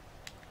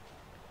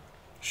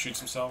 Shoots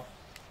himself.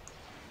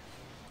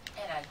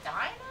 In a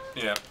diner?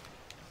 Yeah.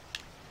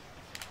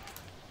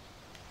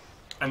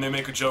 And they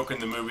make a joke in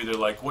the movie. They're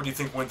like, "What do you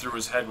think went through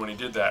his head when he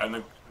did that?" And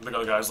the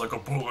other guy's like, "A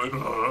bullet."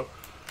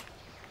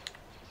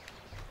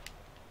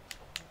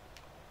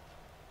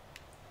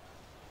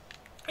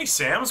 Hey,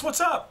 Sam's,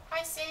 what's up?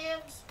 Hi,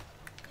 Sam's.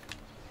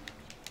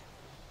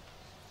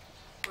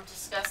 We're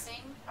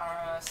discussing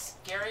our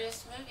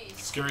scariest movies.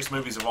 Scariest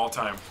movies of all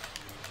time.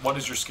 What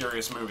is your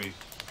scariest movie?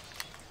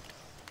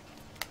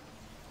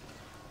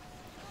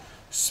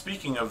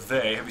 Speaking of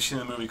they, have you seen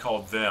the movie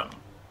called Them?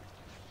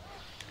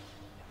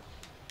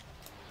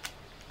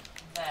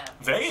 Them.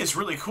 They is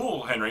really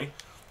cool, Henry.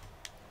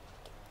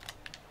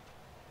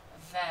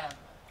 Them.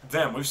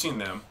 Them, we've seen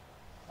Them.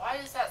 Why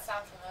does that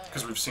sound familiar?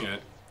 Because we've seen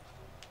it.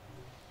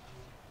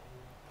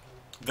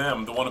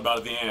 Them, the one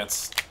about the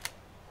ants.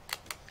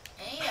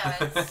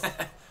 Ants.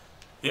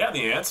 Yeah,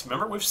 the ants.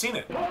 Remember? We've seen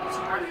it.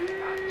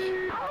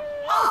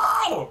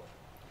 Oh!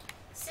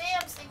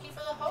 Sam's, thank you for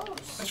the host.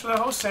 Thanks for that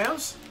host,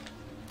 Sam's.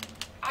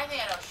 I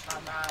think I know what you're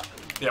talking about.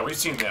 Yeah, we've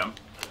seen Them.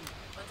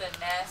 With the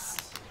nest.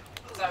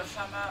 Is that what you're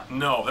talking about?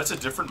 No, that's a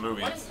different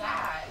movie. What is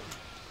that?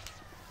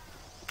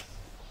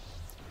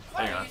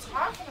 What Hang are on. you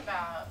talking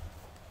about?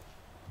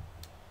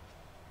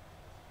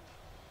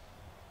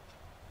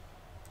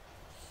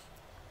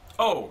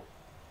 Oh,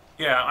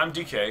 yeah, I'm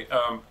DK.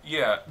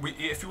 Yeah,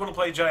 if you want to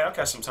play Jedi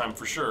Outcast sometime,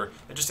 for sure,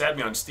 just add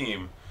me on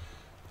Steam.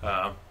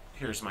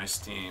 Here's my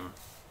Steam.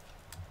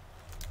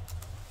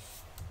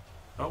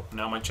 Oh,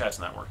 now my chat's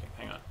not working.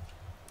 Hang on.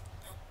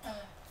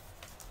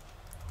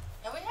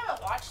 Yeah, we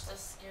haven't watched a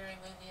scary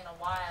movie in a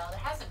while. There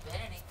hasn't been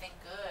anything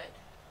good.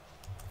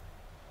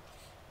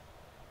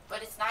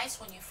 But it's nice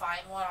when you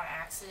find one on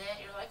accident.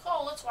 You're like,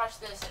 oh, let's watch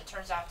this, and it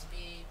turns out to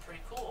be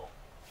pretty cool.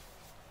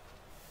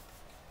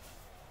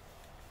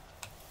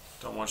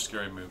 Don't watch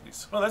scary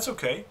movies. Well, that's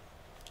okay.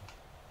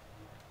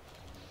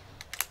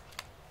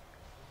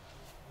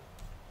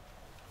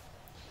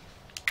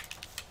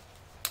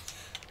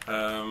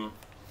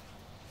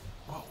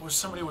 What was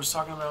somebody was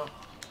talking about?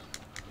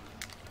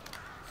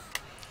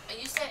 And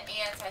you said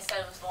ants. I said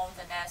it was the one with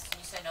the nest, and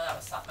you said no, that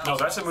was something else. No,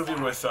 that's a What was movie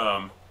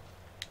that? with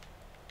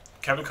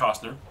Kevin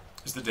Costner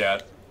is the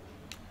dad,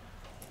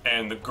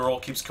 and the girl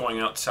keeps going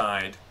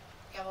outside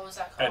Yeah, what was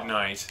that called? at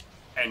night,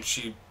 and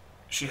she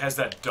has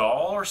that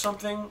doll or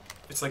something.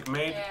 It's like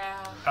made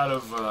Yeah. out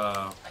of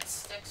Like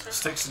sticks or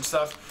sticks and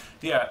stuff.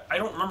 Yeah, I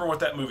don't remember what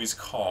that movie's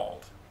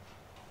called.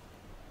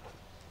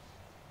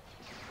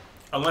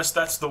 Unless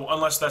that's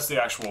the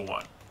actual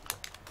one.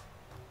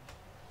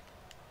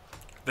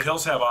 The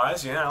Hills Have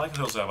Eyes. Yeah, I like The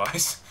Hills Have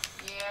Eyes.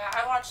 Yeah,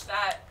 I watched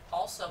that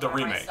also The by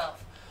remake.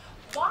 myself.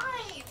 Why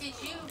did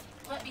you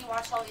let me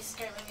watch all these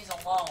scary movies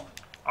alone?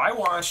 I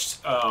watched.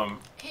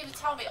 He would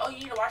tell me, oh, you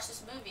need to watch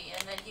this movie,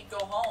 and then he'd go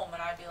home,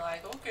 and I'd be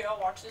like, okay, I'll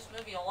watch this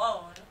movie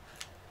alone.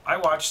 I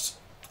watched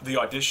The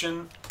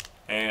Audition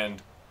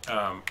and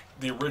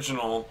the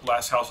original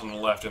Last House on the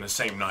Left in the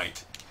same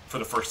night for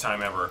the first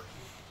time ever,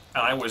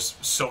 and I was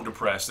so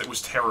depressed. It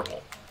was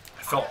terrible.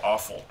 I felt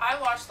awful. I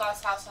watched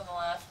Last House on the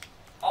Left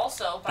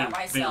also by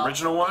myself. The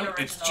original one. The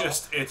It's original.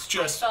 just.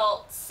 I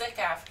felt sick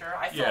after.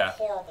 I felt Yeah.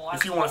 horrible. I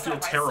If you was wanna feel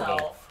looking at terrible.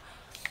 myself.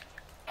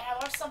 And I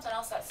watched something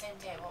else that same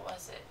day. What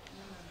was it?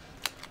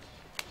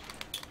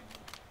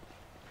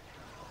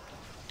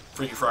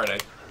 Freaky Friday.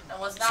 It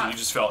was So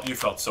not. you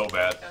felt so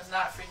bad. It was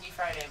not Freaky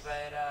Friday,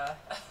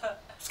 but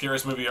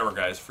Scariest movie ever,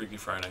 guys. Freaky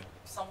Friday.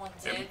 someone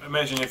did.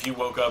 Imagine if you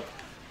woke up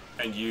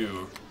and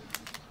you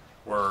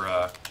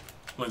were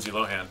Lindsay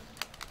Lohan.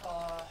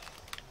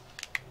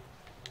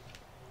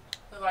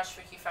 We watched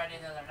Freaky Friday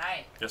the other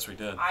night. Yes, we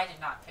did. I did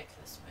not pick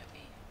this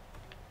movie.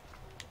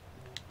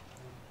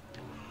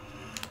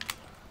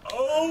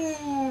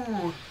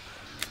 Oh!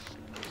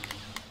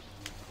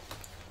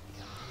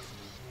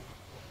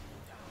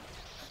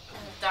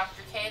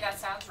 Dr. K, that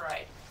sounds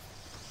right.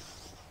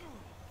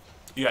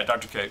 Yeah,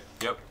 Dr. K.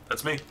 Yep,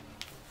 that's me.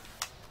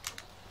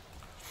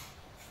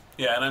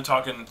 Yeah, and I'm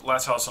talking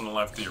Last House on the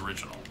Left, the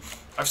original.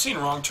 I've seen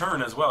Wrong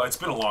Turn as well. It's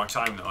been a long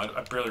time now.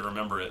 I barely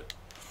remember it.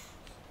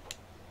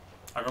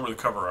 I remember the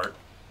cover art.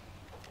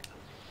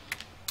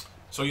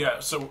 So yeah,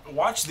 so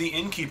watch The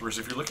Innkeepers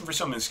if you're looking for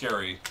something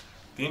scary.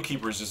 The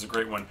Innkeepers is a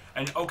great one.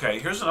 And okay,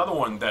 here's another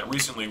one that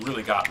recently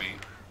really got me.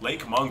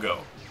 Lake Mungo.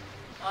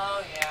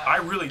 Oh, yeah. I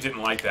really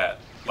didn't like that.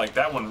 Like,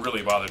 that one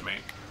really bothered me.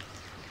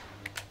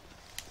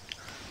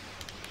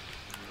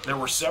 There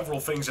were several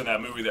things in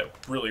that movie that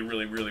really,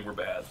 really, really were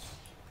bad.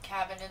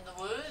 Cabin in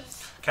the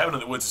Woods. Cabin in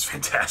the Woods is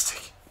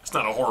fantastic. It's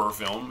not a horror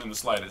film in the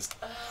slightest.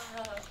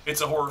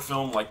 It's a horror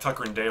film like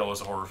Tucker and Dale is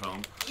a horror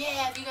film. Yeah,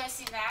 have you guys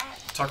seen that?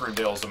 Tucker and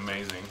Dale is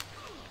amazing.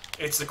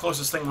 It's the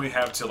closest thing we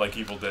have to, like,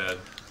 Evil Dead.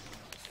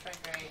 It's pretty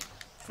great.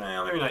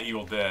 Well, maybe not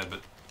Evil Dead,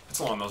 but it's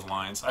along those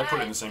lines. I put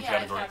it in the same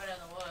category. Cabin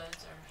in the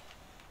Woods.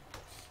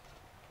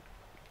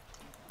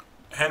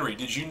 Or... Henry,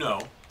 did you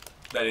know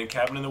that in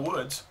Cabin in the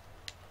Woods,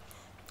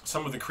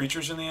 some of the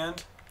creatures in the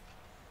end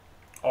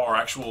are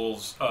actual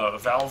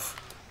Valve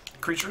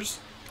creatures?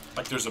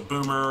 Like there's a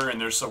boomer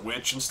and there's a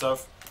witch and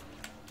stuff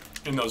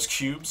in those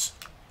cubes.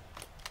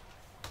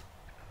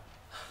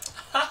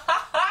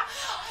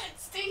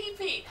 Stinky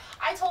Pete.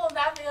 I told him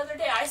that the other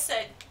day. I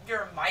said,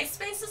 your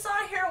MySpace is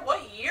on here?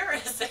 What year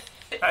is it?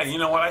 Hey, you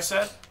know what I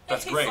said?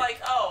 That's He's great. like,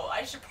 oh,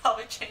 I should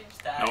probably change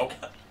that. Nope.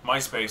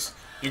 MySpace.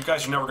 You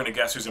guys are never going to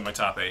guess who's in my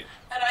top 8.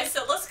 And I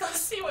said, let's go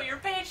see what your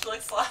page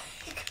looks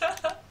like.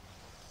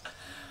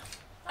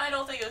 I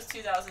don't think it was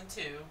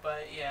 2002,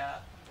 but yeah.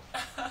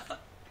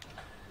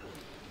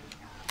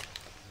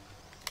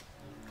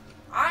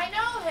 I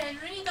know,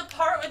 Henry, the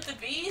part with the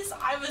bees,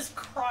 I was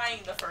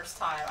crying the first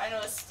time. I know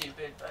it's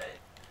stupid, but...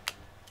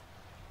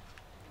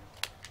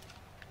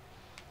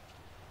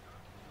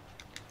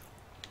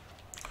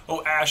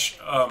 Oh, Ash,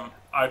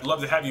 I'd love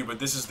to have you, but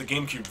this is the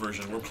GameCube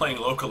version. We're playing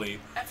locally.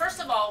 And first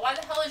of all, why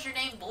the hell is your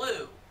name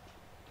Blue?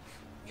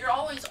 You're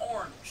always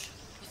orange.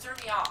 You threw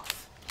me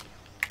off.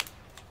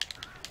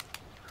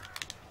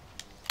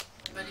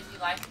 But if you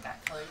like it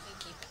that color, you can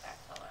keep it that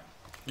color.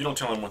 You don't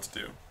tell him what to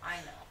do. I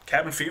know.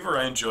 Cabin Fever,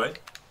 I enjoyed.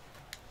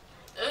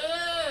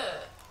 Ugh.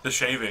 The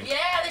shaving.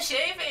 Yeah, the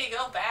shaving.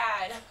 Oh,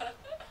 bad.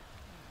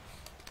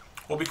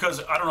 Well,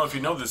 because, I don't know if you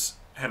know this,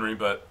 Henry,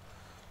 but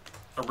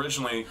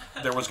originally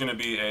there was going to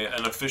be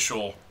an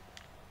official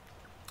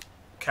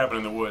Cabin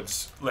in the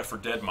Woods Left 4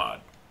 Dead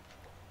mod.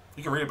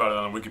 You can read about it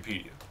on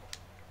Wikipedia.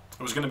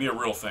 It was going to be a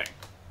real thing.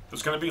 It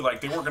was going to be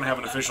like, they weren't going to have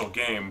an official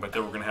game, but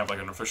they were going to have like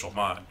an official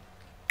mod.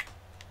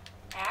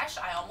 Ash,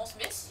 I almost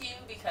missed you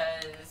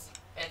because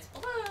it's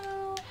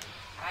blue.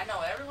 I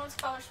know everyone's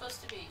color's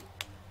supposed to be.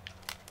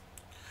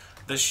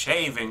 The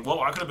shaving.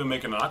 Well, I could have been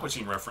making an Aqua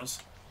Teen reference.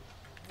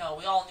 No,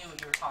 we all knew what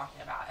you were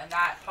talking about, and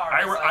that part.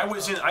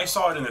 I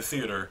saw it in the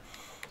theater,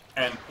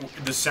 and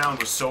the sound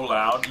was so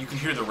loud. You can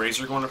hear the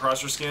razor going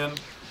across your skin,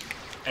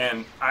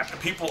 and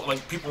people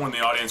in the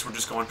audience were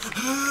just going.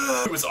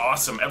 It was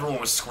awesome. Everyone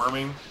was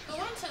squirming. Who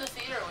went to the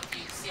theater with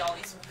you to see all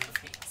these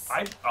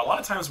movies? A lot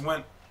of times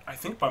went, I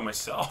think, by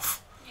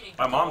myself. You didn't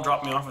My mom go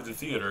dropped me alone. off at the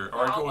theater,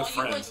 or I'd go with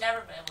You friends. would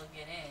never been able to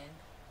get in.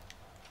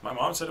 My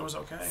mom said it was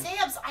okay.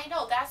 Sam's, I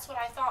know, that's what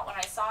I thought when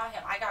I saw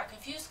him. I got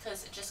confused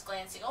because just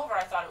glancing over,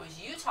 I thought it was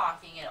you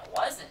talking, and it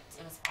wasn't.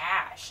 It was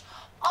Ash.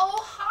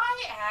 Oh,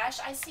 hi, Ash.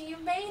 I see you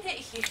made it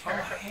here. Oh,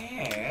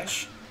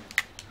 Ash.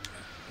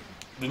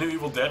 The new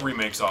Evil Dead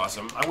remake's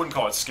awesome. I wouldn't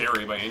call it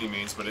scary by any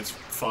means, but it's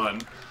fun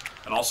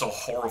and also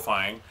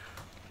horrifying.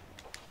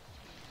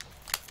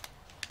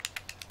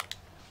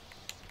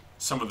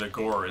 Some of the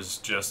gore is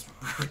just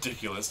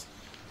ridiculous.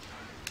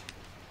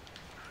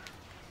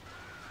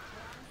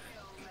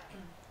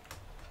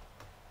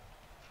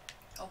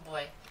 Oh,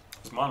 boy.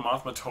 Is Mon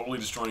Mothma totally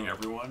destroying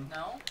everyone?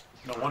 No?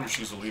 No wonder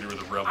she's the leader of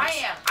the rebels. I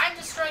am. I'm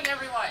destroying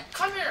everyone.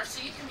 Come here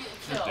so you can be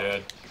the You're kill.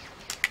 dead.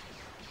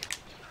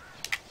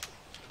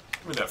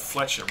 Give me that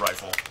Fletcher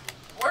rifle.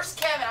 Where's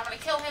Kevin? I'm going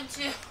to kill him,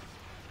 too.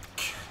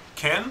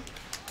 Ken?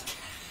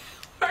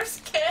 Where's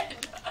Ken?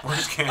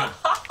 Where's Ken?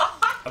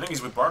 I think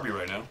he's with Barbie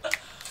right now.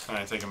 Can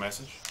I take a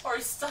message? Or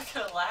he's stuck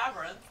in a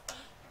labyrinth.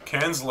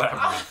 Ken's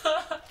labyrinth.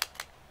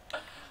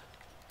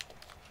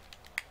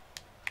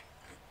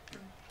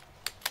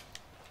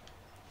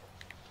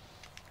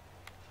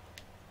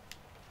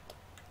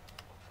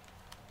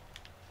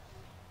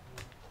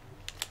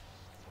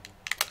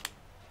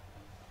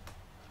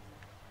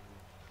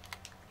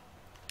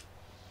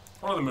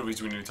 What other movies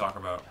do we need to talk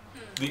about?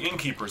 The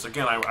Innkeepers.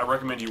 Again, I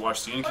recommend you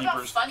watch The What about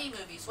Innkeepers. funny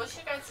movies? What's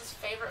your guys'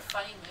 favorite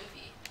funny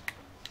movie?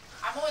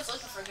 I'm always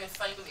looking for a good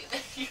funny movie.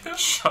 You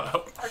Shut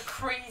up. are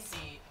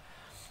crazy.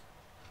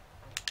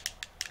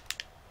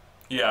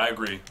 Yeah, I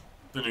agree.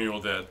 The New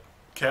Evil Dead.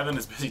 Kevin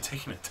is busy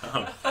taking a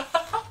dump.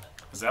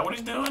 Is that what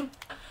he's doing?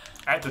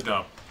 At the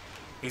dump.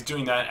 He's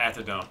doing that at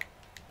the dump.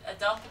 A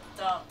dump at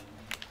the dump.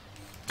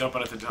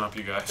 Dumping at the dump,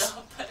 you guys.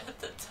 Dump at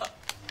the dump.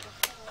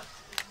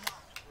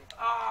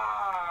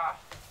 Ah.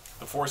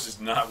 The Force is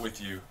not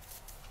with you.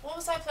 What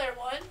was that, Player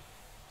One?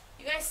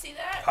 You guys see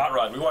that? Hot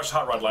Rod. We watched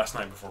Hot Rod last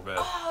night before bed.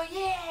 Oh,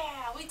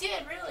 yeah. We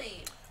did,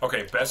 really.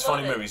 Okay, best Love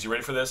funny it. movies. You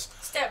ready for this?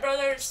 Step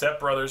Brothers. Step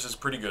Brothers is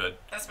pretty good.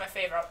 That's my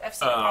favorite. I've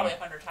seen it probably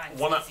 100 times.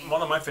 One Easy.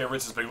 of my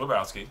favorites is Big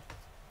Lebowski.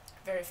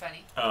 Very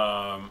funny.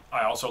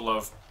 I also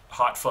love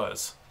Hot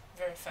Fuzz.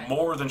 Very funny.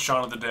 More than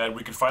Shaun of the Dead.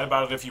 We can fight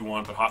about it if you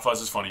want, but Hot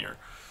Fuzz is funnier.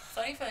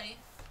 Funny, funny.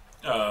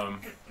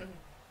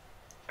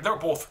 They're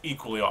both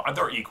equally.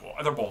 They're equal.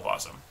 They're both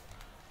awesome.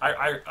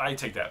 I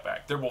take that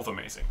back. They're both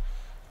amazing.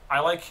 I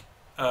like.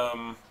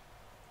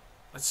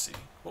 Let's see.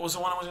 What was the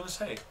one I was going to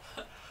say?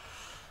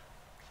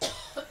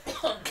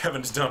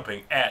 Kevin's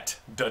dumping at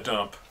the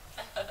dump.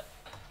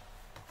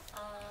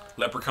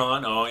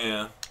 Leprechaun. Oh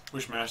yeah.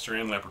 Wishmaster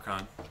and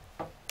Leprechaun.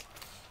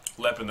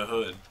 Lep in the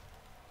Hood.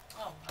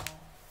 Oh, no.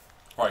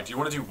 All right. Do you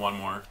want to do one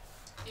more?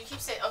 You keep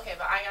saying, okay,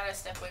 but I gotta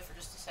step away for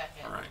just a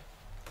second. All right.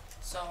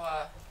 So,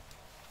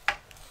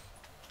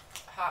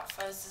 Hot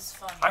Fuzz is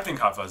funny. I think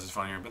Hot Fuzz is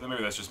funnier, but then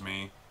maybe that's just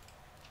me.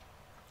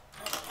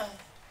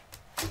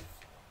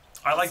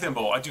 I like them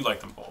both. I do like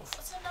them both.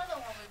 What's another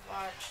one we've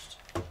watched?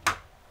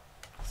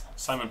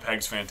 Simon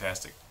Pegg's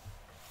fantastic.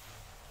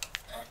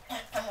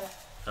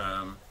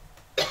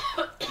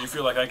 You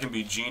Feel Like I Can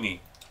Be Genie,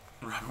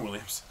 Robin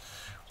Williams.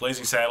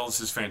 Blazing Saddles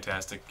is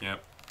fantastic.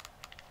 Yep.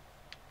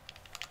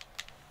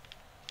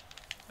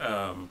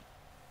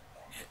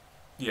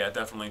 Yeah,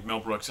 definitely. Mel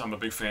Brooks, I'm a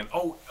big fan.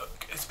 Oh,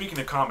 speaking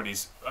of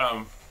comedies,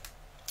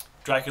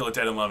 Dracula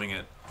Dead and Loving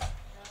It.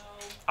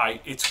 No.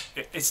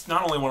 It's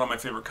not only one of my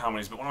favorite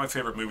comedies, but one of my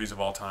favorite movies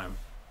of all time.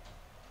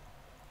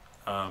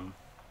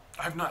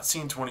 I've not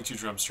seen 22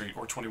 Jump Street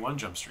or 21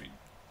 Jump Street.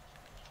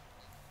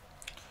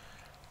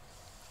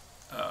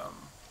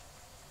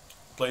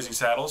 Blazing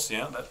Saddles,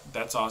 yeah,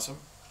 that's awesome.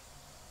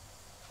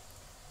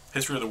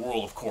 History of the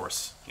World, of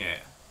course, yeah.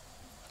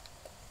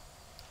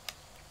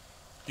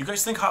 You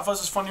guys think Hot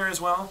Fuzz is funnier as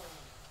well?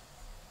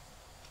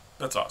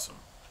 That's awesome.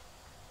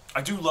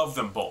 I do love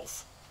them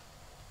both.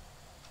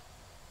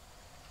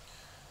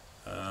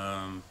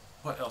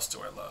 What else do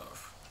I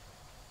love?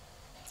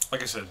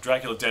 Like I said,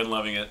 Dracula Dead and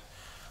Loving It.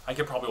 I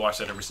could probably watch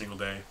that every single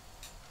day.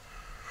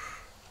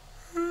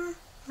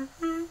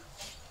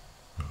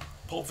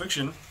 Pulp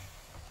Fiction.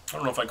 I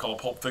don't know if I call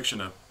Pulp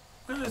Fiction a...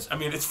 I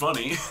mean, it's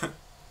funny.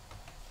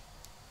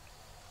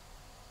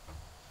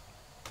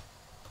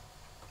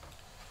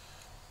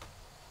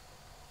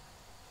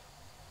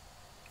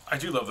 I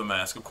do love The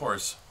Mask, of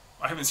course.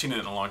 I haven't seen it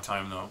in a long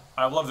time, though.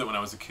 I loved it when I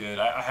was a kid.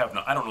 I have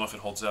not. I don't know if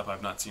it holds up.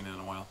 I've not seen it in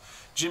a while.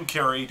 Jim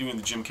Carrey doing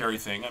the Jim Carrey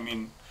thing. I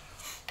mean,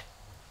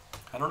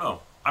 I don't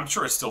know. I'm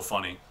sure it's still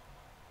funny.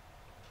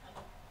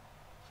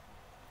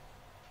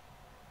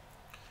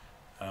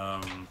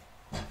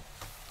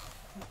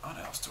 What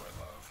else do I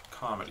love?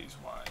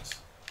 Comedies-wise.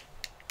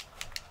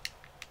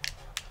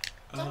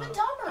 Dumb and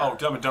Dumber. Oh,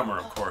 Dumb and Dumber,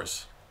 of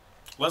course.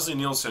 Leslie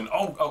Nielsen.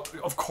 Oh,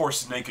 of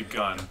course, Naked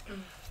Gun.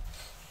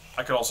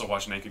 I could also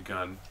watch Naked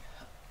Gun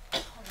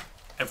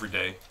every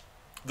day.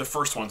 The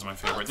first one's my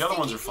favorite. The other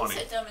ones are funny.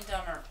 You said Dumb and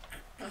Dumber.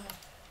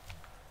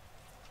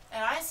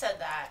 And I said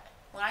that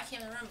when I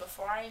came in the room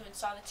before I even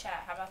saw the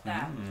chat. How about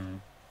that?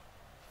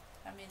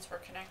 That means we're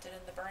connected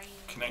in the brain.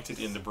 Connected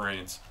in the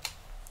brains.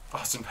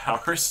 Austin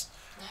Powers.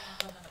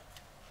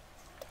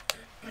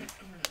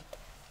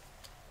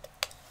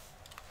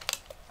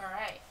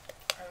 Alright.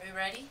 Are we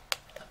ready?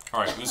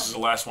 Alright, this is the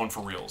last one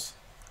for reals.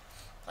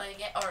 Play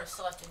again? Or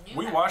select a new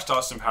We map? watched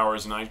Austin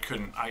Powers and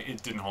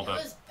it didn't hold It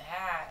up. was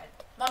bad.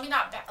 Well, I mean,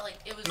 not bad. Like,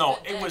 it was No,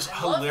 good it then. was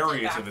I loved it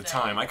hilarious back at the then.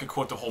 time. I could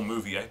quote the whole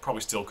movie. I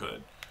probably still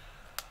could.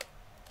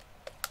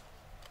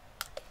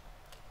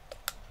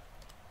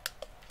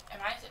 Am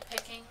I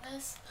picking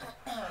this?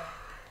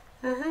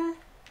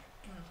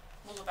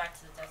 We'll go back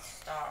to the Death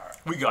Star.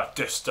 We got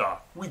Death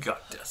Star. We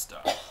got Death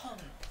Star.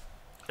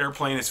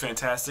 Airplane is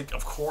fantastic,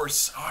 of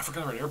course. Oh, I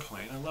forgot about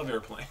Airplane. I love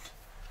Airplane.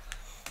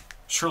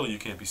 Surely you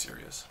can't be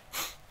serious.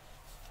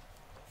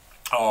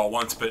 Oh,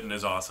 Once Bitten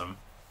is awesome.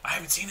 I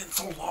haven't seen it in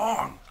so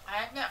long.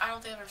 I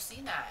don't think I've ever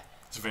seen that.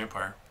 It's a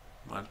vampire.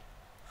 What?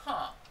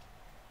 Huh.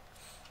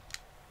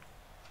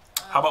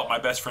 How about My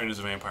Best Friend is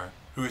a Vampire?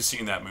 Who has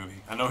seen that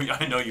movie? I know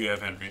you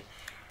have, Henry.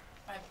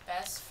 My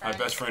Best Friend?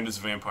 My Best Friend is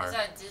a Vampire. Is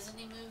that a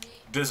Disney movie?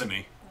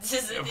 Disney.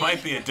 Disney. It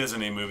might be a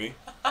Disney movie.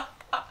 A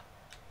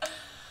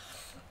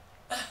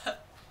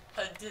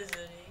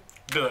Disney.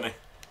 Disney.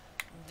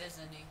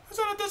 Disney. Is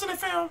that a Disney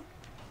film?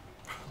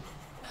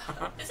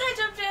 Is that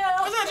Jump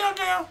Jail? Is that Jump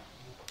Jail?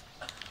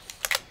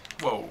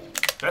 Whoa,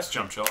 that's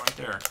Jump Jail right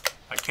there.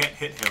 I can't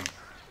hit him.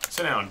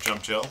 Sit down,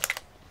 Jump Jail.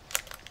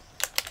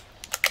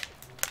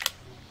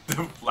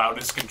 The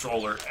loudest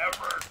controller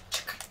ever.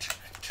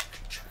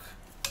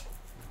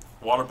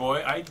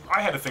 Waterboy.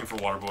 I had a thing for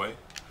Waterboy.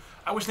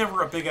 I was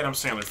never a big Adam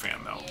Sandler fan,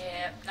 though.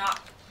 Yeah,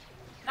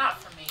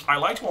 not for me. I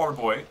liked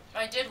Waterboy.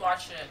 I did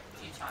watch it a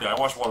few times. Yeah, I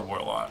watched Waterboy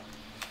a lot.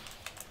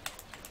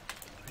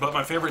 But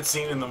my favorite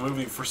scene in the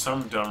movie, for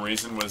some dumb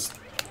reason, was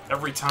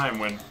every time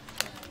when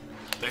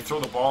they throw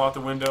the ball out the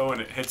window and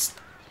it hits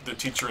the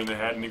teacher in the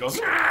head and he goes,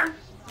 "Argh!"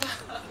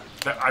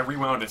 I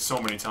rewound it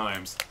so many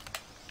times.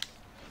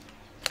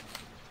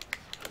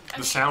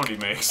 The sound he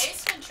makes.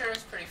 Ace Ventura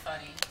is pretty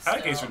funny. I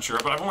like still. Ace Ventura,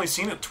 but I've only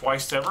seen it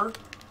twice ever.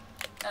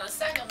 No, the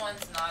second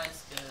one's not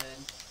as good.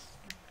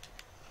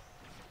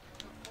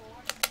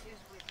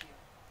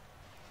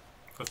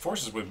 The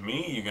Force is with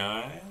me, you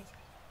guys.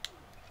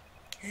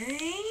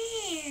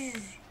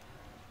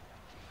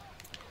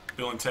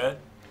 Bill and Ted?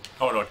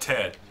 Oh no,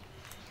 Ted.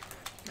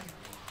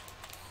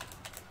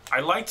 I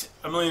liked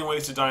A Million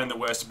Ways to Die in the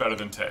West better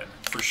than Ted,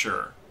 for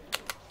sure.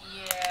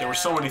 Yeah. There were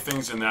so many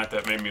things in that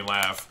made me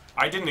laugh.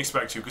 I didn't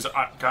expect to, because,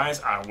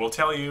 guys, I will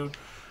tell you,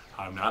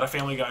 I'm not a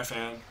Family Guy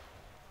fan.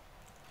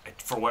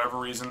 For whatever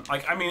reason.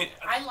 Like, I mean,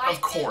 I liked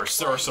of course,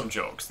 it, there are but- some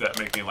jokes that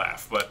make me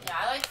laugh, but... Yeah,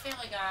 I like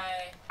Family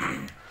Guy.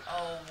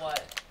 Oh,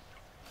 what?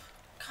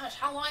 Gosh,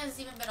 how long has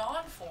it even been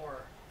on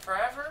for?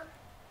 Forever?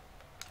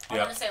 I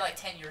Yeah. want to say like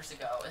 10 years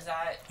ago. Is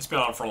that... It's been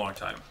on for a long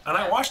time. And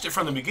I watched it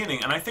from the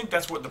beginning, and I think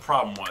that's what the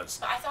problem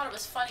was. I thought it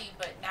was funny,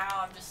 but now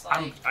I'm just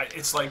like...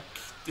 It's like,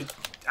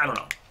 I don't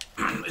know.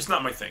 It's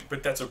not my thing,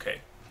 but that's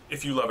okay.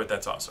 If you love it,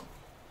 that's awesome.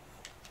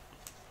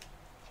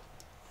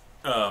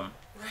 Ray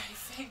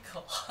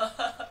Finkel.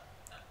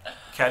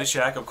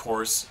 Caddyshack, of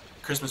course.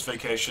 Christmas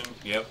Vacation,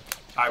 yep.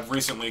 I've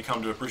recently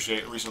come to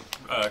appreciate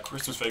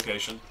Christmas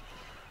Vacation.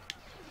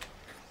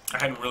 I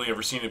hadn't really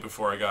ever seen it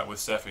before I got with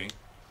Steffi.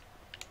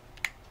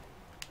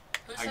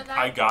 Who said that?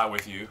 I got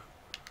with you.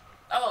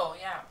 Oh,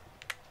 yeah.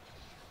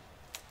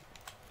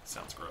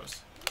 Sounds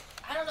gross.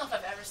 I don't know if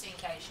I've ever seen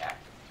Caddyshack.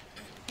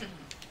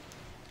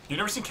 You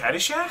never seen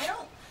Caddyshack? I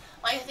don't.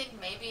 Like, I think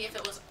maybe if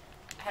it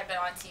had been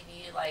on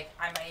TV, like,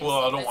 I might have Well,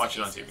 I seen don't bits watch it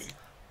and on TV. pieces,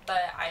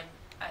 But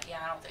yeah,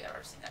 I don't think I've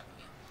ever seen that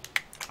movie.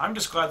 I'm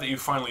just glad that you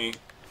finally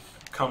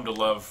come to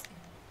love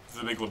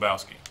The Big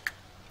Lebowski.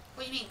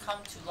 What do you mean, come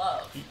to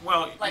love?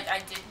 Well, Like, I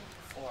didn't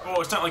before.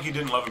 well, it's not like you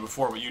didn't love it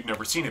before, but you'd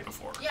never seen it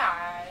before. Yeah,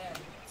 I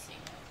haven't seen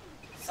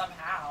it.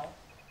 Somehow.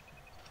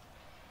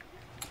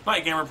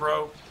 Night Gamer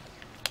Pro.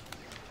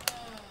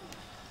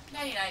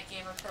 Nighty night,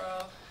 Gamer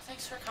Pro.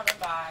 Thanks for coming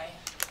by.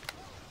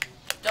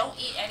 Don't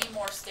eat any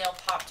more stale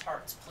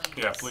Pop-Tarts, please.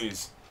 Yeah,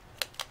 please.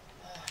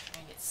 Ugh, I'm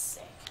gonna get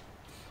sick.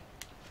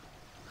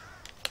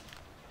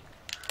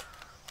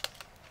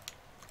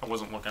 I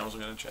wasn't looking. I was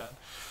looking at the chat.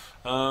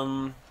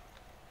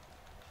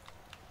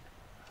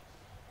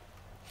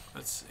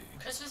 Let's see.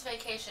 Christmas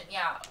Vacation.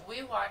 Yeah,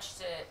 we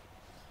watched it.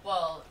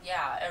 Well,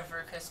 yeah,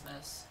 every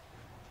Christmas.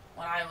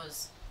 When I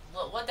was...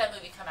 What'd that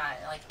movie come out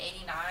in? Like,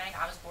 89?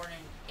 I was born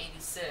in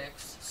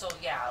 86. So,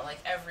 yeah, like,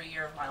 every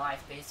year of my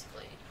life,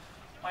 basically.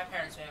 My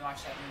parents made me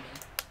watch that movie.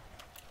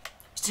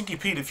 Stinky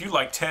Pete, if you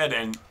like Ted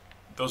and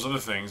those other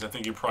things, I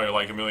think you probably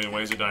like A Million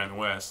Ways to Die in the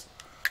West.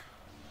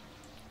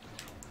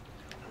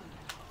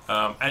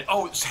 And,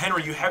 oh,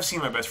 Henry, you have seen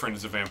My Best Friend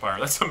is a Vampire.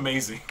 That's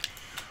amazing.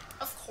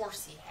 Of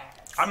course he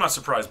has. I'm not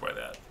surprised by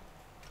that.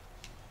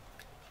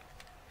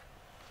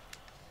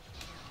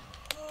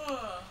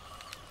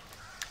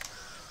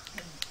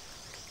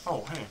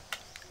 Oh, hey.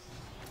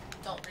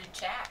 Don't read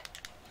chat.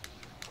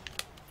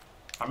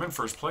 I'm in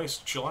first place.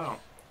 Chill out.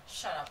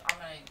 Shut up. I'm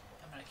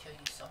gonna kill you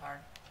so hard.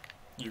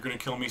 You're gonna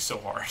kill me so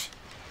hard.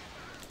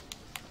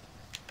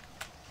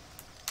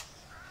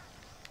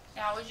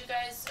 Now, would you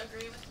guys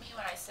agree with me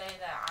when I say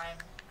that I'm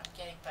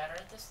getting better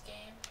at this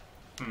game?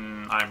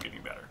 I'm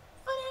getting better.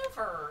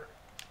 Whatever.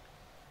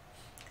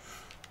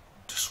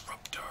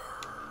 Disruptor.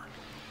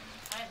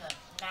 I'm the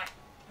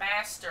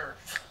master.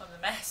 I'm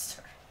the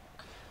master.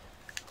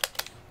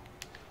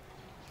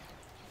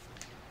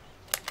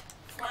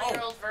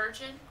 40-Year-Old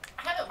Virgin?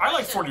 I haven't I like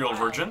watched it in a 40-Year-Old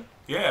while. Virgin.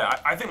 Yeah,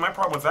 I think my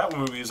problem with that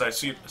movie is I've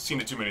seen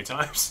it too many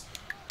times.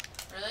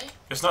 Really?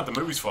 It's not the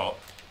movie's fault.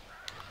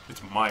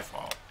 It's my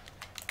fault.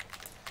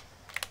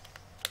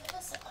 What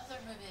was the other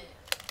movie?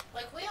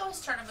 Like, we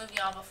always turn a movie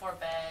on before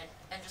bed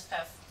and just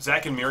have...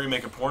 Zach and Miri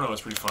Make a Porno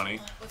is pretty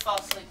funny. We fall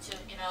asleep to it,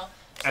 you know?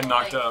 And So,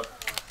 Knocked like, Up.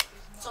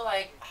 So,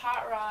 like,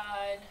 Hot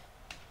Rod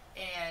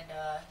and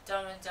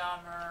Dumb and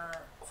Dumber.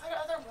 What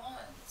other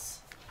ones?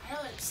 I know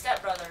it's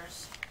Step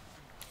Brothers.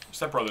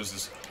 Step Brothers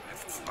is...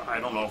 I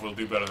don't know if we'll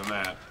do better than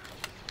that.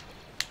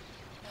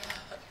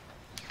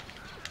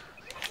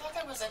 I thought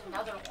there was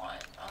another one.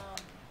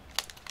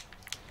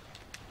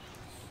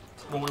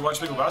 Well, we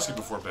watched Big Lebowski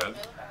before bed.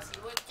 Big Lebowski.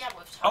 Yeah,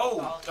 we've talked Oh,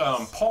 about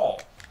this.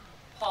 Paul.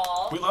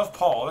 Paul. We love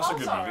Paul. That's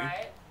Paul's a good movie.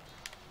 alright.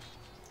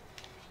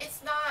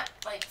 It's not,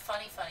 like,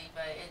 funny,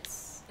 but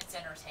it's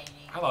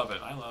entertaining. I love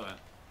it. I love it.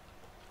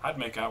 I'd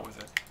make out with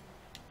it.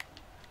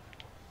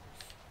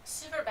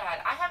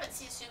 Superbad. I haven't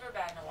seen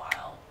Superbad in a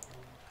while.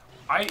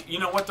 You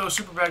know what though?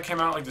 Superbad came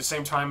out like the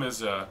same time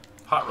as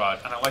Hot Rod,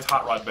 and I liked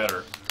Hot Rod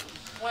better.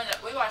 When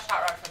we watched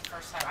Hot Rod for the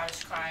first time, I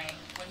was crying.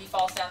 When he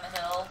falls down the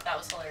hill, that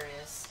was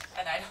hilarious.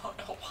 And I don't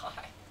know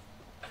why.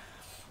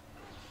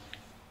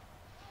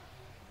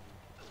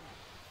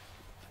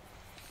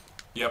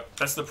 Yep,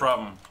 that's the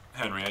problem,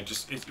 Henry.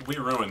 We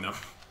ruined them.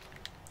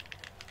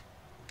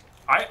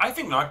 I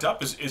think Knocked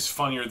Up is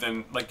funnier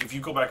than, like, if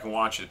you go back and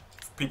watch it,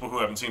 people who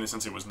haven't seen it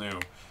since it was new.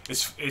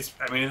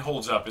 I mean, it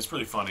holds up. It's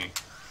really funny.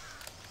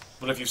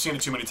 But if you've seen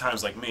it too many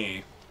times like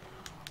me,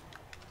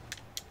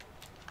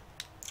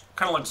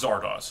 kind of like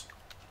Zardoz.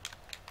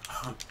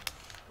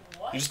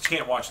 What? You just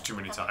can't watch it too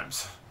many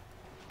times.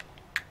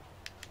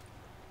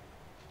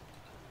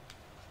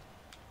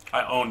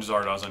 I own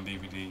Zardoz on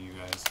DVD, you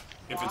guys.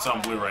 If it's on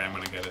Why? Blu-ray, I'm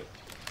going to get it.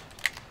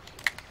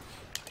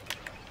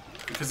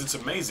 Because it's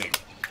amazing.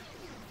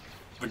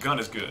 The gun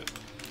is good.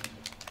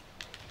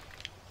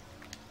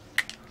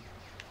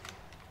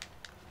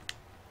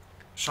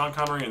 Sean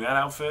Connery in that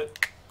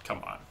outfit?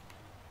 Come on.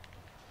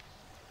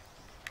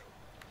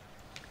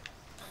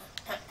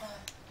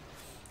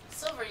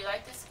 Silver, you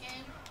like this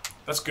game?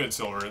 That's good,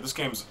 Silver. This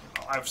game's,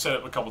 I've said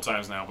it a couple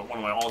times now, but one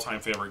of my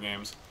all-time favorite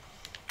games.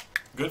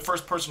 Good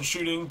first-person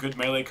shooting, good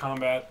melee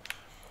combat,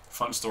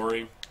 fun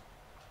story.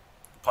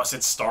 Plus,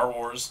 it's Star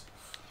Wars.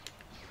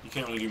 You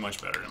can't really do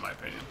much better, in my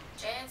opinion.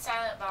 Jay and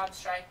Silent Bob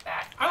Strike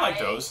Back. I like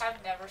those.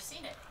 I've never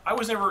seen it. I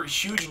was never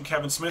huge in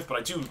Kevin Smith,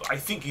 but I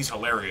think he's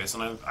hilarious,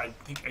 and I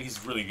think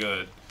he's really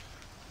good.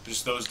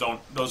 Just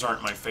those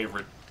aren't my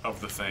favorite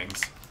of the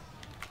things.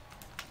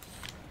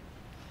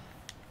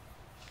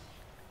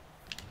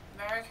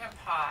 American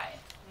Pie.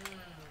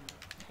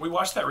 We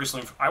watched that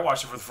recently. I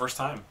watched it for the first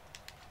time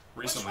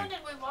recently. Which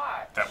one did we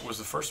watch? That was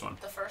the first one.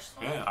 The first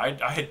one? Yeah,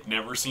 I had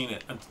never seen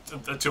it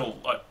until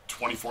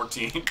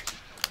 2014.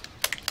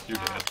 You're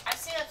Yeah, dead. I've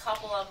seen a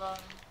couple of them,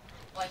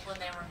 like when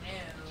they were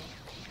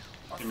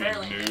new. Or You mean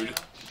fairly nude? new.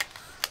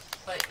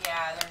 But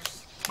yeah,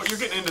 there's... But you're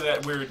getting into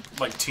that weird,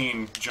 like,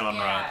 teen genre.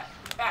 Yeah.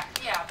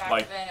 Back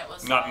Like, then it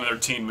was not like, another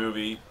teen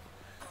movie.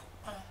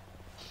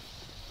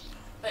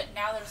 But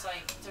now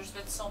there's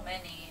been so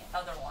many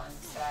other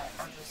ones that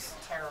are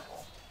just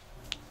terrible.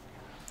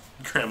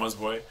 Grandma's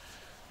Boy.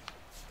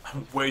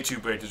 I'm way too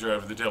big to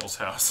drive to the Devil's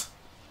House.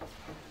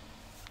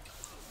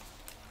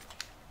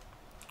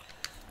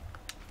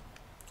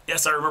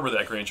 Yes, I remember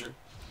that, Granger.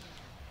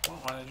 Well,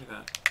 why did I do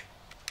that?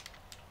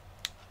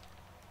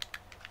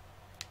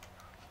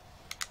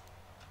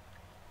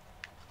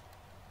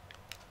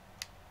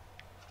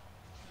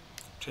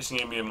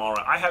 Chasing Amy and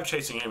Mallrat. I have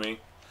Chasing Amy.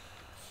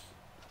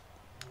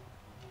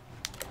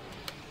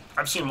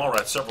 I've seen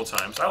Mallrat several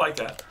times. I like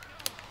that.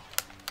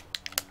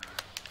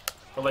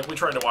 But like, we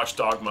tried to watch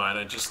Dogma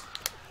and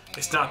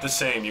it's not the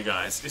same, you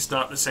guys. It's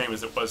not the same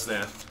as it was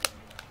then.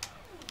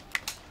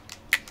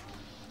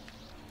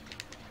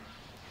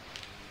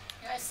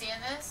 You guys seeing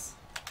this?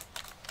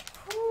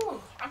 Whew,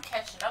 I'm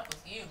catching up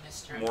with you,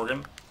 Mr.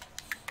 Morgan.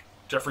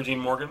 Jeffrey Dean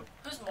Morgan.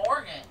 Who's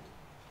Morgan?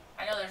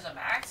 I know there's a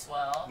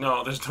Maxwell.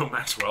 No, there's no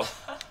Maxwell.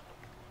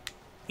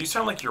 You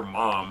sound like your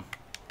mom.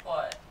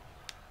 What?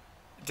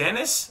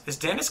 Dennis? Is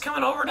Dennis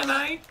coming over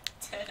tonight?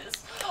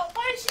 Dennis.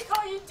 Why did she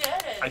call you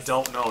Dennis? I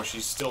don't know. She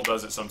still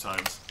does it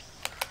sometimes.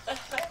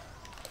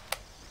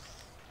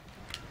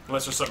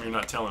 Unless there's something you're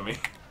not telling me.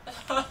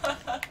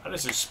 I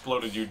just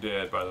exploded you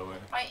dead, by the way.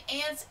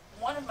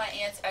 One of my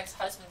aunt's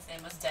ex-husband's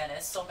name was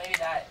Dennis, so maybe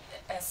that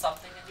has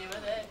something to do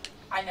with it.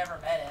 I never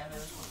met him. It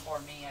was before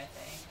me, I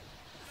think.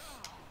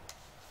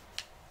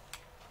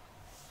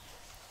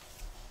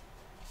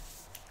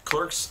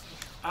 Clerks?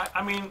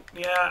 I mean,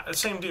 yeah,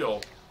 same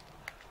deal.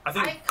 I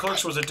think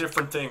Clerks I- was a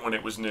different thing when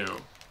it was new.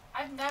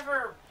 I've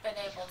never been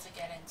able to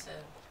get into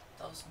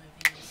those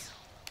movies.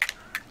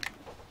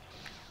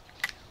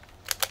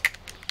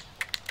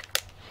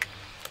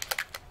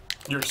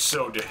 You're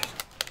so dead.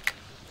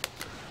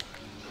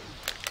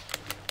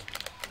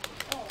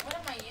 Oh, what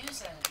am I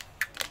using?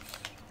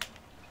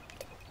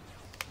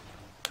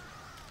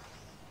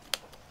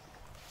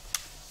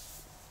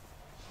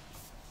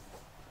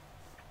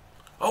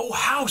 Oh,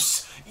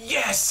 House!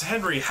 Yes,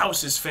 Henry,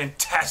 House is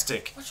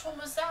fantastic. Which one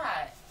was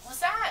that?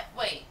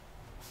 Wait.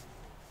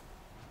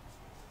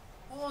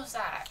 What was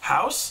that?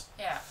 House?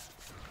 Yeah.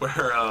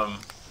 Where,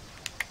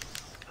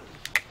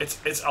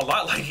 it's a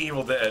lot like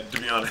Evil Dead,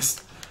 to be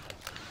honest.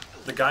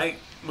 The guy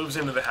moves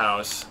into the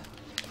house,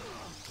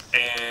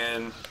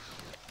 and,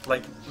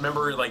 like,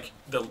 remember, like,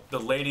 the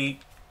lady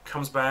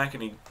comes back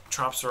and he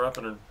chops her up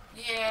and her...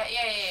 Yeah,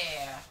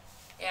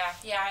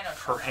 I know.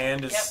 Her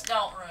hand is... Yep,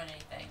 don't ruin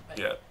anything. But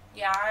Yeah.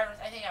 Yeah,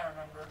 I think I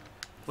remember.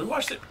 We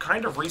watched it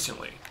kind of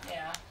recently.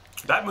 Yeah.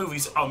 That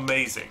movie's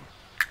amazing.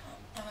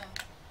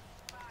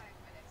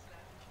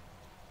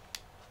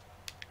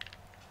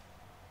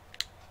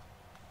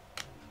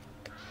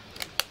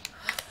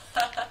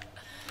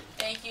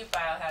 Thank you,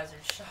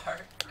 Biohazard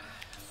Shark.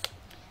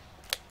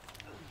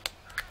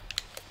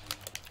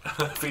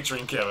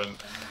 Featuring Kevin.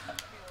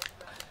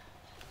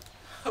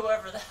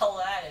 Whoever the hell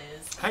that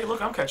is. Hey,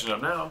 look, I'm catching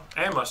up now.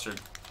 And Mustard.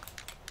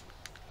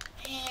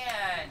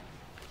 Man.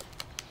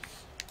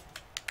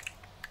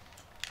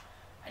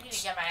 I need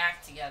to get my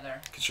act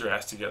together. Get your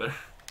ass together.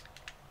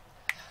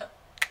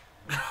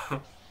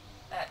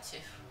 That too.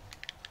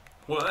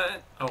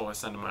 What? Oh, I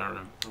sent him my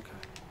room. Okay.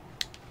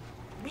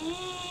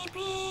 Beep,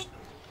 beep.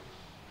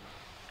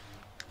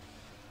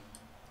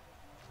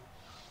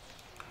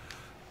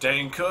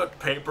 Dane Cook,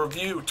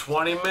 pay-per-view,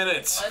 20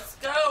 minutes. Let's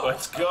go.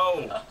 Let's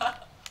go.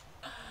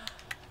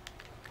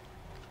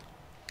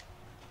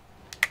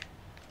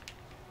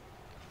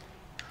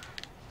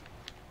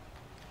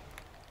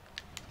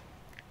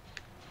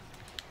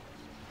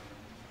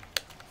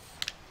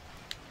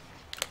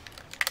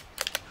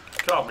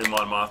 Get off me,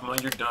 Mon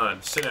Mothma. You're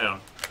done. Sit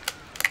down.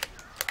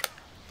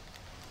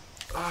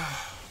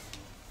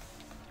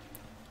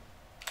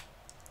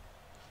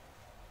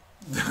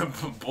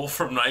 Bull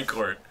from Night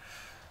Court.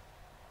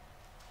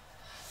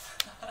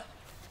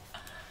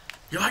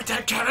 You like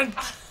that, Kevin?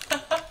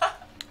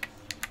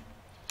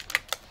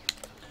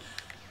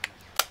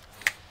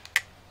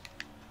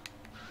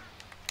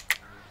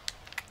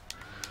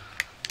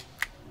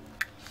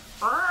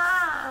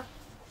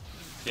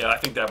 Yeah, I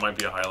think that might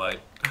be a highlight.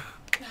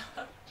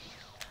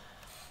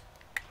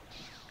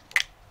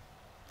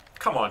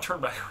 Come on, turn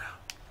back around.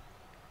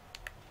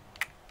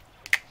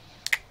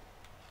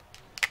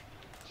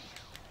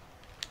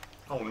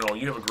 Oh no,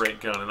 you have a great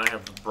gun and I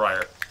have the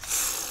briar.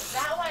 Is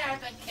that why I've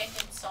been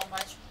kicking so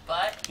much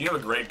butt? You have a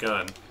great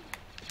gun.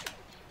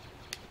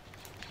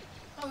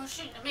 Oh, who's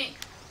shooting at me?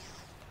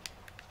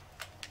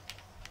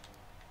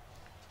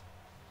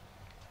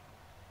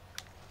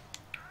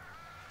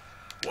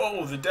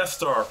 Whoa, the Death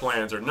Star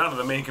plans are not on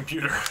the main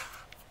computer.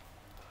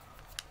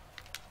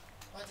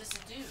 What does it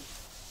do?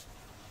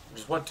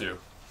 Just what do?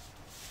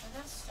 The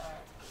Death Star.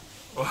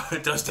 Well,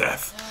 it does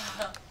death.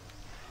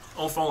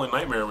 Oh, if only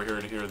Nightmare were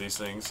here to hear these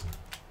things.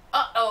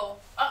 Uh-oh.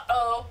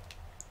 Uh-oh.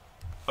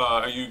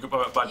 Are you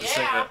about to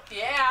sing Yeah. that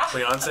Yeah.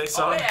 Beyonce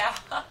song?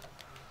 Oh,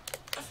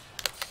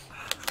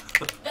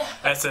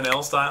 yeah.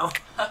 SNL style?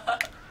 I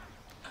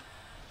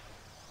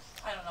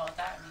don't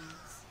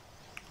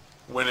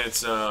when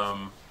it's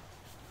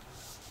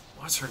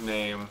what's her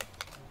name?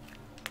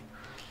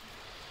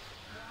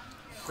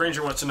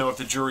 Granger wants to know if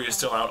the jury is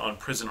still out on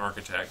Prison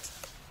Architect.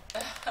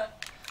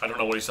 I don't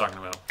know what he's talking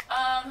about.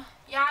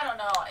 Yeah, I don't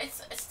know.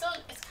 It's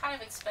kind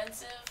of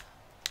expensive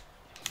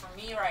for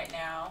me right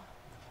now.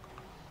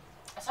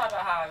 I talked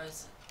about how I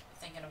was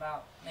thinking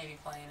about maybe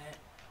playing it.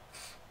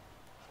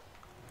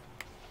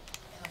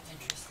 It looked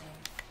interesting.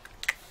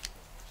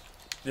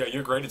 Yeah,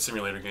 you're great at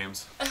simulator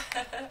games.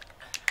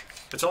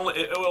 It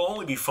will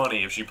only be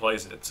funny if she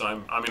plays it.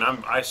 So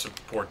I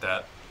support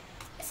that.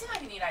 It seemed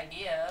like a neat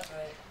idea,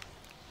 but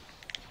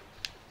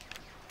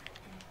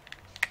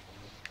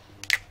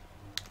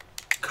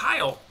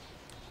Kyle.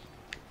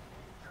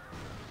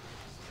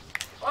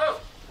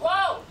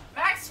 Whoa,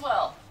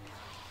 Maxwell!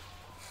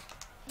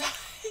 The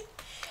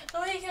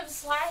way he kept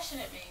slashing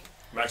at me.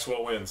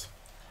 Maxwell wins.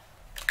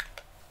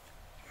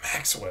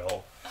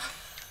 Maxwell.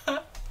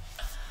 But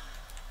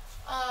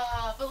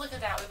look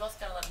at that. We both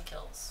got 11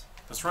 kills.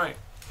 That's right.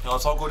 Now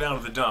let's all go down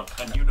to the dump,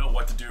 and you know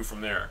what to do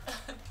from there.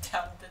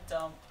 Down to the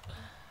dump.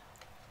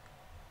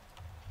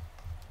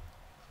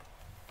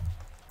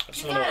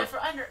 You got it for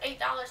under $8.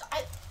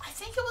 I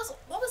think it was,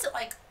 what was it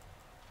like?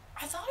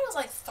 I thought it was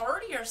like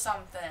 30 or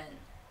something.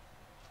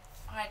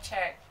 I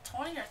checked.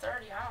 20 or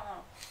 30, I don't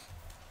know.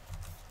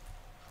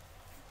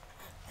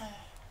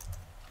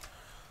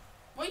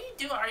 What are you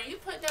doing? Are you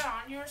putting that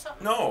on you or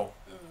something? No.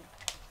 Mm.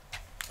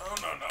 Oh,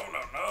 no.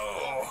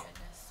 Oh,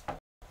 goodness.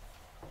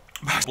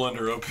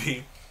 Blender OP.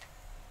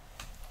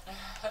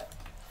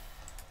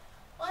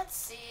 Let's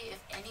see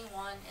if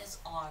anyone is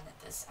on at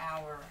this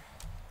hour.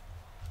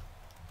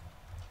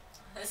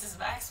 This is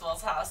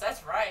Maxwell's house,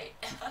 that's right.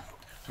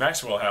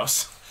 Maxwell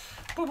House.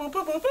 Boop, boop,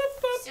 boop, boop, boop,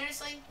 boop.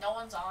 Seriously? No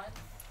one's on?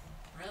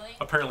 Really?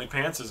 Apparently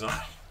Pants is on.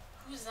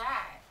 Who's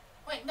that?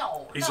 Wait,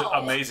 no. He's an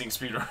amazing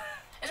speedrunner.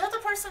 Is that the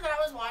person that I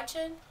was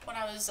watching when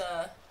I was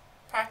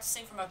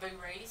practicing for my big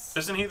race?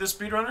 Isn't he the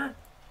speedrunner?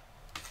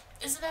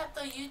 Isn't that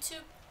the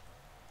YouTube?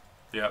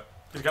 Yep.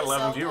 He's got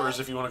 11 Zelda?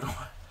 viewers if you want to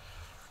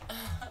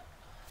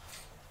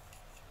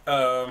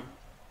go.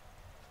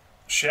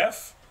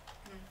 Chef?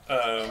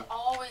 I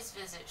always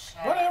visit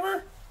Chef.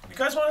 Whatever. You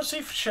guys want to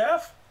see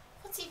Chef?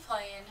 What's he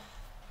playing?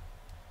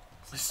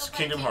 This is Still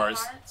playing Kingdom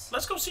Hearts.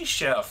 Let's go see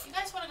Chef. You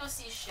guys want to go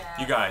see Chef?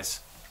 You guys,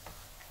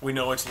 we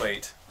know it's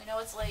late. We know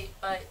it's late,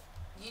 but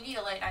you need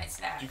a late night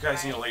snack. You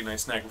guys right? need a late night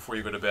snack before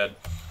you go to bed.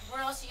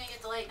 Where else are you going to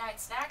get the late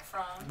night snack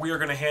from? We are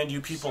going to hand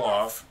you people Chef.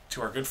 off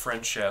to our good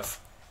friend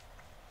Chef.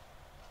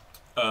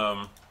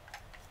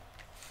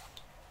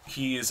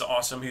 He is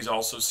awesome. He's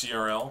also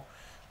CRL,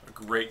 a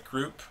great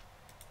group.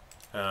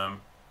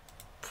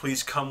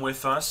 Please come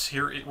with us.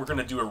 Here we're going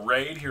to do a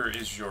raid. Here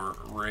is your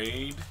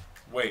raid.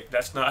 Wait,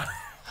 that's not.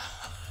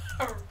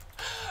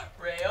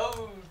 Raid.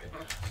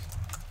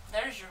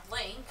 There's your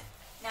link.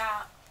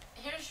 Now,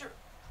 here's your.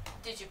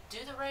 Did you do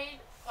the raid?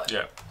 What?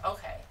 Yeah.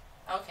 Okay.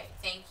 Okay.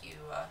 Thank you,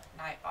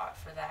 Nightbot,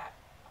 for that.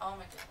 Oh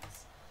my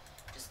goodness.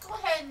 Just go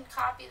ahead and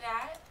copy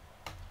that.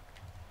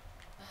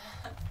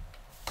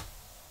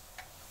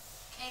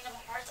 Kingdom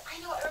Hearts. I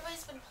know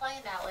everybody's been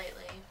playing that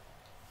lately.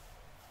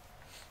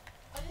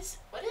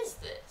 What is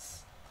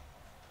this?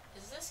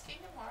 Is this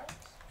Kingdom Hearts?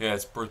 Yeah,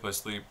 it's Birth by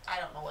Sleep. I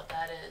don't know what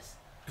that is.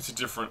 It's a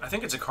different. I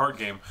think it's a card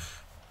game.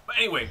 But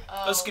anyway,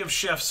 let's give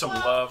Chef some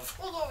well, love.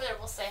 We'll go over there.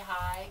 We'll say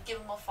hi. Give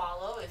him a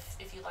follow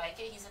if you like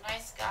it. He's a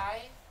nice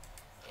guy,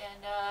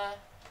 and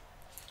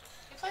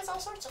he plays all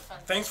sorts of fun.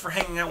 Thanks for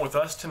hanging out with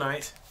us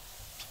tonight.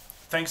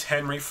 Thanks,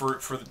 Henry, for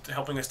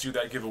helping us do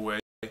that giveaway.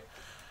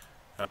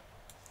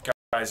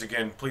 Guys,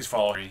 again, please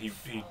follow him.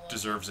 He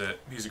deserves it.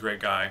 He's a great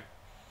guy.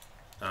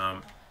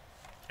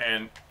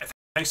 And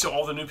thanks to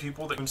all the new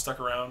people that have stuck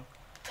around.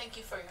 Thank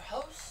you for your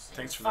hosts.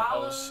 Thanks for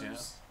follows, the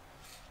hosts,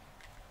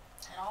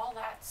 and all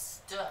that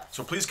stuff.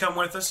 So please come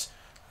with us.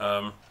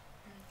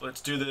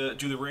 Let's do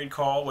the raid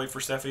call. Wait for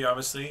Steffi,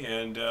 obviously,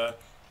 and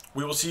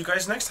we will see you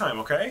guys next time.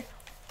 Okay?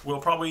 We'll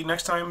probably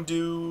next time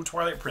do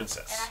Twilight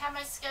Princess. And I have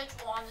my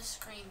schedule on the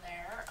screen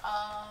there.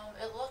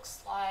 It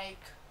looks like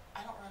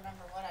I don't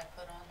remember what I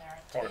put on there.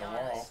 To be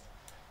honest.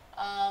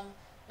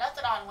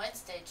 Nothing on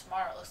Wednesday.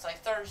 Tomorrow it looks like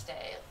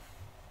Thursday.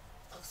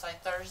 Looks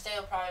like Thursday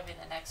will probably be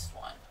the next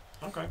one.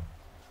 Okay.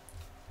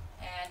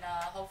 And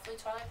hopefully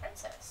Twilight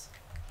Princess.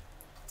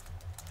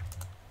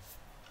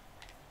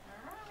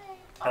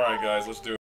 Alright. Alright, guys, let's do it.